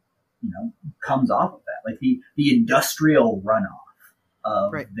what comes off of that. Like the industrial runoff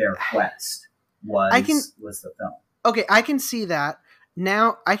of Right. their quest I can was the film. okay, I can see that.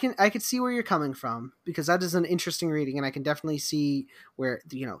 Now I can see where you're coming from because that is an interesting reading, and I can definitely see where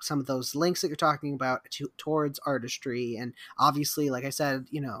some of those links that you're talking about towards artistry, and obviously, like I said,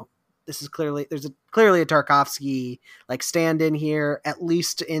 this is clearly a Tarkovsky like stand in here, at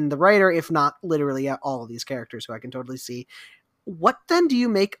least in the writer, if not literally all of these characters, who I can totally see. What then do you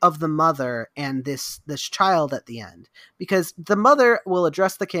make of the mother and this child at the end? Because the mother will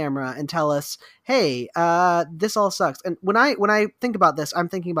address the camera and tell us, hey, this all sucks. And when I think about this, I'm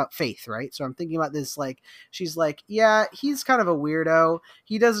thinking about Faith, right? So I'm thinking about this, like, she's like, yeah, he's kind of a weirdo.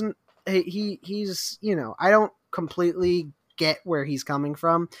 He doesn't he's I don't completely get where he's coming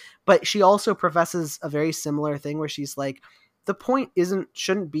from, but she also professes a very similar thing where she's like, the point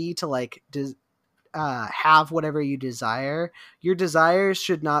shouldn't be to like have whatever you desire. Your desires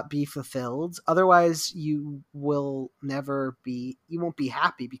should not be fulfilled. Otherwise, you won't be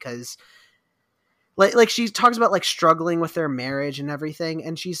happy because like she talks about like struggling with their marriage and everything,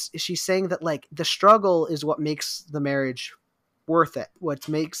 and she's saying that like the struggle is what makes the marriage worth it. What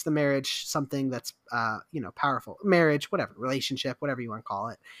makes the marriage something that's powerful. Marriage, whatever, relationship, whatever you want to call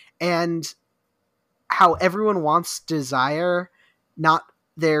it. And how everyone wants desire, not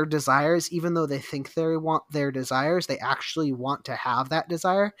their desires, even though they think they want their desires, they actually want to have that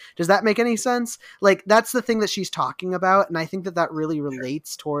desire. Does that make any sense? Like, that's the thing that she's talking about, and I think that that really Sure.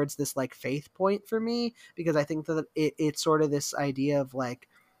 relates towards this like faith point for me, because I think that it's sort of this idea of like,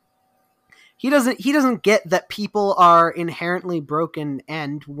 he doesn't get that people are inherently broken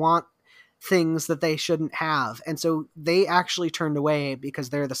and want things that they shouldn't have, and so they actually turned away because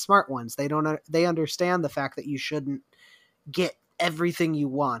they're the smart ones. They understand the fact that you shouldn't get everything you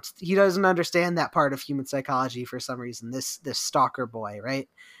want. He doesn't understand that part of human psychology for some reason, this stalker boy, right?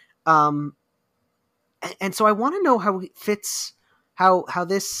 um and so I want to know how it fits, how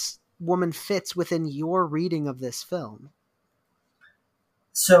this woman fits within your reading of this film.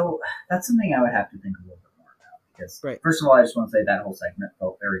 So that's something I would have to think a little bit more about because Right. first of all, I just want to say that whole segment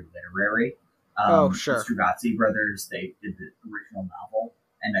felt very literary. Oh, The sure. Strugazzi brothers, they did the original novel,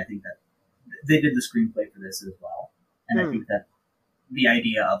 and I think that they did the screenplay for this as well. And I Hmm. think that the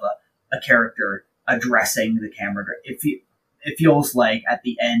idea of a character addressing the camera, it feels like at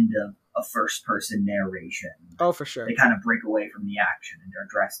the end of a first person narration, Oh, for they sure. kind of break away from the action and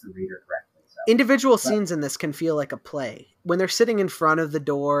address the reader directly. So, Individual but scenes in this can feel like a play. When they're sitting in front of the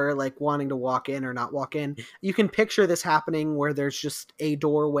door, like wanting to walk in or not walk in, you can picture this happening where there's just a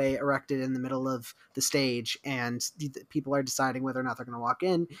doorway erected in the middle of the stage and people are deciding whether or not they're going to walk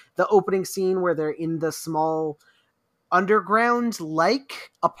in. The opening scene where they're in the small underground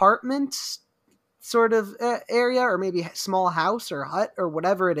like apartment sort of area, or maybe small house or hut or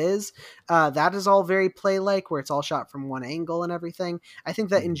whatever it is, that is all very play like, where it's all shot from one angle and everything. I think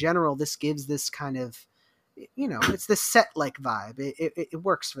that in general this gives this kind of, it's this set like vibe. It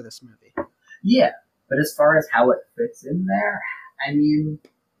works for this movie. yeah, but as far as how it fits in there, I mean,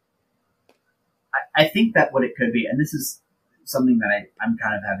 I think that what it could be, and this is something that I'm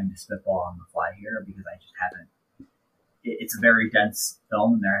kind of having to spitball on the fly here because I just haven't. It's a very dense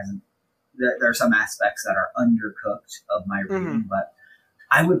film, and there are some aspects that are undercooked of my reading, but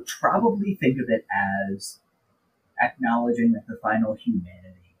I would probably think of it as acknowledging that the final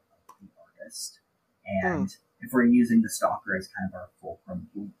humanity of the artist. And if we're using the stalker as kind of our fulcrum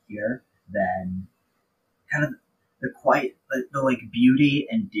point here, then kind of the like beauty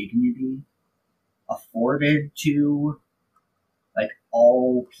and dignity afforded to like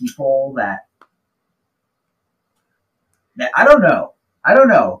all people that I don't know.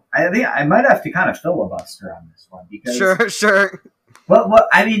 I think I might have to kind of filibuster on this one because sure. What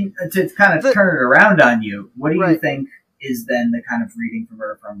I mean to kind of turn it around on you. What do you think is then the kind of reading from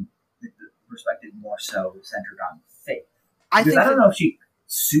her from the perspective more so centered on faith? Because I don't know if she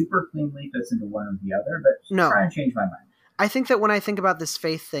super cleanly fits into one or the other, but try and change my mind. I think that when I think about this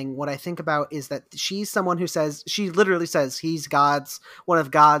faith thing, what I think about is that she's someone who she literally says he's one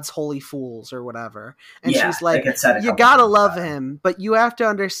of God's holy fools or whatever. And she's like, you gotta love him, but you have to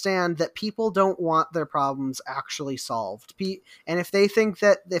understand that people don't want their problems actually solved. And if they think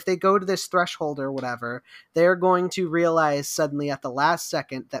that if they go to this threshold or whatever, they're going to realize suddenly at the last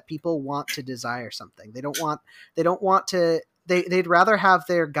second that people want to desire something. They don't want to, they'd rather have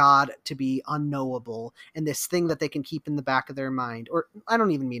their God to be unknowable and this thing that they can keep in the back of their mind. Or I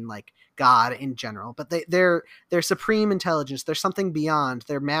don't even mean like God in general, but their supreme intelligence, there's something beyond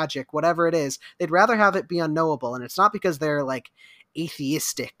their magic, whatever it is. They'd rather have it be unknowable. And it's not because they're like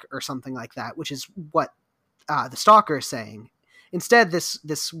atheistic or something like that, which is what the stalker is saying. Instead,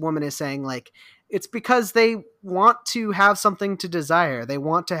 this woman is saying like, it's because they want to have something to desire. They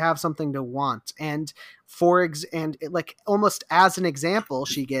want to have something to want. And like almost as an example,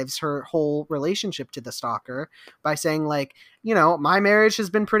 she gives her whole relationship to the stalker by saying like, my marriage has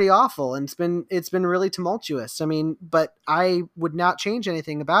been pretty awful and it's been really tumultuous. I mean, but I would not change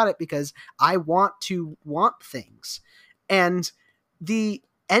anything about it because I want to want things. And the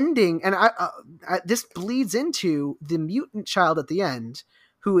ending, and this bleeds into the mutant child at the end,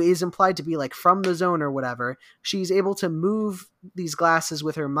 who is implied to be like from the zone or whatever. She's able to move these glasses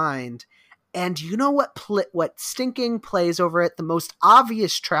with her mind. And you know what stinking plays over it? The most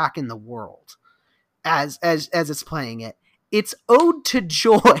obvious track in the world as it's playing it. It's Ode to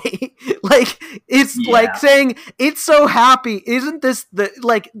Joy. Like, it's like saying, it's so happy. Isn't this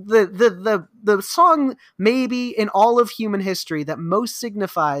the song maybe in all of human history that most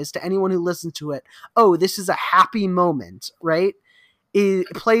signifies to anyone who listens to it, oh, this is a happy moment, right? It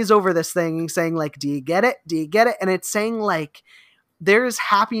plays over this thing saying like, do you get it? Do you get it? And it's saying like, there's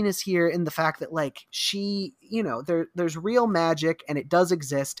happiness here in the fact that like she, there's real magic and it does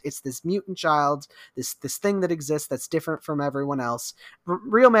exist. It's this mutant child, this thing that exists that's different from everyone else.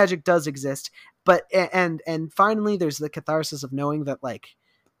 Real magic does exist, but and finally there's the catharsis of knowing that like,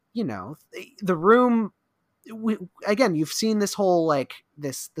 the room. Again, you've seen this whole like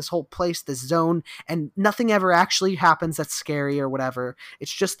this whole place, this zone, and nothing ever actually happens that's scary or whatever.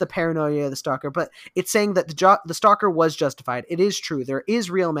 It's just the paranoia of the stalker. But it's saying that the stalker was justified. It is true. There is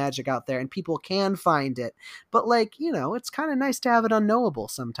real magic out there and people can find it. But like, it's kind of nice to have it unknowable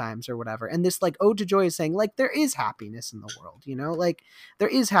sometimes or whatever. And this like Ode to Joy is saying like, there is happiness in the world, like there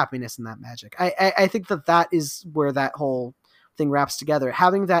is happiness in that magic. I think that is where that whole thing wraps together.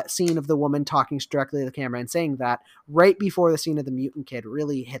 Having that scene of the woman talking directly to the camera and saying that right before the scene of the mutant kid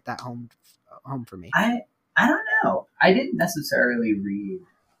really hit that home for me. I don't know. I didn't necessarily read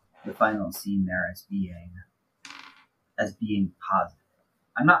the final scene there as being positive.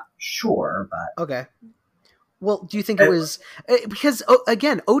 I'm not sure, but okay. Well, do you think it was because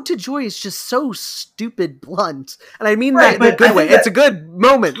again, Ode to Joy is just so stupid blunt, and I mean that in a good way. It's a good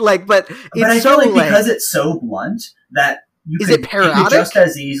moment, like, but I feel like because it's so blunt that. It could just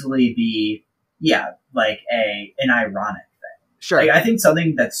as easily be, like an ironic thing. Sure. Like, I think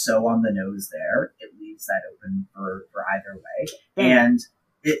something that's so on the nose there, it leaves that open for either way. And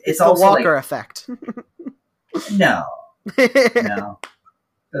it's also the Walker effect. No.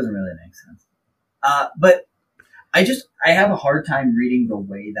 Doesn't really make sense. But I have a hard time reading the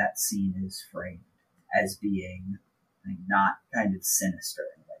way that scene is framed as being like, not kind of sinister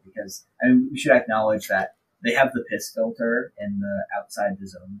in a way, because we should acknowledge that they have the piss filter in the outside the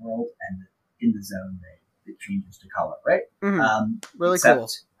zone world, and in the zone it changes to color, right? Mm-hmm. Really except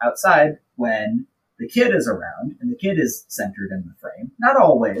cool. Outside, when the kid is around, and the kid is centered in the frame, not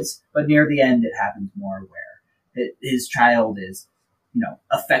always, but near the end it happens more where his child is,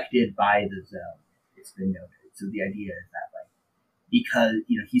 affected by the zone. It's been noted. So the idea is that, like, because,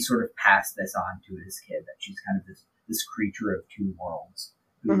 he sort of passed this on to his kid, that she's kind of this creature of two worlds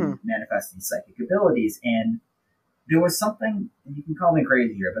who manifest these psychic abilities, and there was something, and you can call me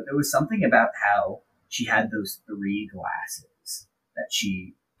crazy here, but there was something about how she had those 3 glasses that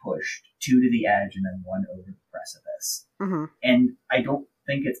she pushed, 2 to the edge and then 1 over the precipice. Mm-hmm. And I don't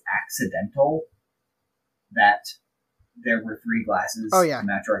think it's accidental that there were 3 glasses to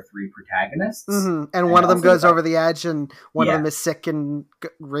match our 3 protagonists. Mm-hmm. And one of them goes over the edge and one of them is sick and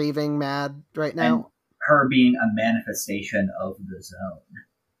raving mad right now. And her being a manifestation of the zone.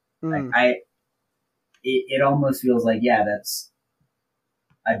 Like it almost feels like, that's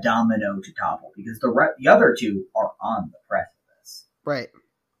a domino to topple because the other 2 are on the precipice. Right.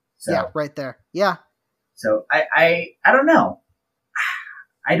 So, yeah, right there. Yeah. So I don't know.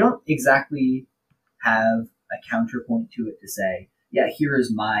 I don't exactly have a counterpoint to it to say, here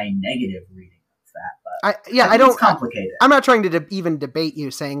is my negative reading of that. But I don't. It's complicated. I'm not trying to even debate you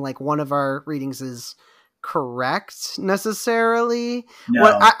saying like one of our readings is correct necessarily.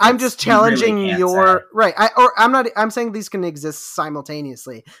 No, I'm just challenging your right. I'm saying these can exist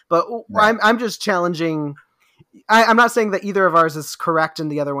simultaneously, but right. I'm just challenging. I'm not saying that either of ours is correct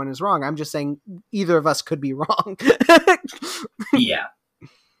and the other one is wrong. I'm just saying either of us could be wrong. Yeah.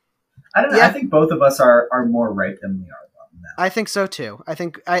 I don't know. I think both of us are more right than we are wrong. I think so too. I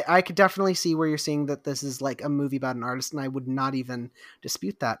think I could definitely see where you're seeing that this is like a movie about an artist, and I would not even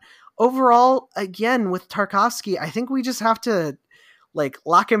dispute that. Overall, again, with Tarkovsky, I think we just have to like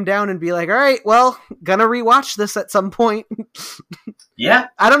lock him down and be like, all right, well, gonna rewatch this at some point. Yeah.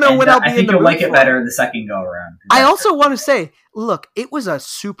 I don't know when I'll be in the mood. I think you'll like it better the second go around. I also want to say, look, it was a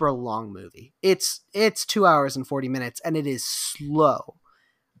super long movie. It's 2 hours and 40 minutes, and it is slow.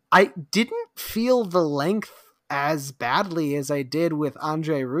 I didn't feel the length as badly as I did with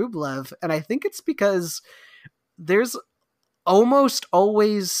Andrei Rublev, and I think it's because there's almost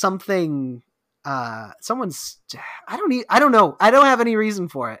always something I don't know. I don't have any reason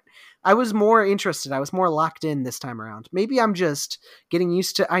for it. I was more interested. I was more locked in this time around. Maybe I'm just getting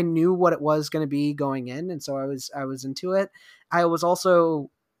used to, I knew what it was going to be going in, and so I was into it. I was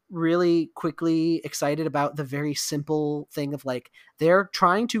also really quickly excited about the very simple thing of like, they're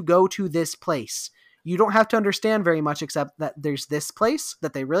trying to go to this place. You don't have to understand very much except that there's this place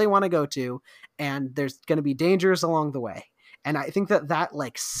that they really want to go to, and there's going to be dangers along the way. And I think that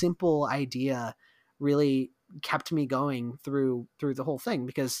like simple idea really kept me going through the whole thing,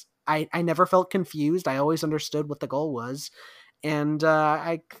 because I never felt confused. I always understood what the goal was. And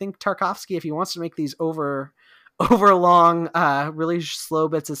I think Tarkovsky, if he wants to make these over long, really slow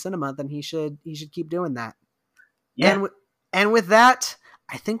bits of cinema, then he should keep doing that. Yeah. And with that,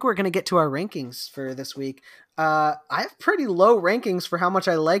 I think we're going to get to our rankings for this week. I have pretty low rankings for how much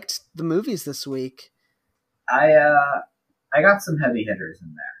I liked the movies this week. I got some heavy hitters in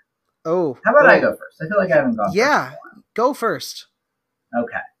there. Oh. How about I go first? I feel like I haven't gone first. Yeah, go first.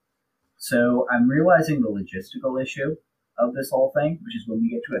 Okay. So I'm realizing the logistical issue of this whole thing, which is when we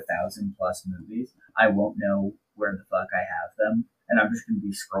get to 1,000+ movies, I won't know where the fuck I have them, and I'm just going to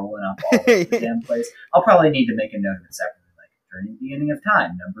be scrolling up all over the damn place. I'll probably need to make a note of it separately, like Journey to the Beginning of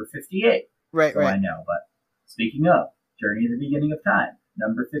Time, number 58. Right. I know, but speaking of Journey to the Beginning of Time,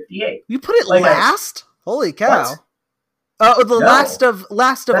 number 58. You put it like last? Holy cow. What? Last of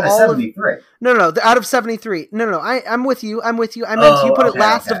all 73. No, out of 73. No, I'm with you. I meant you put it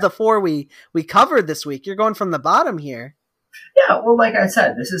last of the 4 we covered this week. You're going from the bottom here. Yeah, well, like I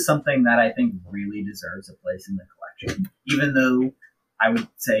said, this is something that I think really deserves a place in the collection. Even though I would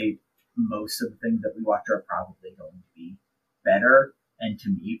say most of the things that we watch are probably going to be better, and to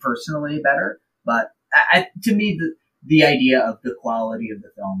me personally better. But to me, the idea of the quality of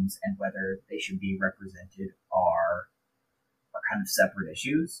the films and whether they should be represented are kind of separate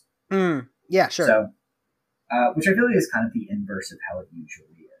issues. Yeah, sure. So, which I feel like is kind of the inverse of how it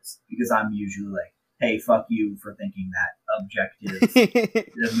usually is, because I'm usually like, hey, fuck you for thinking that objective,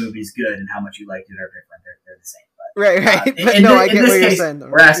 the movie's good and how much you liked it are different. They're the same. But, right. But I get what you're saying.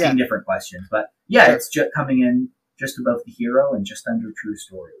 We're asking different questions. But yeah, sure. It's just coming in just above The Hero and just under True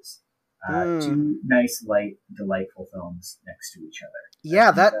Stories. 2 nice, light, delightful films next to each other.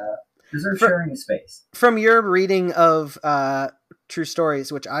 Yeah, that deserve sharing a space. From your reading of True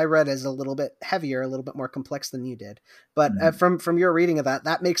Stories, which I read as a little bit heavier, a little bit more complex than you did, but from your reading of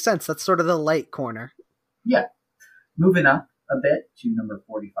that makes sense. That's sort of the light corner. Yeah. Moving up a bit to number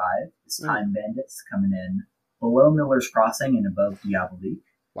 45 is Time Bandits, coming in below Miller's Crossing and above Diabolique.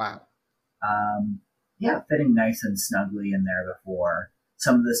 Wow. Yeah, fitting nice and snugly in there before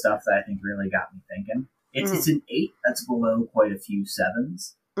some of the stuff that I think really got me thinking. It's an 8 that's below quite a few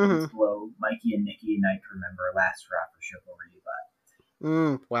 7s. It's below Mikey and Nikki, Night to Remember, Last Hurrah for Chivalry,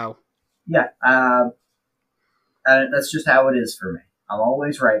 but wow. Yeah, that's just how it is for me. I'm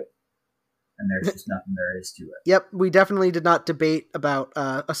always right, and there's just nothing there is to it. Yep, we definitely did not debate about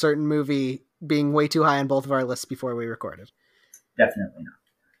a certain movie being way too high on both of our lists before we recorded. Definitely not.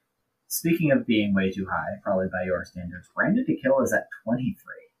 Speaking of being way too high, probably by your standards, Branded to Kill is at 23.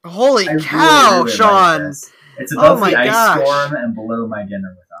 Holy cow, really Sean! Like it's above the Ice Storm and below My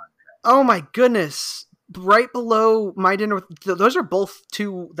Dinner with Andre. Oh my goodness. Right below My Dinner with... Those are both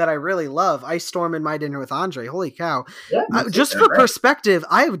two that I really love. Ice Storm and My Dinner with Andre. Holy cow. Yeah, just for perspective,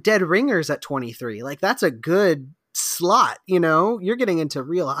 I have Dead Ringers at 23. Like, that's a good slot, you know? You're getting into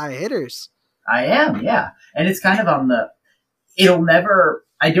real high hitters. I am, yeah. And it's kind of on the...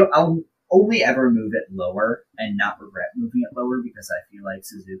 I'll only ever move it lower and not regret moving it lower because I feel like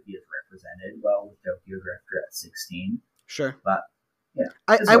Suzuki is represented well with Tokyo Drifter at 16. Sure. But... yeah,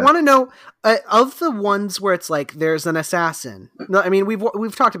 I want to know of the ones where it's like there's an assassin. No, I mean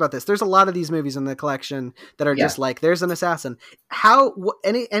we've talked about this. There's a lot of these movies in the collection that are just like there's an assassin.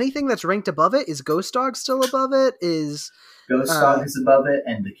 Anything that's ranked above it, is Ghost Dog still above it? Is Ghost Dog is above it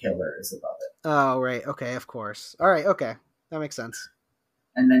and The Killer is above it. Oh right, okay, of course. All right, okay, that makes sense.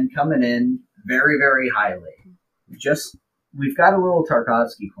 And then coming in very very highly, we've got a little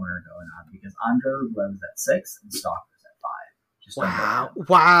Tarkovsky corner going on because Andrei Rublev's at 6 and Stalker.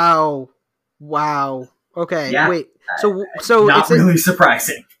 Wow. Okay, yeah, wait. So not really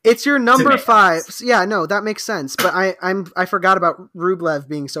surprising. It's your number 5. Yeah, no, that makes sense. But I forgot about Rublev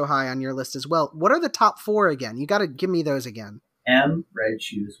being so high on your list as well. What are the top 4 again? You got to give me those again. M, Red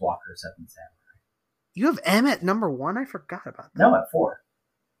Shoes, Walker, Seven Samurai. You have M at number 1? I forgot about that. No, at 4.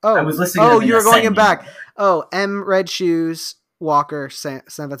 Oh, I was listening. Oh, you were going in back. Oh, M, Red Shoes, Walker, Seven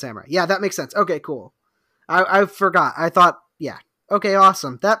Samurai. Yeah, that makes sense. Okay, cool. I forgot. I thought. Yeah. Okay,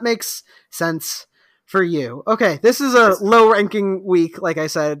 awesome. That makes sense for you. Okay, this is a low-ranking week, like I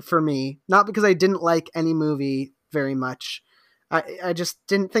said, for me. Not because I didn't like any movie very much. I just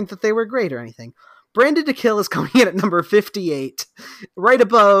didn't think that they were great or anything. Branded to Kill is coming in at number 58, right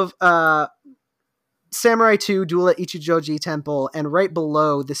above Samurai 2, Duel at Ichijoji Temple, and right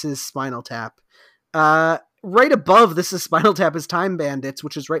below This Is Spinal Tap. Right above This Is Spinal Tap is Time Bandits,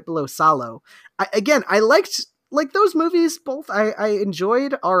 which is right below Salo. I liked... like those movies, both I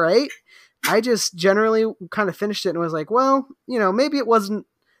enjoyed. All right. I just generally kind of finished it and was like, well, you know, maybe I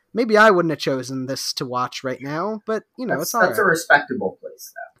wouldn't have chosen this to watch right now, but you know, it's all right. That's a respectable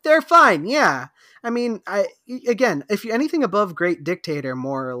place though. They're fine. Yeah. I mean, if anything above Great Dictator,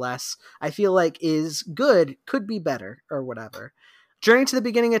 more or less, I feel like is good, could be better or whatever. Journey to the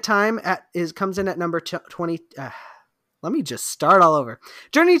Beginning of Time comes in at number 20. Let me just start all over.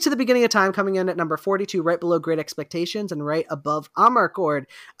 Journey to the Beginning of Time coming in at number 42, right below Great Expectations and right above Amarcord.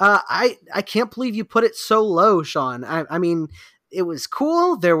 I can't believe you put it so low, Sean. I mean, it was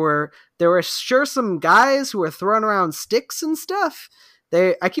cool. There were sure some guys who were throwing around sticks and stuff.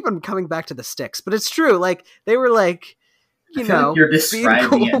 I keep on coming back to the sticks, but it's true. Like they were like, you know, like you're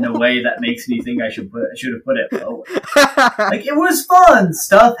describing it in a way that makes me think I should have put it lower. Like it was fun.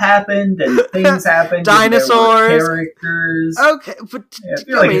 Stuff happened and things happened. Dinosaurs, characters. Okay, but I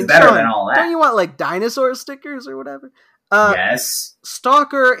feel like it's better than all that. Don't you want like dinosaur stickers or whatever? Yes.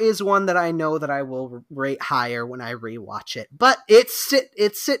 Stalker is one that I know that I will rate higher when I rewatch it, but it's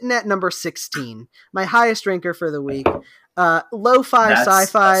sitting at number 16, my highest ranker for the week. Lo-fi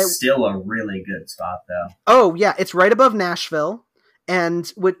sci-fi. That's still a really good spot, though. Oh yeah, it's right above Nashville, and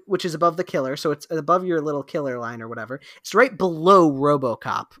which is above The Killer, so it's above your little Killer line or whatever. It's right below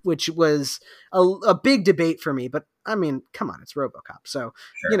RoboCop, which was a big debate for me. But I mean, come on, it's RoboCop, so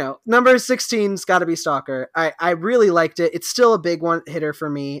sure. You know, number 16's got to be Stalker. I really liked it. It's still a big one hitter for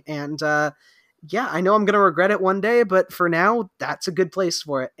me, and yeah, I know I'm gonna regret it one day, but for now, that's a good place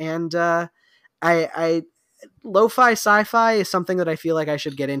for it. And I lo-fi sci-fi is something that I feel like I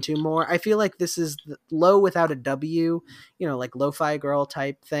should get into more. I feel like this is low without a W, you know, like lo-fi girl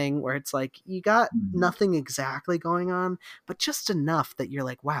type thing where it's like you got nothing exactly going on, but just enough that you're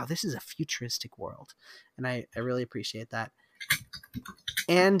like, wow, this is a futuristic world. And I really appreciate that.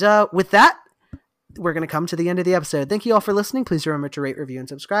 And with that, we're going to come to the end of the episode. Thank you all for listening. Please remember to rate, review, and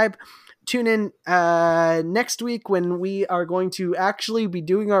subscribe. Tune in next week when we are going to actually be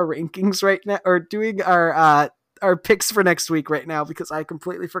doing our rankings right now, or doing our picks for next week right now, because I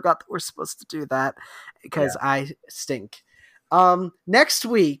completely forgot that we're supposed to do that because I stink. Next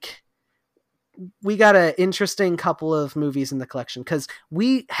week, we got an interesting couple of movies in the collection because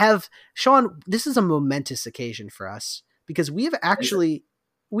we have, Sean, this is a momentous occasion for us because we have actually,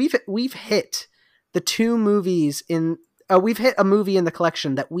 we've hit the two movies in, we've hit a movie in the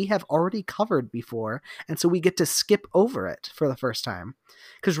collection that we have already covered before, and so we get to skip over it for the first time.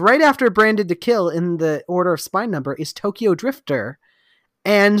 Because right after Branded to Kill in the order of spine number is Tokyo Drifter,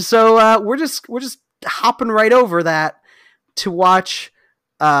 And so we're just hopping right over that to watch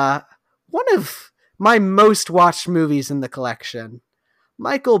one of my most watched movies in the collection,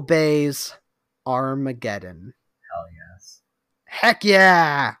 Michael Bay's Armageddon. Hell yes. Heck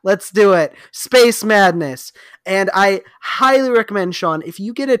yeah, let's do it. Space Madness. And I highly recommend, Sean, if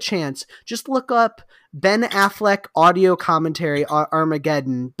you get a chance, just look up Ben Affleck audio commentary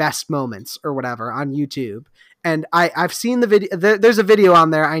Armageddon best moments or whatever on YouTube. And I've seen the video. There's a video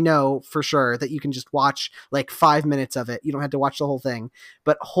on there, I know for sure, that you can just watch like 5 minutes of it. You don't have to watch the whole thing.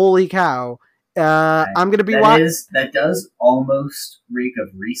 But holy cow, I'm going to be watching. That does almost reek of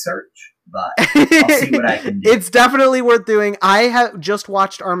research, but I'll see what I can do. It's definitely worth doing. I have just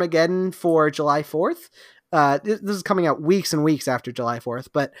watched Armageddon for July 4th. This is coming out weeks and weeks after July 4th,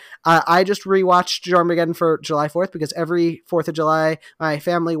 but I just rewatched Armageddon for July 4th because every 4th of July, my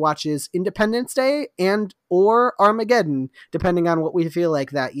family watches Independence Day and or Armageddon, depending on what we feel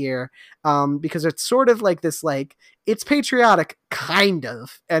like that year. Because it's sort of like this, like, it's patriotic, kind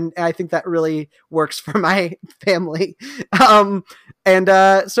of. And I think that really works for my family. So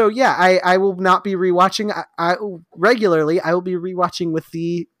yeah, I will not be rewatching regularly. I will be rewatching with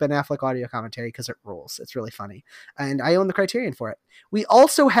the Ben Affleck audio commentary because it rules. It's really funny. And I own the Criterion for it. We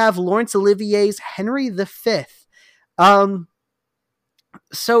also have Laurence Olivier's Henry V.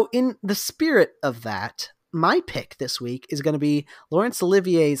 So in the spirit of that, my pick this week is going to be Laurence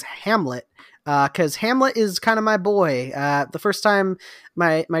Olivier's Hamlet, because Hamlet is kind of my boy. The first time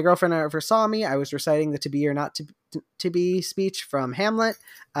my girlfriend ever saw me, I was reciting the To Be or Not to Be speech from Hamlet.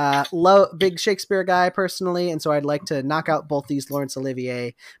 Big Shakespeare guy personally, and so I'd like to knock out both these Laurence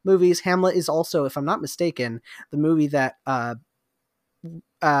Olivier movies. Hamlet is also, if I'm not mistaken, the movie that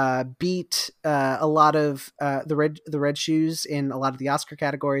beat a lot of the red shoes in a lot of the Oscar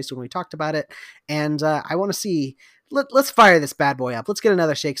categories when we talked about it, and I want to see. Let's fire this bad boy up. Let's get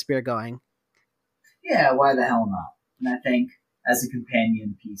another Shakespeare going. Yeah, why the hell not? And I think as a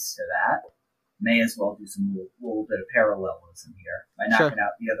companion piece to that, may as well do some little bit of parallelism here by knocking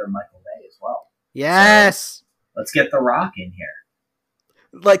out the other Michael Bay as well. Yes. So, let's get The Rock in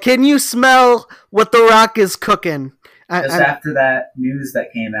here. Like, can you smell what The Rock is cooking? Just after that news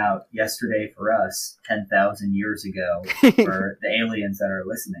that came out yesterday for us, 10,000 years ago, for the aliens that are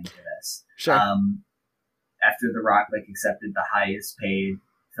listening to this. Sure. After The Rock accepted the highest paid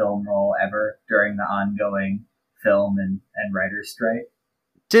film role ever during the ongoing film and writer's strike.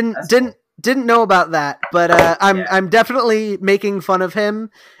 Didn't know about that, but I'm definitely making fun of him.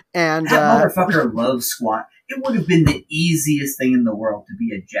 And that motherfucker loves squat. It would have been the easiest thing in the world to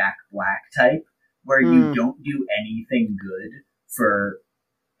be a Jack Black type, where you don't do anything good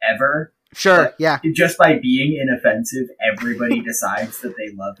forever. Sure, yeah. Just by being inoffensive, everybody decides that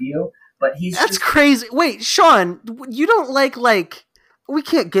they love you. But that's crazy. Wait, Sean, you don't like we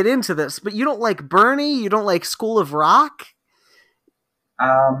can't get into this, but you don't like Bernie? You don't like School of Rock?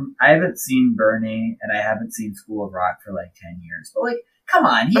 I haven't seen Bernie, and I haven't seen School of Rock for 10 years. But come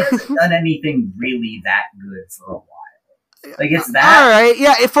on, he hasn't done anything really that good for a while. It's that. All right,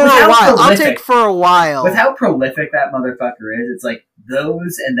 yeah, for a while. I'll take for a while. With how prolific that motherfucker is, it's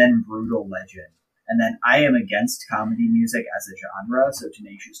those and then Brutal Legend. And then I am against comedy music as a genre, so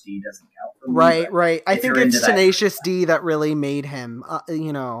Tenacious D doesn't count for me. Right. I think it's Tenacious D that really made him,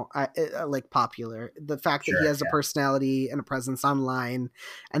 popular. The fact that he has a personality and a presence online,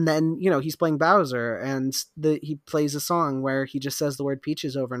 and then he's playing Bowser, and he plays a song where he just says the word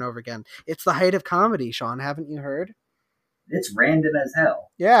peaches over and over again. It's the height of comedy, Sean. Haven't you heard? It's random as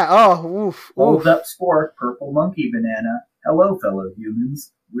hell. Yeah. Oh, oof. Hold up, sport, purple monkey banana. Hello, fellow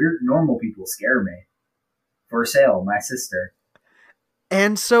humans. Weird normal people scare me. For sale, my sister.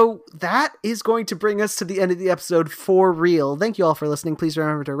 And so that is going to bring us to the end of the episode for real. Thank you all for listening. Please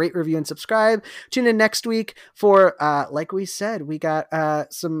remember to rate, review, and subscribe. Tune in next week for, like we said, we got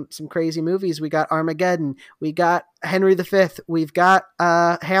some crazy movies. We got Armageddon. We got Henry V. We've got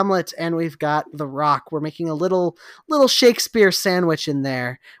Hamlet, and we've got The Rock. We're making a little Shakespeare sandwich in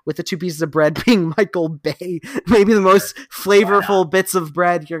there with the two pieces of bread being Michael Bay. Maybe the most flavorful bits of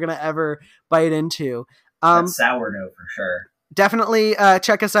bread you're going to ever bite into. That's sourdough for sure. Definitely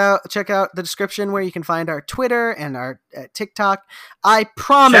check us out. Check out the description where you can find our Twitter and our TikTok. I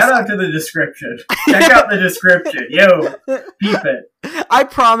promise. Shout out to the description. Check out the description. Yo, peep it. I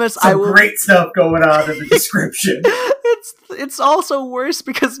promise. Great stuff going on in the description. It's also worse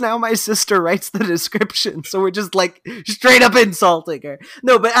because now my sister writes the description, so we're just straight up insulting her.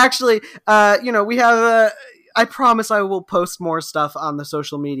 No, but actually, we have I promise I will post more stuff on the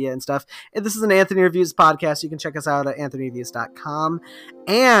social media and stuff. This is an Anthony Reviews podcast. You can check us out at anthonyreviews.com.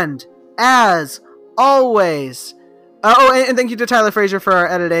 And as always, And thank you to Tyler Frazier for our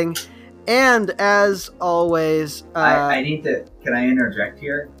editing. And as always, I need to. Can I interject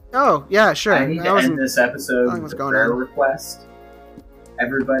here? Oh yeah, sure. I need to end this episode with a prayer request.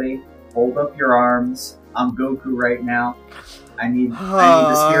 Everybody, hold up your arms. I'm Goku right now. I need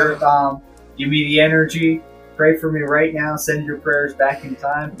the spirit bomb. Give me the energy. Pray for me right now. Send your prayers back in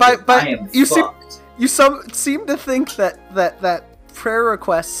time. But I am fucked. You seem to think that prayer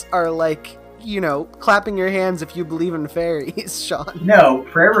requests are like, clapping your hands if you believe in fairies, Sean. No,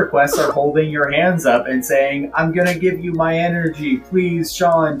 prayer requests are holding your hands up and saying, I'm gonna give you my energy. Please,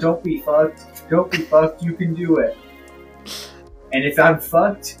 Sean, don't be fucked. Don't be fucked. You can do it. And if I'm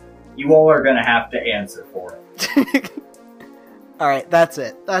fucked, you all are gonna have to answer for it. Alright, that's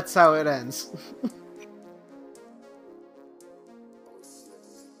it. That's how it ends.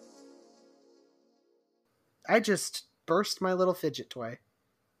 I just burst my little fidget toy.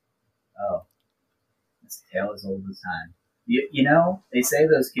 Oh. This tale as old as time. You know, they say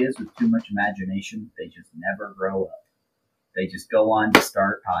those kids with too much imagination, they just never grow up. They just go on to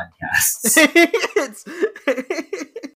start podcasts.